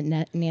 And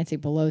then Nancy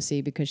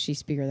Pelosi, because she's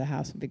Speaker of the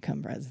House, will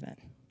become president.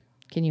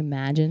 Can you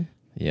imagine?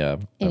 Yeah,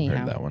 I've Anyhow,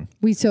 heard that one.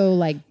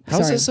 Sorry.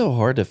 How's it so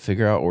hard to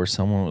figure out where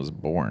someone was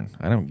born?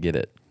 I don't get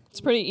it. It's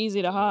pretty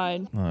easy to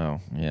hide. Oh,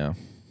 yeah.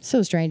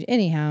 So strange.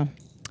 Anyhow.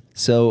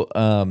 So,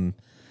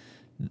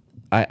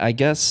 I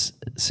guess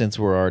since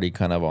we're already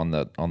kind of on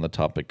the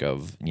topic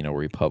of,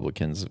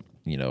 Republicans,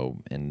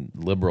 and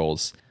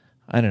liberals,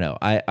 I don't know.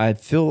 I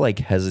feel like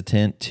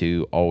hesitant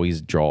to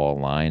always draw a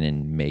line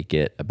and make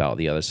it about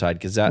the other side,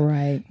 because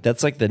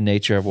that's like the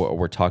nature of what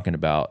we're talking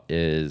about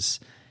is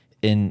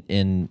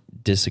in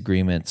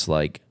disagreements,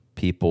 like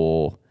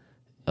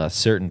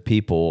certain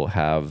people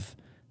have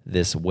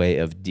this way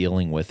of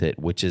dealing with it,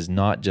 which is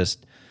not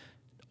just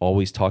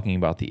always talking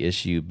about the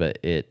issue, but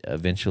it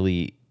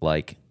eventually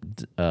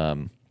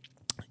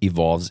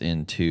evolves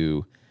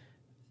into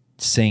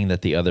saying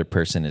that the other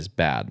person is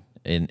bad.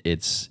 And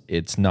it's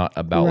not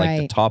about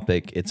like the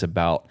topic. It's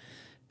about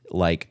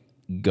like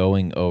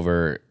going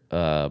over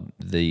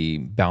the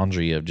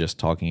boundary of just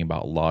talking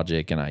about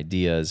logic and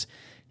ideas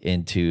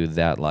into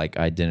that like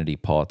identity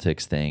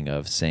politics thing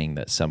of saying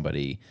that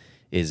somebody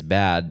is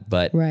bad.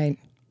 But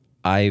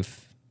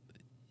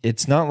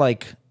it's not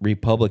like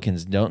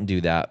Republicans don't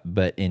do that,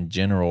 but in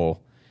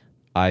general,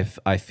 I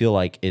feel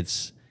like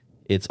it's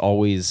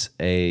always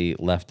a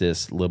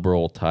leftist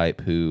liberal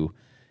type who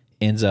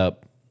ends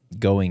up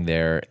going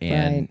there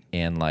and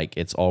like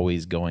it's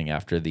always going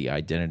after the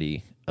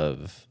identity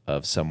of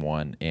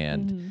someone.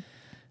 And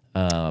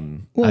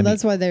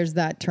that's why there's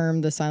that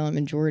term, the silent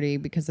majority,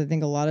 because I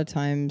think a lot of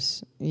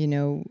times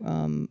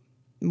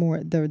more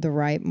the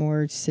right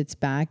more sits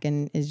back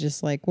and is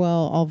just like,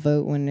 well, I'll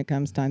vote when it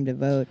comes time to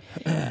vote.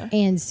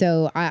 And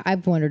so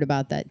I've wondered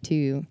about that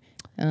too.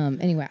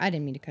 Anyway, I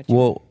didn't mean to cut you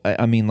off. Well,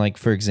 I mean, like,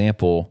 for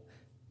example,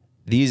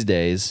 these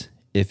days,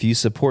 if you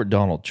support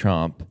Donald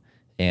Trump,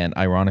 and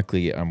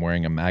ironically, I'm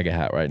wearing a MAGA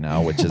hat right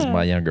now, which is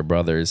my younger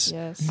brother's.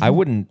 Yes. I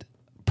wouldn't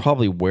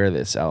probably wear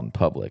this out in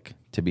public,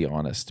 to be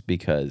honest,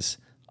 because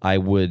I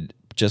would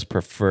just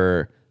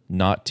prefer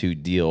not to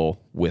deal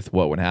with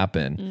what would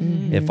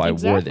happen if I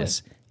wore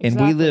this.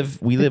 And we live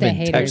in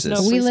haters.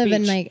 Texas. No We free live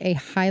in speech. like a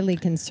highly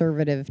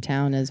conservative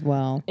town as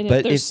well. And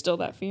But there's still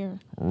that fear.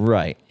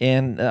 Right.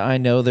 And I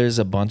know there's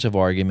a bunch of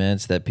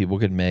arguments that people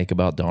could make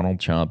about Donald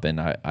Trump, and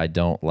I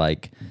don't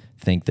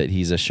think that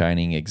he's a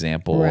shining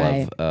example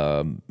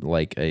of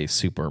like a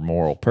super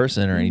moral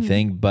person or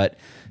anything, but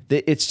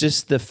it's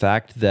just the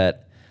fact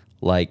that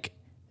like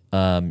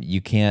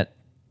you can't,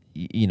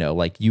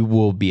 like you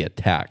will be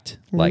attacked.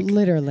 Like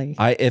literally.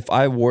 if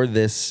I wore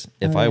this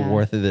Can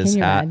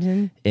you hat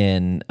imagine?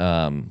 in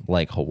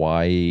like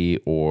Hawaii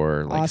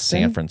or like Austin?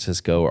 San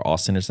Francisco or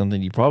Austin or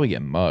something, you'd probably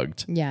get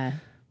mugged. Yeah.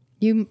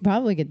 You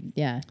probably could,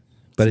 yeah.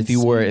 But if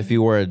you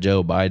wore a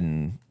Joe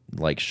Biden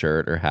like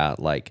shirt or hat,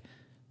 like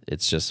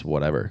it's just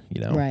whatever,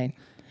 Right.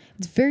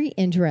 It's very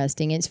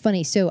interesting. It's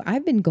funny. So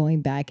I've been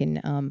going back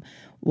and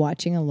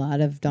watching a lot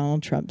of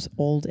Donald Trump's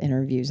old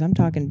interviews. I'm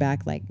talking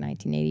back like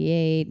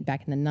 1988,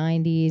 back in the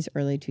 90s,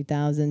 early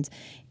 2000s.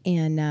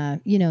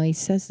 And, he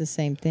says the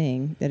same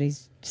thing that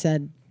he's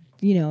said,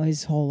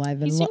 his whole life.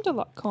 He seemed a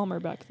lot calmer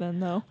back then,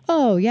 though.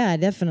 Oh, yeah,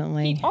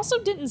 definitely. He also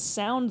didn't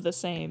sound the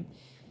same.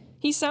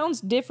 He sounds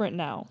different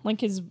now.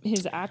 Like his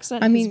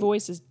accent, his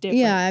voice is different.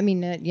 Yeah, I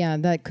mean,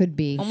 that could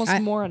be.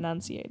 Almost more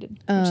enunciated.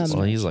 Which is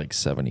Well, he's like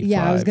 75.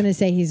 Yeah, I was going to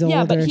say he's older.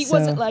 yeah, but he so-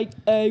 wasn't like,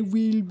 I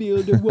will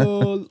build a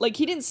wall. Like,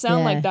 he didn't sound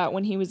Yeah. like that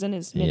when he was in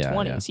his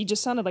mid-20s. Yeah. He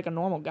just sounded like a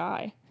normal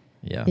guy.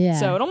 Yeah. Yeah.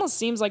 So it almost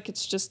seems like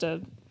it's just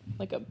a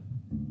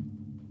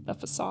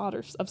facade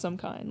of some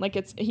kind. Like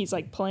he's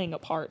like playing a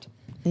part.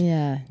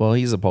 Yeah. Well,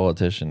 he's a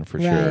politician for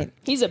sure. Right.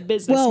 He's a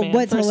businessman. Well,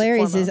 what's first and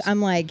hilarious is foremost.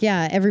 I'm like,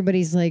 yeah,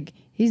 everybody's like,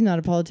 he's not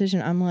a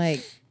politician. I'm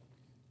like,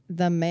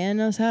 the man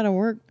knows how to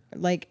work.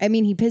 Like, I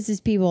mean, he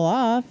pisses people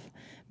off,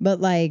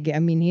 but like, I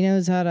mean, he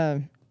knows how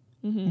to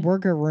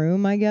work a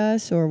room, I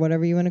guess, or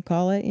whatever you want to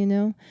call it,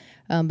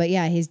 But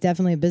yeah, he's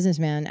definitely a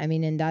businessman. I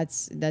mean, and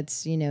that's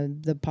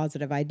the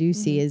positive I do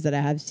see is that I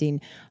have seen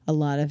a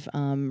lot of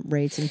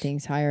rates and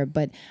things higher.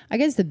 But I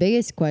guess the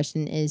biggest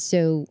question is,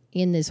 so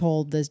in this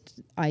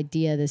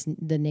idea,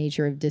 the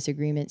nature of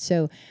disagreement.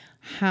 So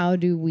how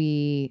do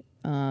we,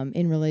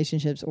 in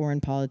relationships or in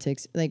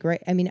politics,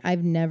 I mean,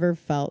 I've never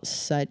felt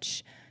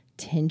such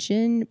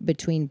tension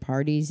between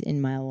parties in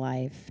my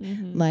life.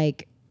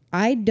 Like,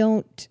 I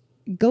don't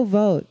go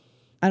vote.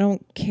 I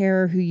don't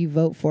care who you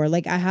vote for.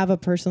 Like, I have a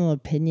personal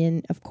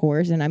opinion, of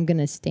course, and I'm going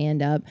to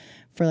stand up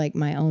for like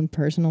my own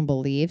personal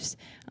beliefs.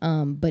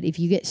 But if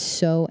you get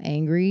so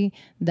angry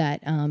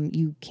that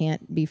you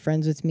can't be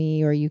friends with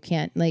me, or you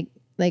can't like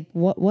Like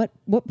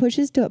what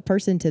pushes to a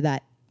person to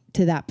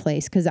that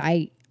place? Because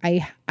I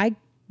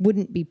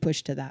wouldn't be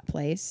pushed to that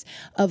place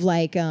of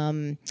like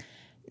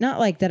not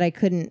like that I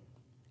couldn't.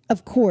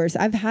 Of course,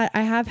 I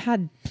have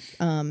had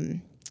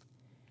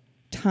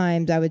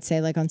times, I would say,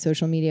 like on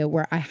social media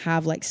where I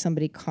have like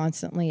somebody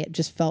constantly, it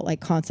just felt like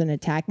constant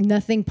attack.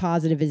 Nothing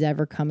positive is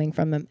ever coming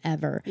from them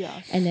ever. Yeah.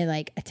 And they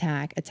like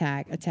attack,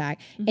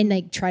 and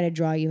like try to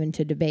draw you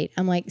into debate.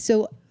 I'm like,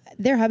 so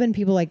there have been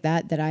people like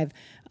that I've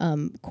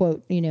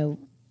quote,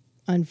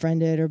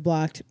 unfriended or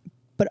blocked,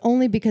 but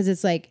only because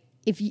it's like,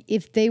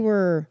 if they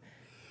were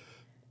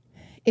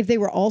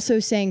also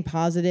saying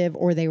positive,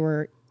 or they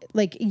were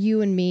like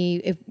you and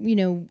me,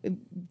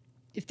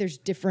 if there's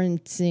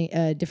different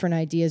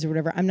ideas or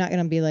whatever, I'm not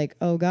going to be like,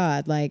 oh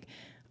God, like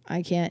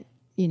I can't,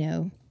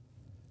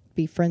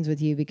 be friends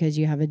with you because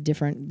you have a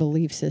different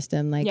belief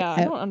system. Like, yeah,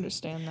 I don't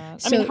understand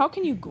that. So, I mean, how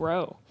can you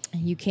grow?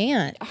 You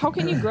can't. How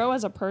can you grow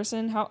as a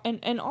person?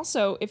 And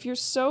also, if you're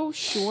so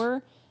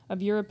sure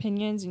of your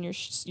opinions and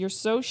you're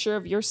so sure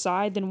of your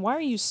side, then why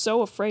are you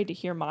so afraid to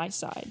hear my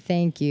side?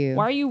 Thank you.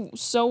 Why are you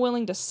so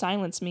willing to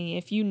silence me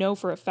if you know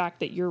for a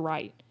fact that you're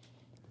right?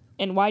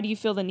 And why do you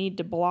feel the need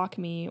to block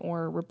me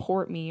or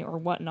report me or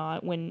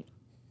whatnot when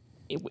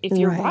if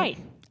you're right?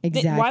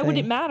 Exactly. Then why would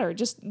it matter?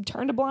 Just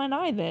turn a blind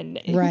eye then.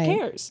 Right. Who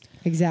cares?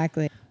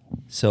 Exactly.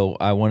 So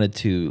I wanted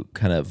to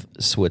kind of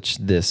switch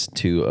this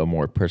to a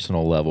more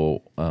personal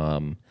level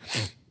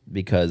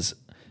because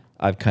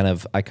I kind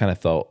of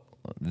felt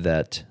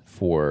that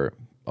for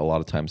a lot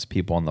of times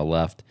people on the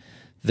left,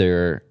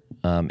 they're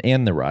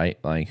and the right,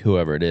 like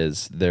whoever it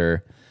is,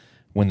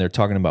 when they're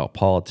talking about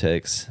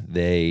politics,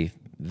 they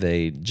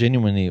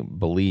genuinely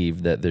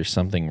believe that there's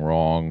something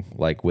wrong,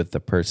 like with the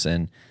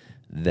person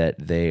that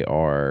they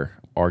are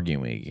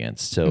arguing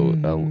against.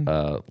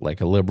 So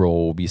like a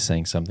liberal will be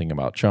saying something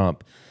about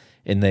Trump,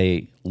 and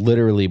they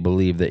literally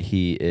believe that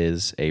he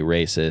is a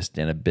racist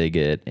and a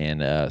bigot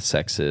and a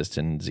sexist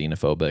and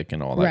xenophobic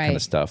and all that kind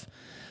of stuff.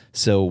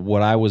 So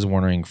what I was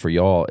wondering for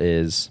y'all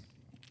is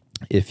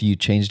if you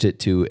changed it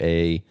to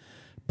a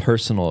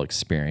personal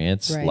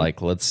experience,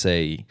 like let's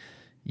say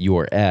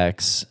your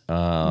ex,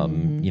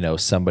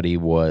 somebody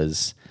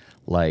was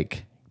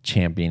like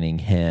championing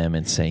him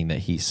and saying that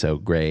he's so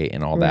great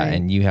and all that,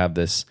 and you have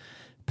this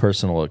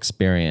personal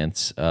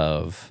experience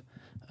of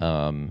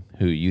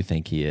who you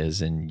think he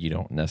is, and you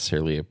don't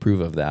necessarily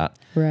approve of that.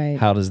 Right.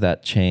 How does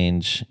that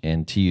change?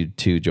 And to you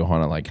too,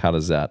 Johanna, like how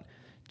does that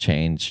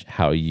change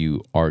how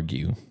you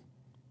argue,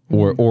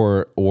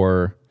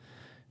 or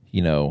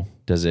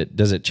does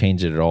it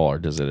change it at all, or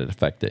does it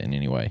affect it in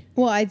any way?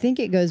 Well, I think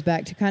it goes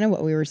back to kind of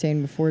what we were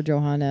saying before,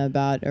 Johanna,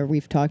 about, or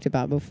we've talked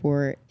about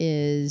before,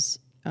 is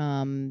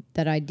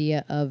that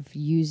idea of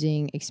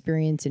using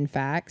experience and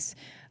facts.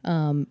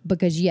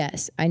 Because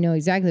yes, I know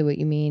exactly what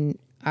you mean.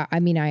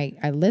 I mean,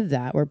 I live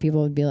that, where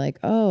people would be like,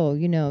 oh,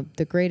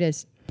 the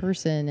greatest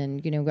person,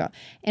 and,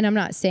 and I'm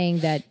not saying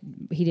that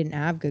he didn't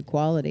have good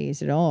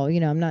qualities at all.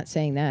 I'm not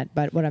saying that,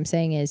 but what I'm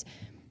saying is,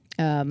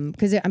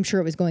 because I'm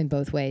sure it was going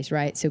both ways,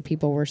 right? So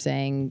people were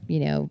saying,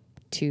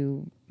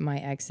 to my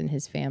ex and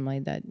his family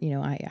that,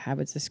 I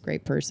was this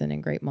great person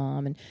and great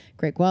mom and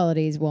great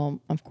qualities.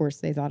 Well, of course,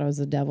 they thought I was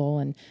the devil,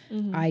 and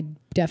I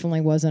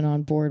definitely wasn't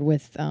on board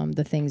with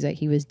the things that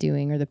he was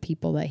doing or the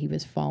people that he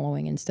was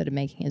following instead of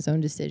making his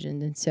own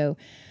decisions. And so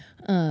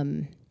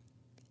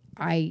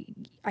I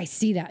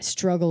see that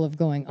struggle of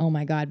going, oh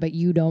my God, but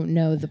you don't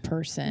know the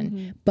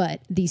person.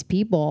 But these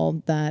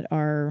people that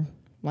are,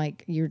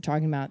 like you're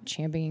talking about,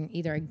 championing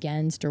either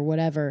against or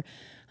whatever,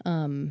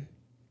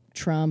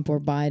 Trump or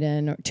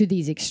Biden, or to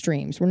these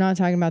extremes. We're not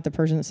talking about the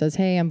person that says,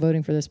 hey, I'm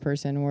voting for this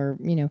person, or,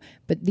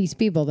 but these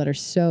people that are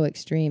so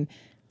extreme,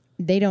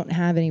 they don't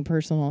have any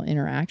personal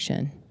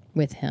interaction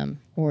with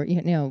him, or,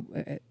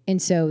 and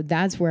so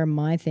that's where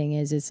my thing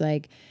is. It's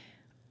like,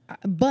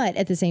 but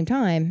at the same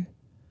time,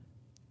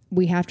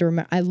 we have to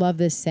remember, I love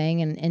this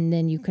saying, and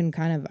then you can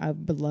kind of, I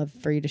would love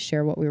for you to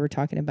share what we were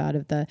talking about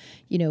of the,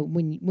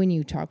 when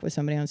you talk with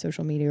somebody on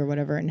social media or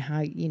whatever, and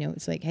how,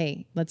 it's like,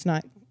 hey, let's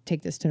not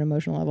take this to an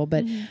emotional level,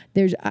 but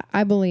there's,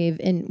 I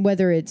believe in,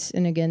 whether it's,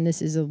 and again,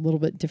 this is a little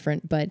bit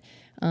different, but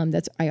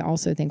that's, I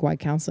also think why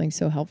counseling is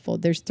so helpful.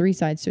 There's three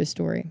sides to a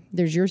story.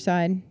 There's your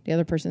side, the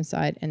other person's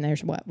side, and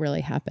there's what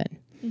really happened.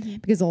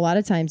 Because a lot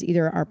of times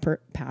either our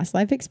past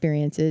life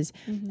experiences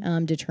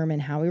determine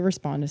how we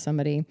respond to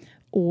somebody,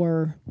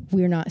 or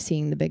we're not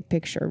seeing the big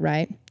picture,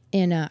 right?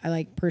 And I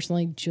like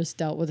personally just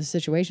dealt with a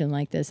situation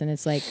like this, and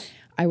it's like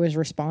I was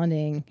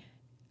responding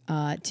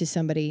to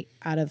somebody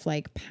out of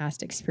like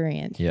past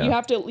experience. Yeah. You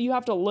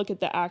have to look at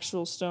the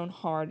actual stone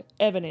hard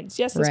evidence.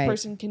 Yes, this Right.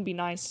 person can be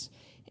nice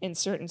in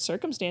certain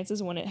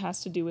circumstances when it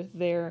has to do with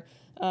their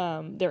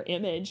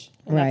image,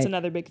 and that's Right.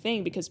 another big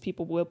thing, because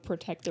people will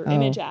protect their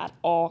image at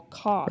all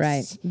costs.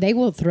 Right. They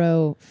will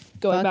throw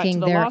Going back to fucking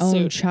the their own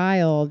lawsuit.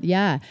 child.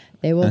 Yeah.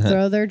 They will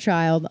throw their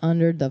child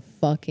under the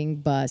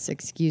fucking bus.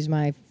 Excuse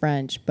my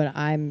French, but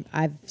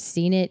I've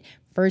seen it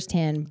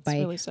firsthand by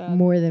really sad.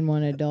 more than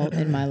one adult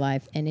in my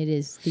life, and it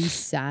is the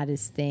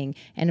saddest thing.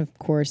 And of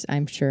course,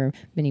 I'm sure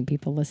many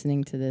people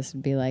listening to this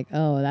would be like,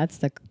 "Oh, that's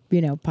the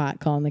pot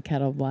calling the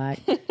kettle black."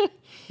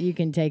 You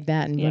can take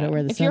that and put it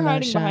where the if sun you're don't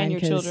hiding shine, behind your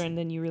 'cause- children,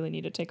 then you really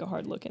need to take a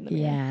hard look in the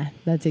mirror. Yeah,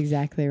 that's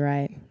exactly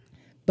right.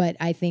 But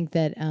I think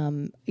that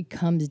it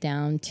comes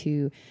down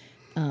to.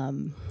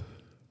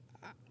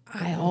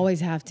 I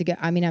always have to go.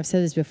 I mean, I've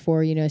said this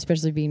before,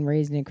 especially being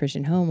raised in a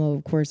Christian home. Well,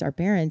 of course, our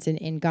parents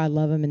and God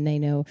love them, and they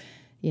know,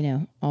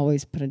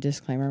 always put a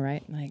disclaimer,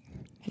 right? Like,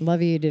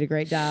 love you did a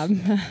great job.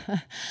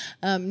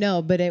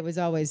 No, but it was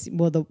always,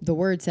 well, the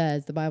word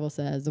says, the Bible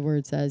says, the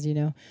word says,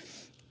 and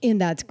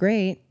that's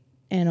great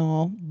and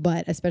all.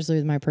 But especially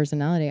with my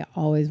personality, I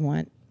always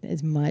want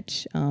as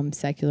much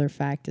secular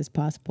fact as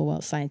possible,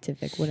 well,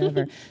 scientific,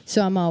 whatever.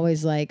 So I'm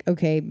always like,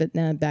 okay, but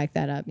now back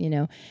that up,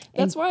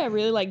 That's why I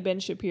really like Ben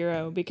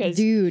Shapiro, because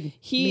Dude,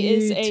 he me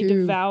is a too.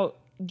 devout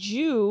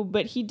Jew,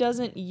 but he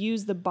doesn't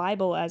use the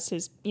Bible as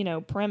his,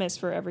 premise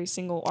for every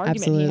single argument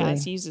Absolutely. he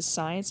has. He uses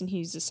science, and he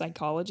uses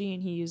psychology,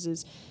 and he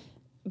uses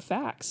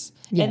facts.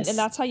 Yes. And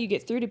that's how you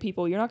get through to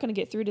people. You're not going to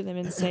get through to them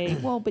and say,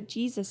 well, but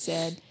Jesus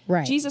said.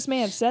 Right. Jesus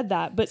may have said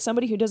that, but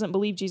somebody who doesn't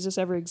believe Jesus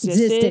ever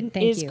existed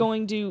Thank is you.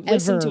 going to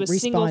listen Ever to a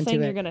single respond to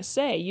thing it. you're going to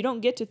say. You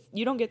don't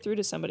get through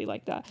to somebody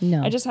like that.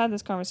 No. I just had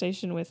this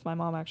conversation with my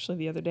mom actually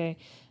the other day.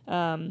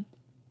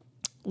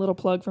 Little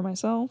plug for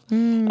myself.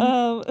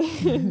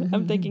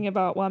 I'm thinking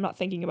about, I'm not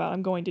thinking about,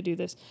 I'm going to do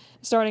this.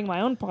 Starting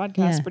my own podcast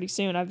Yeah. pretty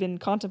soon. I've been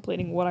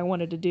contemplating what I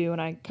wanted to do,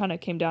 and I kind of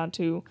came down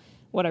to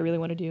what I really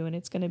want to do, and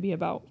it's going to be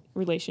about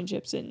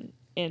relationships and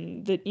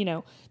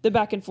the, the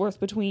back and forth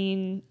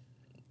between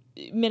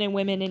men and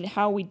women and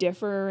how we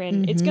differ,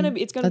 and it's gonna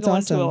That's go into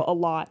awesome. a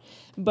lot.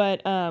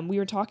 But we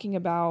were talking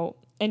about,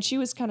 and she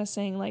was kind of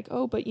saying like,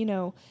 oh, but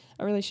a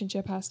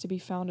relationship has to be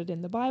founded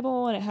in the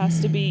Bible, and it has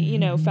to be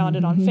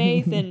founded on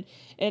faith, and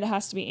it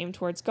has to be aimed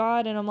towards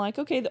God. And I'm like,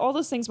 okay, all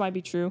those things might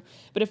be true,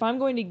 but if I'm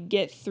going to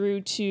get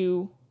through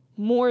to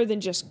more than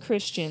just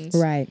Christians,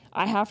 Right.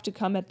 I have to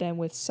come at them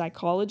with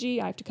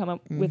psychology. I have to come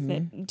up with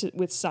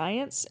with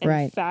science and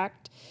Right.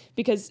 fact,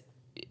 because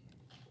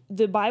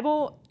the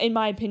Bible, in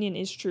my opinion,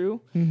 is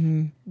true.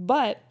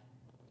 But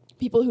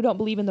people who don't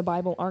believe in the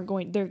Bible aren't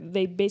going.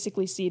 They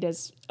basically see it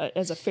as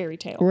a fairy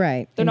tale.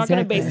 Right. They're not going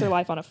to Exactly. base their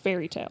life on a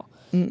fairy tale.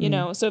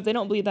 So if they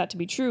don't believe that to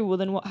be true, well,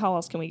 then how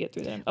else can we get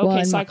through them? Okay, Well,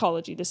 and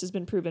psychology. This has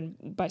been proven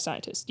by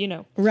scientists.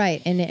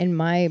 Right. And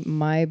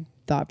my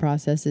thought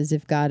process is,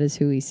 if God is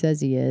who he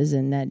says he is,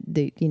 and that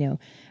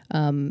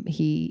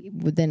he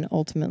would then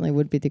ultimately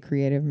would be the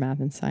creator of math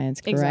and science,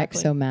 correct?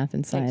 Exactly. So math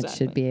and science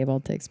Exactly. should be able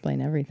to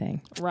explain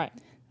everything. Right.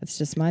 That's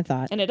just my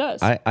thought. And it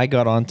does. I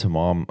got on to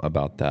Mom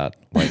about that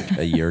like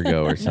a year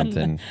ago or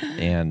something,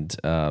 and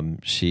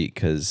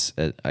because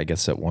I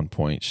guess at one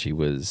point she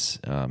was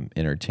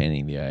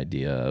entertaining the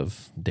idea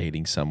of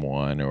dating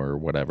someone or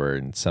whatever,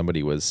 and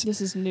somebody was.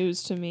 This is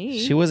news to me.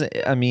 She wasn't.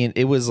 I mean,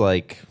 it was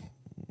like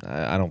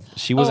I don't.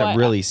 She wasn't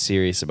really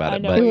serious about I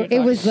it, know but what It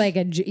you're was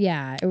talking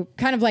like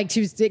kind of like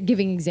she was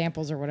giving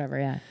examples or whatever.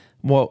 Yeah.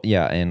 well,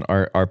 yeah. And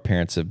our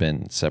parents have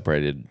been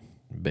separated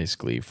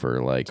basically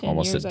for like 10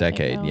 almost years, a I think,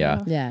 decade. now,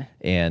 Yeah. Yeah.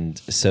 And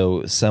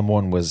so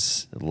someone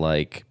was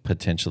like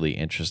potentially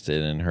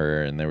interested in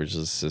her, and there was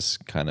just this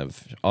kind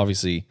of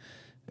obviously,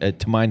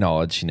 to my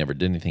knowledge, she never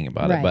did anything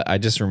about it. Right. But I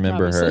just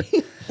remember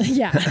Obviously. her.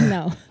 Yeah.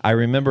 No. I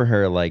remember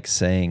her like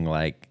saying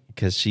like,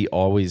 because she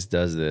always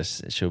does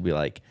this. She'll be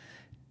like,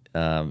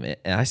 and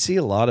I see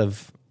a lot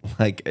of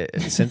like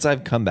since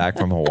I've come back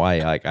from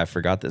Hawaii, like I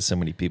forgot that so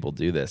many people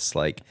do this.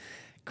 Like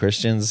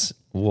Christians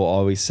will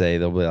always say,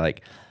 they'll be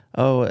like,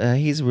 oh,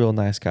 he's a real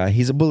nice guy.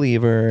 He's a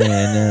believer,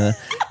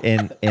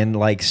 and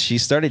like she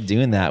started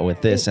doing that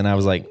with this, and I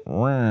was like,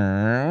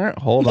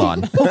 hold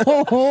on,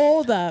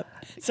 Hold up.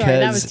 Sorry,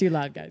 that was 'Cause, too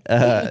loud,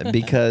 guys.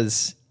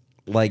 because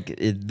like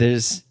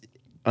there's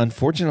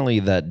unfortunately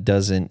that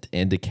doesn't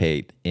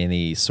indicate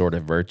any sort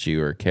of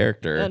virtue or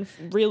character.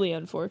 Really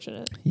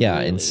unfortunate. Yeah,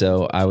 Really and so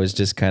I unfortunate. was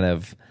just kind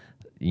of,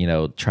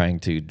 trying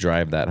to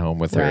drive that home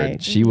with her, and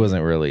Right. she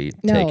wasn't really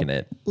No, taking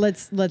it.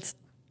 Let's.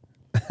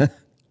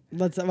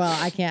 Well,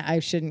 I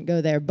shouldn't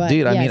go there, but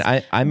Dude, I yes,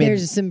 mean, I mean,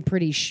 there's some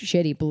pretty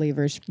shitty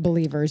believers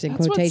in That's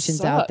what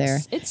quotations out there.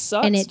 sucks. It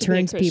sucks and it to be a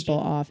turns people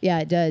Christian. off. Yeah,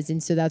 it does.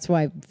 And so that's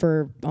why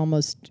for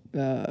almost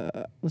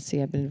let's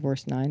see, I've been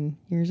divorced 9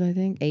 years, I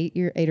think 8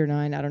 or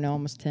 9, I don't know,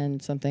 almost 10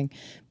 something.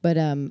 But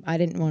I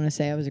didn't want to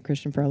say I was a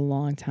Christian for a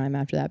long time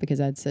after that,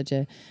 because I had such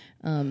a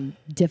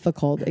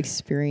difficult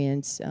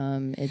experience.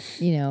 And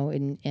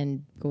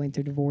going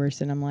through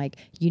divorce, and I'm like,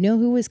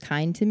 who was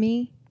kind to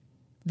me?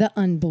 The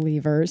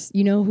unbelievers.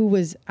 Who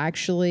was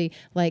actually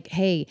like,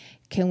 hey,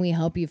 can we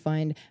help you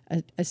find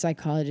a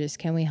psychologist?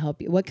 Can we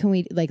help you? What can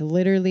we, like,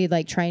 literally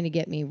like trying to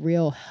get me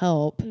real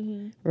help,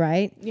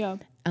 right? Yeah.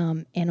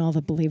 And all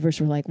the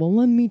believers were like, well,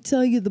 let me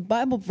tell you the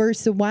Bible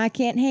verse of why I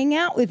can't hang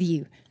out with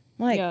you.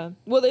 Like, yeah.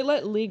 Well, they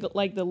let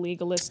the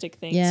legalistic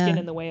things Yeah. get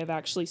in the way of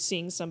actually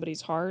seeing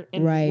somebody's heart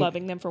and Right.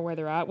 loving them for where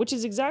they're at, which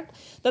is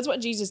that's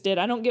what Jesus did.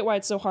 I don't get why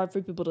it's so hard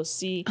for people to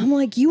see. I'm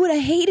like, you would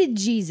have hated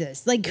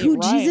Jesus. Like, who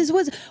Right. Jesus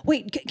was.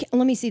 Wait,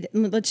 let me see.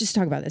 Let's just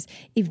talk about this.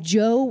 If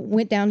Joe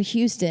went down to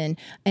Houston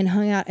and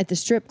hung out at the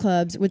strip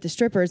clubs with the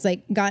strippers,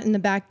 like got in the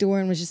back door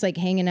and was just like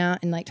hanging out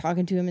and like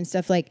talking to him and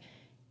stuff, like,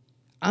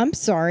 I'm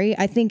sorry.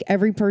 I think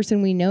every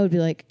person we know would be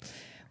like,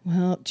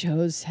 well,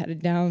 Joe's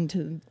headed down to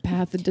the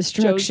path of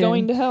destruction. Joe's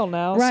going to hell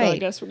now, Right. so I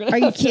guess we're gonna. Are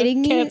you have to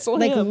kidding me? cancel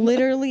Like, him.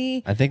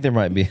 literally. I think there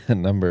might be a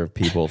number of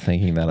people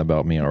thinking that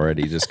about me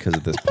already just because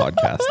of this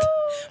podcast.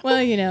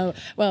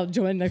 Well,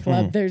 join the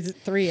club. There's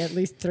at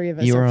least three of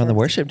us. You were are on the from-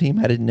 worship team.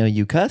 I didn't know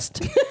you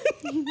cussed.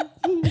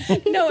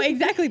 No,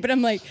 exactly. But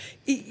I'm like,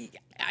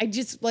 I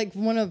just like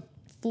want to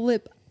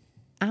flip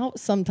out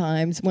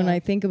sometimes when I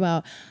think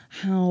about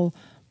how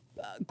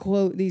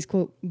these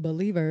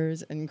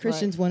believers and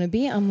Christians want to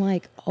be. I'm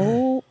like,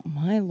 oh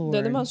my Lord.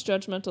 They're the most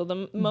judgmental.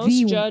 The most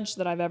The- judged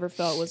that I've ever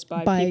felt was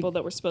by people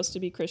that were supposed to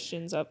be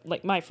Christians,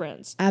 like my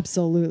friends,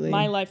 Absolutely.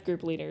 my life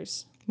group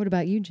leaders. What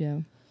about you,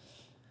 Joe?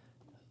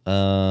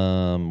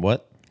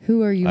 What?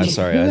 Who are you? I'm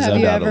sorry, who I have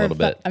zoned you out a ever little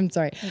bit. I'm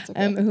sorry.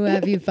 okay. Who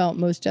have you felt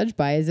most judged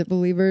by? Is it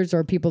believers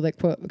or people that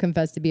quote,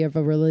 confess to be of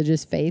a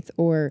religious faith,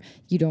 or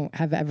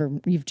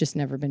you've just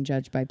never been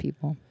judged by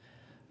people?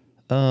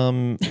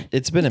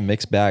 It's been a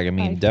mixed bag. I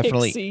mean,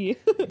 Pixie.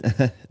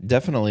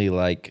 definitely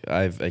like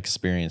I've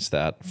experienced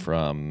that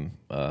from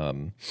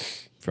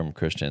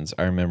Christians.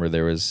 I remember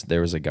there was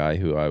a guy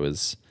who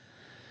was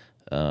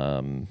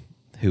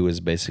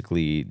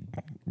basically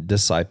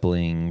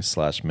discipling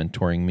 /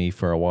 mentoring me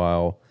for a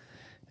while,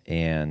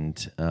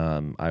 and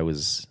I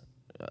was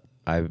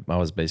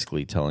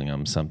basically telling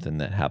him something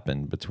that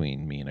happened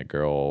between me and a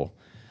girl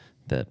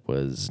that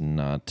was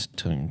not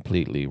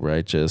completely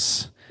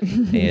righteous.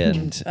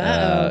 And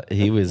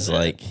he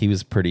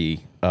was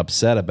pretty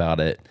upset about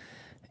it,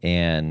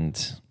 and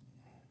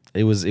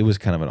it was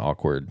kind of an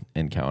awkward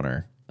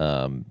encounter.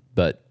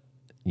 But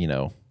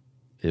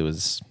it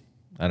was,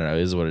 I don't know,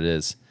 it is what it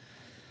is.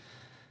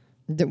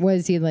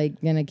 Was he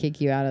like gonna kick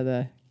you out of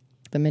the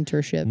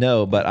mentorship?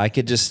 No, but I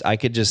could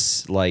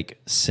just like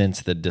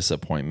sense the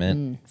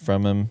disappointment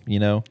from him.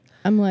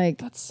 I'm like,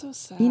 That's so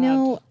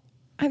sad.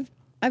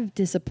 I've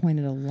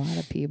disappointed a lot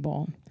of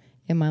people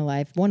in my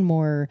life. One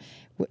more,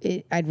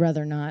 I'd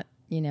rather not.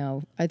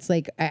 It's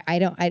like I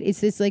don't. It's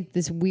this like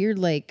this weird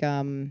like.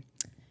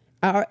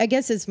 I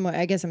guess it's more.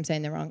 I guess I'm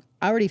saying that wrong.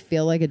 I already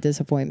feel like a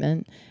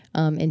disappointment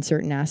in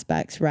certain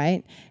aspects,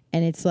 right?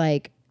 And it's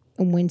like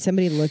when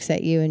somebody looks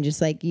at you and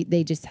just like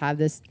they just have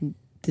this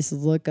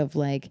look of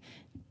like.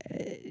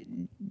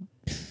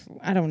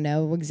 I don't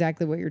know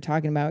exactly what you're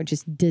talking about.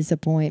 Just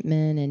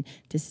disappointment and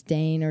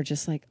disdain, or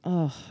just like,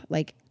 oh,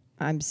 like.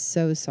 I'm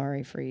so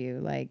sorry for you.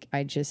 Like,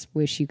 I just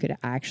wish you could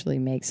actually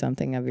make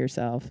something of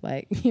yourself.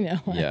 Like, I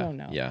don't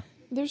know. Yeah.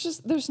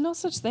 There's no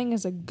such thing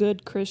as a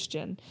good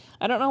Christian.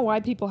 I don't know why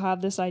people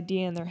have this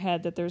idea in their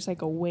head that there's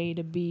like a way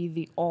to be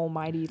the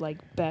almighty, like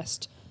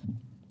best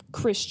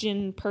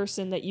Christian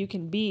person that you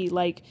can be.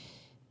 Like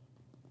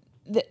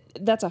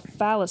that's a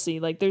fallacy.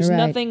 Like there's Right.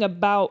 nothing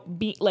about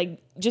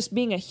just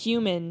being a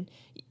human.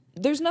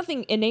 There's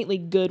nothing innately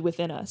good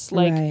within us.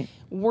 Like Right.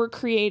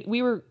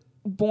 we were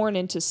born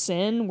into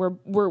sin.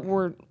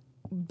 We're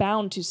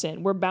bound to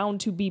sin. We're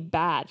bound to be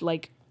bad.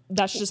 Like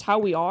that's just how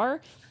we are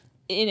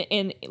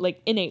in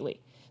like innately.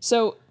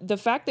 So the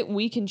fact that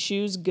we can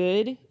choose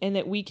good and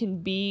that we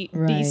can be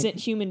Right. decent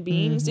human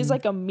beings is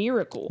like a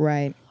miracle.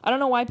 Right. I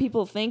don't know why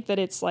people think that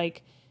it's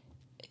like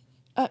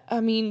I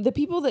mean, the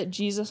people that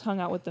Jesus hung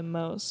out with the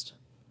most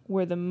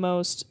were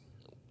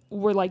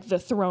like the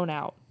thrown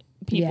out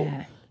people.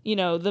 Yeah.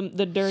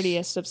 The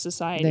dirtiest of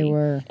society. They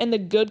were. And the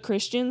good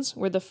Christians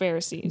were the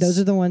Pharisees. Those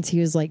are the ones he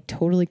was like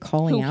totally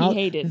calling Who he out.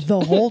 hated. The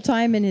whole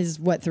time in his,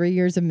 3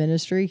 years of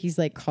ministry, he's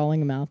like calling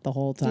them out the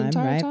whole the time,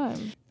 entire right?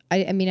 time.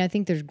 I mean, I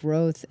think there's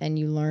growth and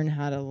you learn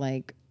how to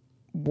like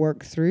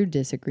work through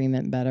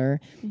disagreement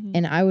better. Mm-hmm.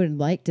 And I would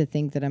like to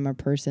think that I'm a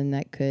person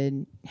that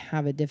could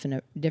have a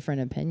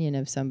different opinion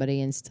of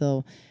somebody and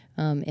still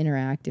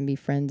interact and be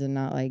friends and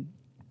not like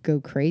go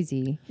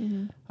crazy.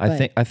 Mm-hmm.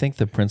 I think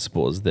the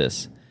principle is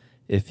this.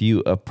 If you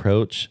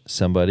approach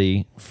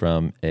somebody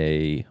from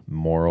a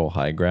moral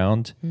high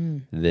ground,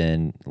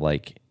 then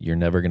like you're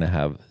never going to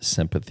have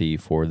sympathy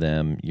for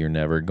them. You're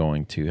never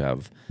going to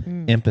have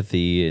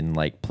empathy and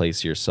like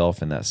place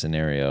yourself in that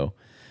scenario.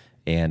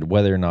 And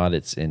whether or not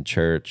it's in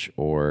church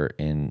or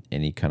in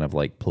any kind of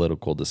like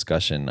political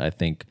discussion, I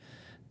think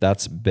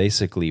that's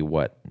basically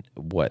what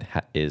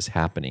is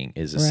happening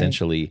is Right.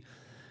 essentially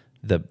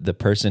the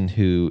person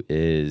who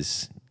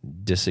is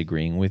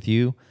disagreeing with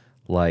you,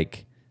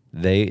 like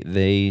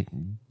they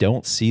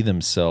don't see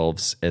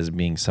themselves as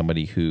being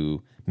somebody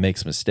who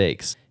makes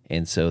mistakes.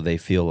 And so they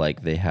feel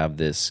like they have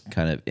this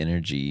kind of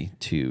energy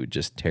to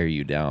just tear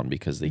you down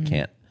because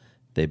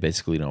they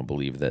basically don't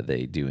believe that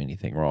they do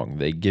anything wrong.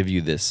 They give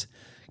you this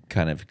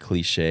kind of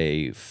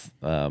cliche,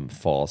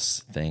 false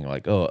thing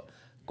like, oh,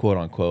 quote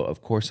unquote,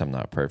 of course I'm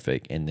not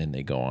perfect, and then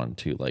they go on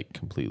to like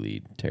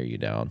completely tear you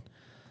down.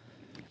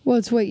 Well,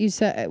 it's what you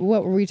said.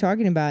 What were we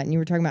talking about? And you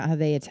were talking about how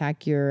they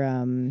attack your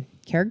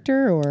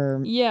character,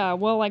 or Yeah,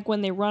 well, like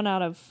when they run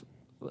out of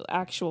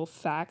actual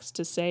facts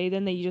to say,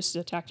 then they just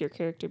attack your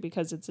character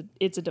because it's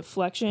a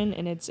deflection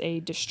and it's a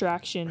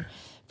distraction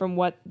from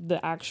what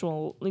the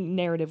actual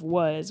narrative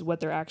was,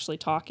 what they're actually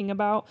talking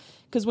about.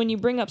 Because when you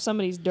bring up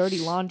somebody's dirty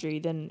laundry,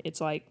 then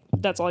it's like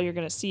that's all you're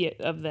going to see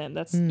of them.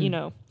 That's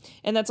and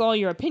that's all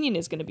your opinion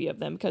is going to be of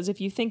them. Because if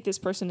you think this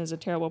person is a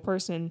terrible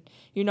person,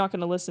 you're not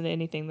going to listen to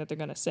anything that they're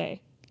going to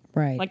say.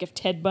 right? Like if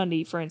Ted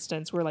Bundy, for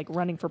instance, were like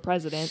running for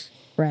president,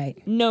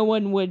 right. no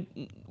one would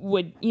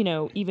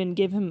even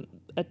give him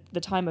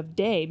the time of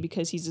day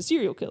because he's a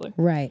serial killer.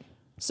 Right.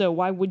 So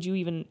why would you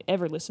even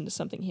ever listen to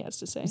something he has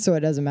to say? So it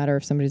doesn't matter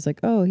if somebody's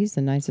like, "Oh, he's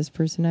the nicest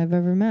person I've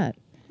ever met."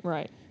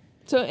 Right.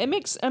 So it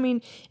makes, I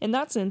mean, in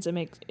that sense, it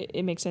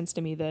makes sense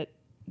to me that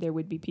there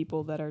would be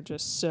people that are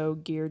just so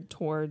geared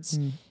towards,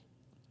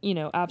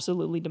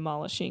 absolutely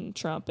demolishing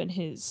Trump and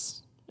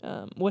his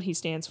what he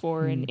stands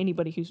for and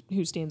anybody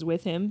who stands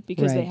with him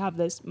because they Right. have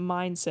this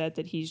mindset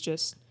that he's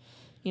just,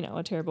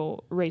 a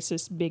terrible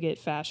racist, bigot,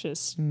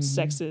 fascist,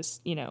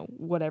 sexist,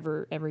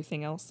 whatever,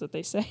 everything else that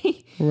they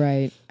say.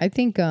 Right. I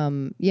think,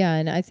 and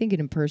I think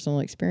in personal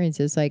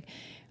experiences, like,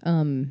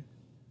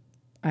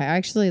 I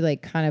actually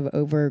like kind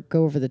of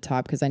go over the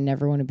top because I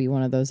never want to be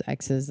one of those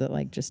exes that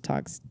like just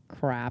talks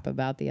crap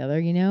about the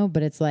other,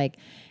 But it's like,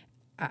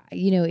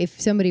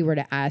 if somebody were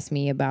to ask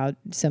me about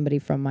somebody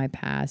from my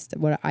past,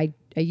 what I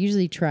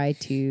usually try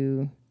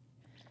to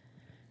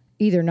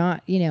either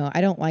not,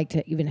 I don't like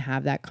to even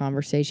have that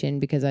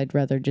conversation because I'd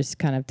rather just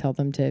kind of tell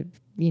them to,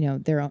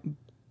 their own,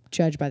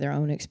 judge by their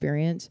own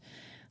experience.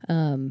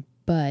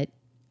 But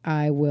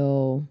I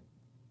will,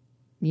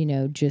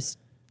 just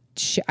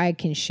I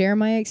can share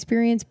my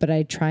experience, but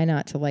I try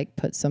not to like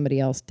put somebody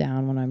else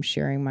down when I'm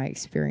sharing my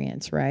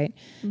experience. Right.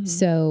 Mm-hmm.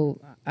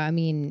 So, I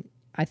mean,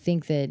 I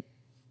think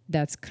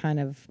that's kind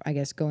of, I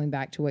guess, going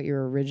back to what you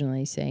were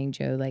originally saying,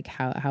 Joe, like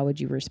how would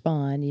you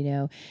respond,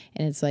 and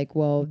it's like,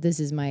 well, this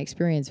is my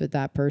experience with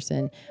that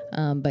person.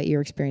 But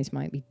your experience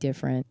might be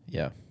different.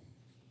 Yeah.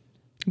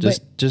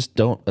 Just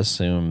don't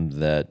assume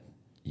that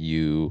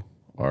you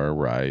are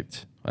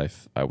right.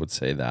 I would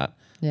say that.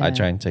 Yeah. I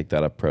try and take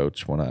that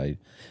approach when I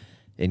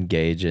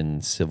engage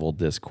in civil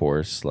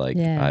discourse. Like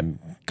I'm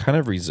kind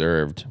of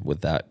reserved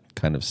with that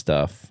kind of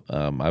stuff.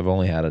 I've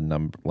only had a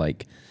number,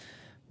 like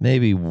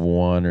maybe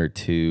one or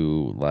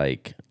two,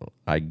 like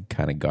I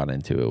kind of got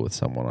into it with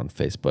someone on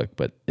Facebook,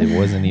 but it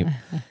wasn't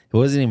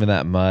even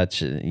that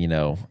much,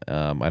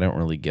 I don't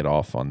really get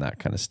off on that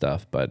kind of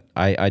stuff, but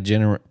I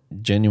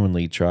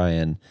genuinely try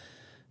and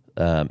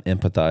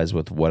empathize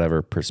with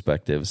whatever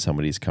perspective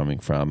somebody's coming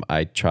from.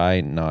 I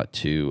try not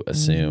to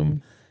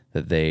assume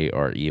that they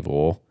are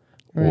evil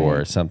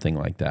or something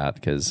like that,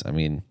 because I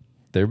mean,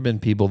 there have been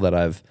people that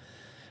I've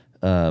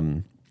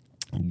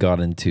got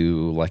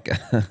into like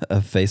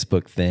a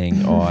Facebook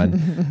thing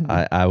on.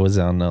 I was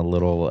on a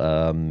little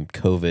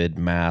COVID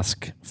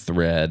mask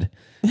thread,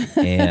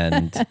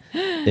 and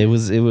it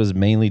was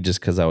mainly just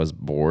because I was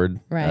bored.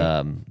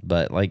 Right.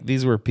 But like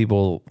these were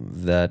people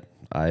that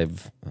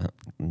I've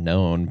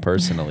known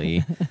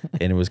personally,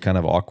 and it was kind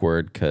of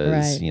awkward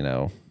because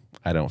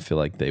I don't feel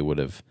like they would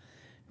have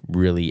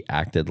really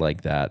acted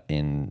like that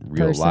in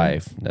real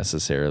life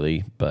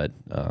necessarily, but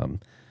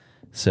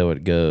so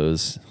it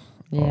goes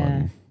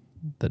on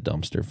the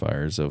dumpster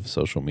fires of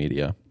social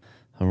media.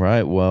 All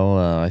right, well,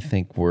 I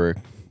think we're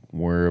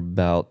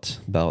about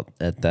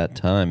at that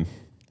time.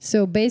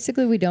 So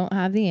basically, we don't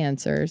have the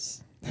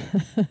answers.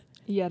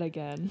 Yet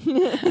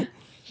again.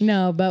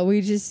 No, but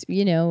we just,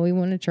 we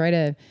want to try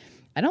to,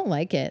 I don't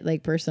like it,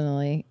 like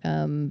personally,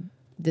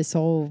 this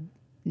whole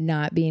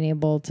not being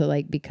able to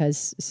like,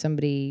 because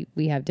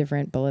we have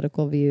different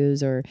political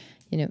views or,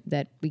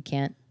 that we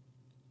can't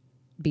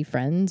be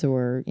friends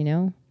or,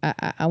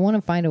 I want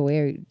to find a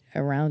way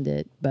around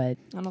it, but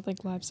I don't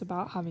think life's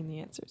about having the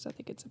answers. I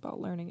think it's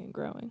about learning and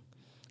growing,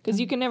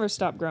 because you can never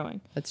stop growing.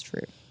 That's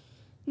true.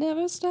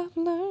 Never stop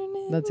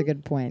learning. That's a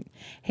good point.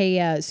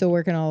 Hey, so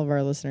where can all of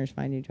our listeners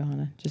find you,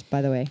 Johanna? Just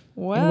by the way.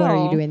 Well, and what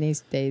are you doing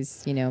these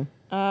days?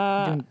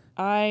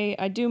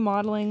 I do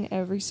modeling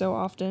every so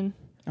often.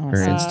 Awesome.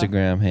 Her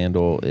Instagram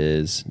handle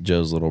is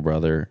Joe's little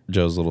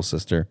little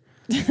sister.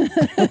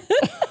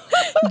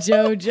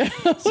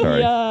 Jojo.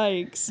 Sorry.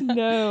 Yikes.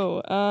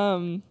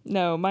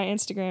 No, my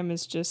Instagram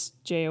is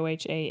just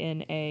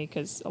JOHANA,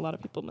 because a lot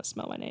of people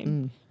misspell my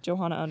name.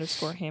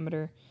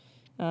 Johanna_Hammeter.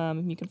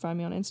 You can find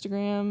me on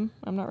Instagram.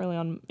 I'm not really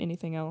on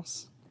anything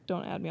else.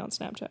 Don't add me on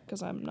Snapchat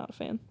because I'm not a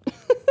fan.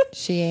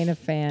 She ain't a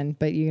fan,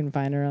 but you can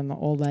find her on the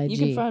old IG. You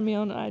can find me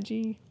on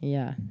IG.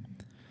 Yeah.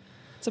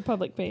 It's a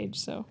public page,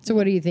 so. So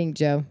what do you think,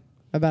 Joe,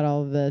 about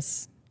all of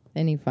this?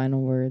 Any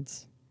final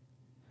words?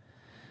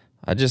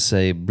 I just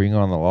say bring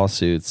on the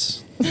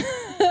lawsuits.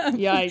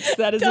 Yikes,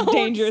 that is a Don't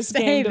dangerous say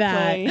game to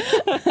that.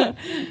 play.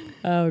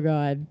 Oh,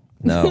 God.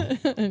 No,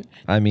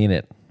 I mean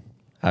it.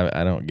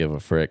 I don't give a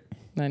frick.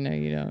 I know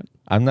you don't.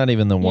 I'm not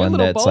even the You're a one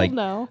little that's bold like,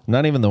 now.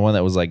 not even the one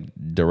that was like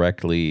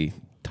directly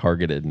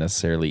targeted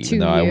necessarily, even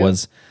To though I you.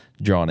 was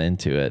drawn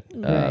into it.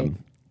 Right.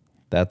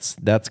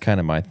 That's kind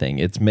of my thing.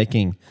 It's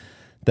making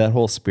that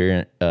whole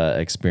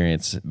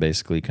experience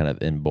basically kind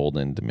of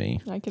emboldened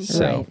me. I can see.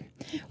 So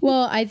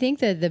Well, I think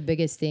that the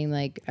biggest thing,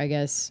 like, I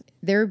guess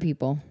there are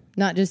people,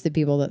 not just the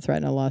people that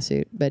threaten a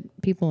lawsuit, but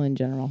people in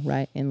general,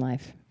 right, in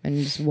life. And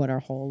just what our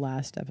whole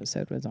last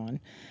episode was on,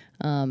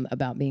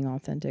 about being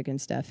authentic and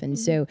stuff. And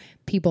so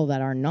people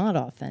that are not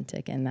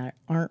authentic and that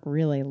aren't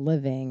really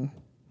living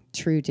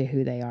true to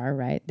who they are,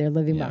 right? They're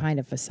living Yeah. behind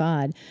a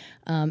facade,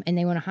 and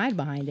they want to hide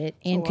behind it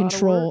and a lot of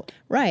control, work.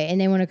 right? And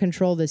they want to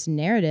control this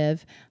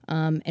narrative.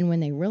 And when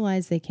they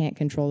realize they can't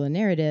control the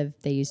narrative,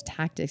 they use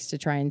tactics to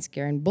try and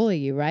scare and bully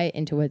you, right,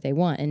 into what they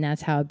want. And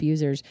that's how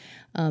abusers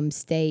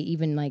stay,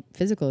 even like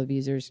physical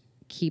abusers,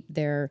 keep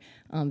their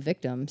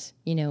victims,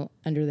 you know,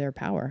 under their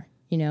power,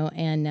 you know.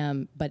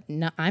 And but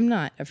I'm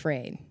not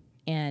afraid,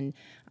 and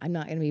I'm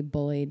not going to be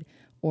bullied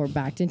or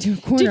backed into a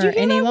corner Did you hear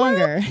any that longer.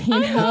 word? You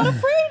I'm know? not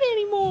afraid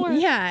anymore.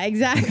 Yeah,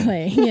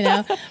 exactly. You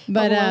know,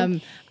 but Uh-huh.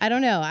 I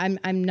don't know.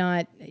 I'm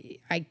not.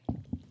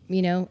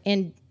 You know,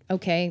 and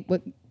okay,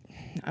 what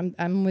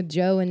I'm with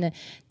Joe and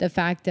the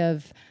fact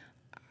of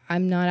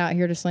I'm not out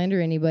here to slander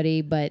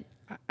anybody, but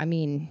I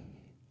mean,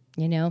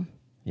 you know.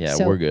 yeah,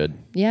 So- we're good.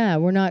 Yeah,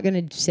 we're not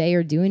going to say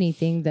or do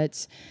anything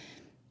that's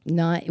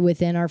not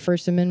within our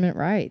First Amendment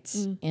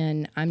rights.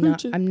 And I'm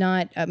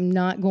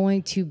not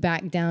going to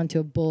back down to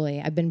a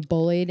bully. I've been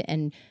bullied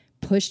and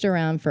pushed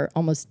around for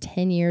almost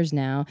 10 years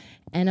now,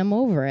 and I'm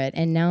over it.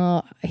 And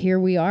now here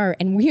we are,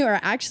 and we are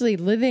actually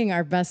living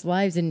our best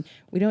lives, and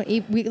we don't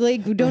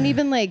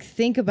even like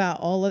think about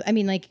all of, I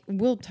mean, like,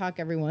 we'll talk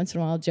every once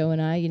in a while, Joe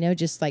and I, you know,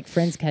 just like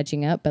friends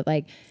catching up, but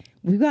like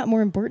we've got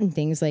more important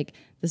things like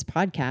this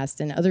podcast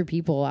and other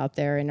people out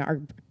there and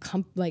our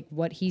like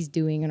what he's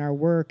doing and our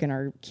work and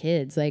our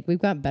kids. Like, we've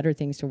got better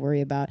things to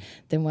worry about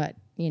than what,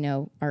 you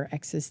know, our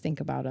exes think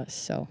about us.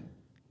 So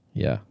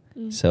Yeah.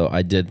 So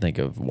I did think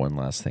of one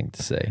last thing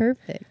to say.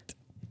 perfect.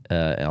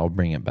 I'll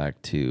bring it back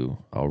to,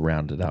 I'll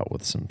round it out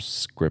with some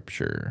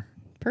scripture.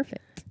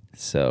 Perfect.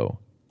 So,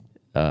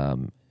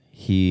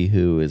 he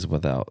who is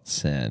without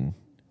sin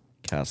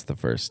cast the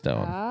first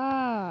stone.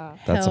 Ah.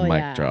 That's Hell a mic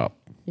yeah. drop.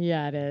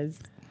 Yeah, it is.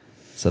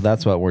 So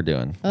that's what we're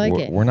doing. I like we're,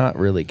 it. we're not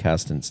really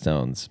casting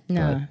stones,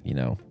 No. but you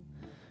know,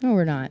 No,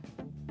 we're not.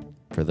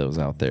 for those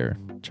out there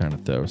trying to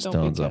throw be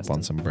stones up on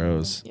casting. some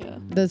bros. Yeah.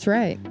 That's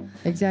right.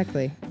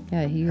 Exactly.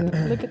 Yeah,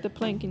 Look at the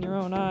plank in your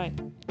own eye.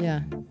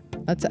 yeah.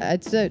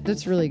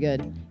 That's really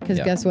good. Because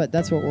Yeah. guess what?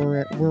 That's what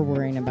we're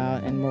worrying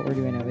about and what we're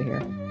doing over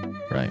here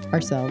Right.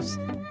 ourselves.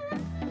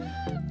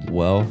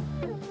 Well,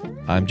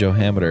 I'm Joe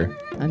Hammeter.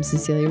 I'm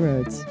Cecilia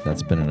Rhodes.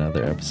 That's been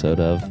another episode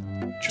of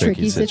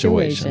Tricky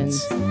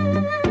Situations.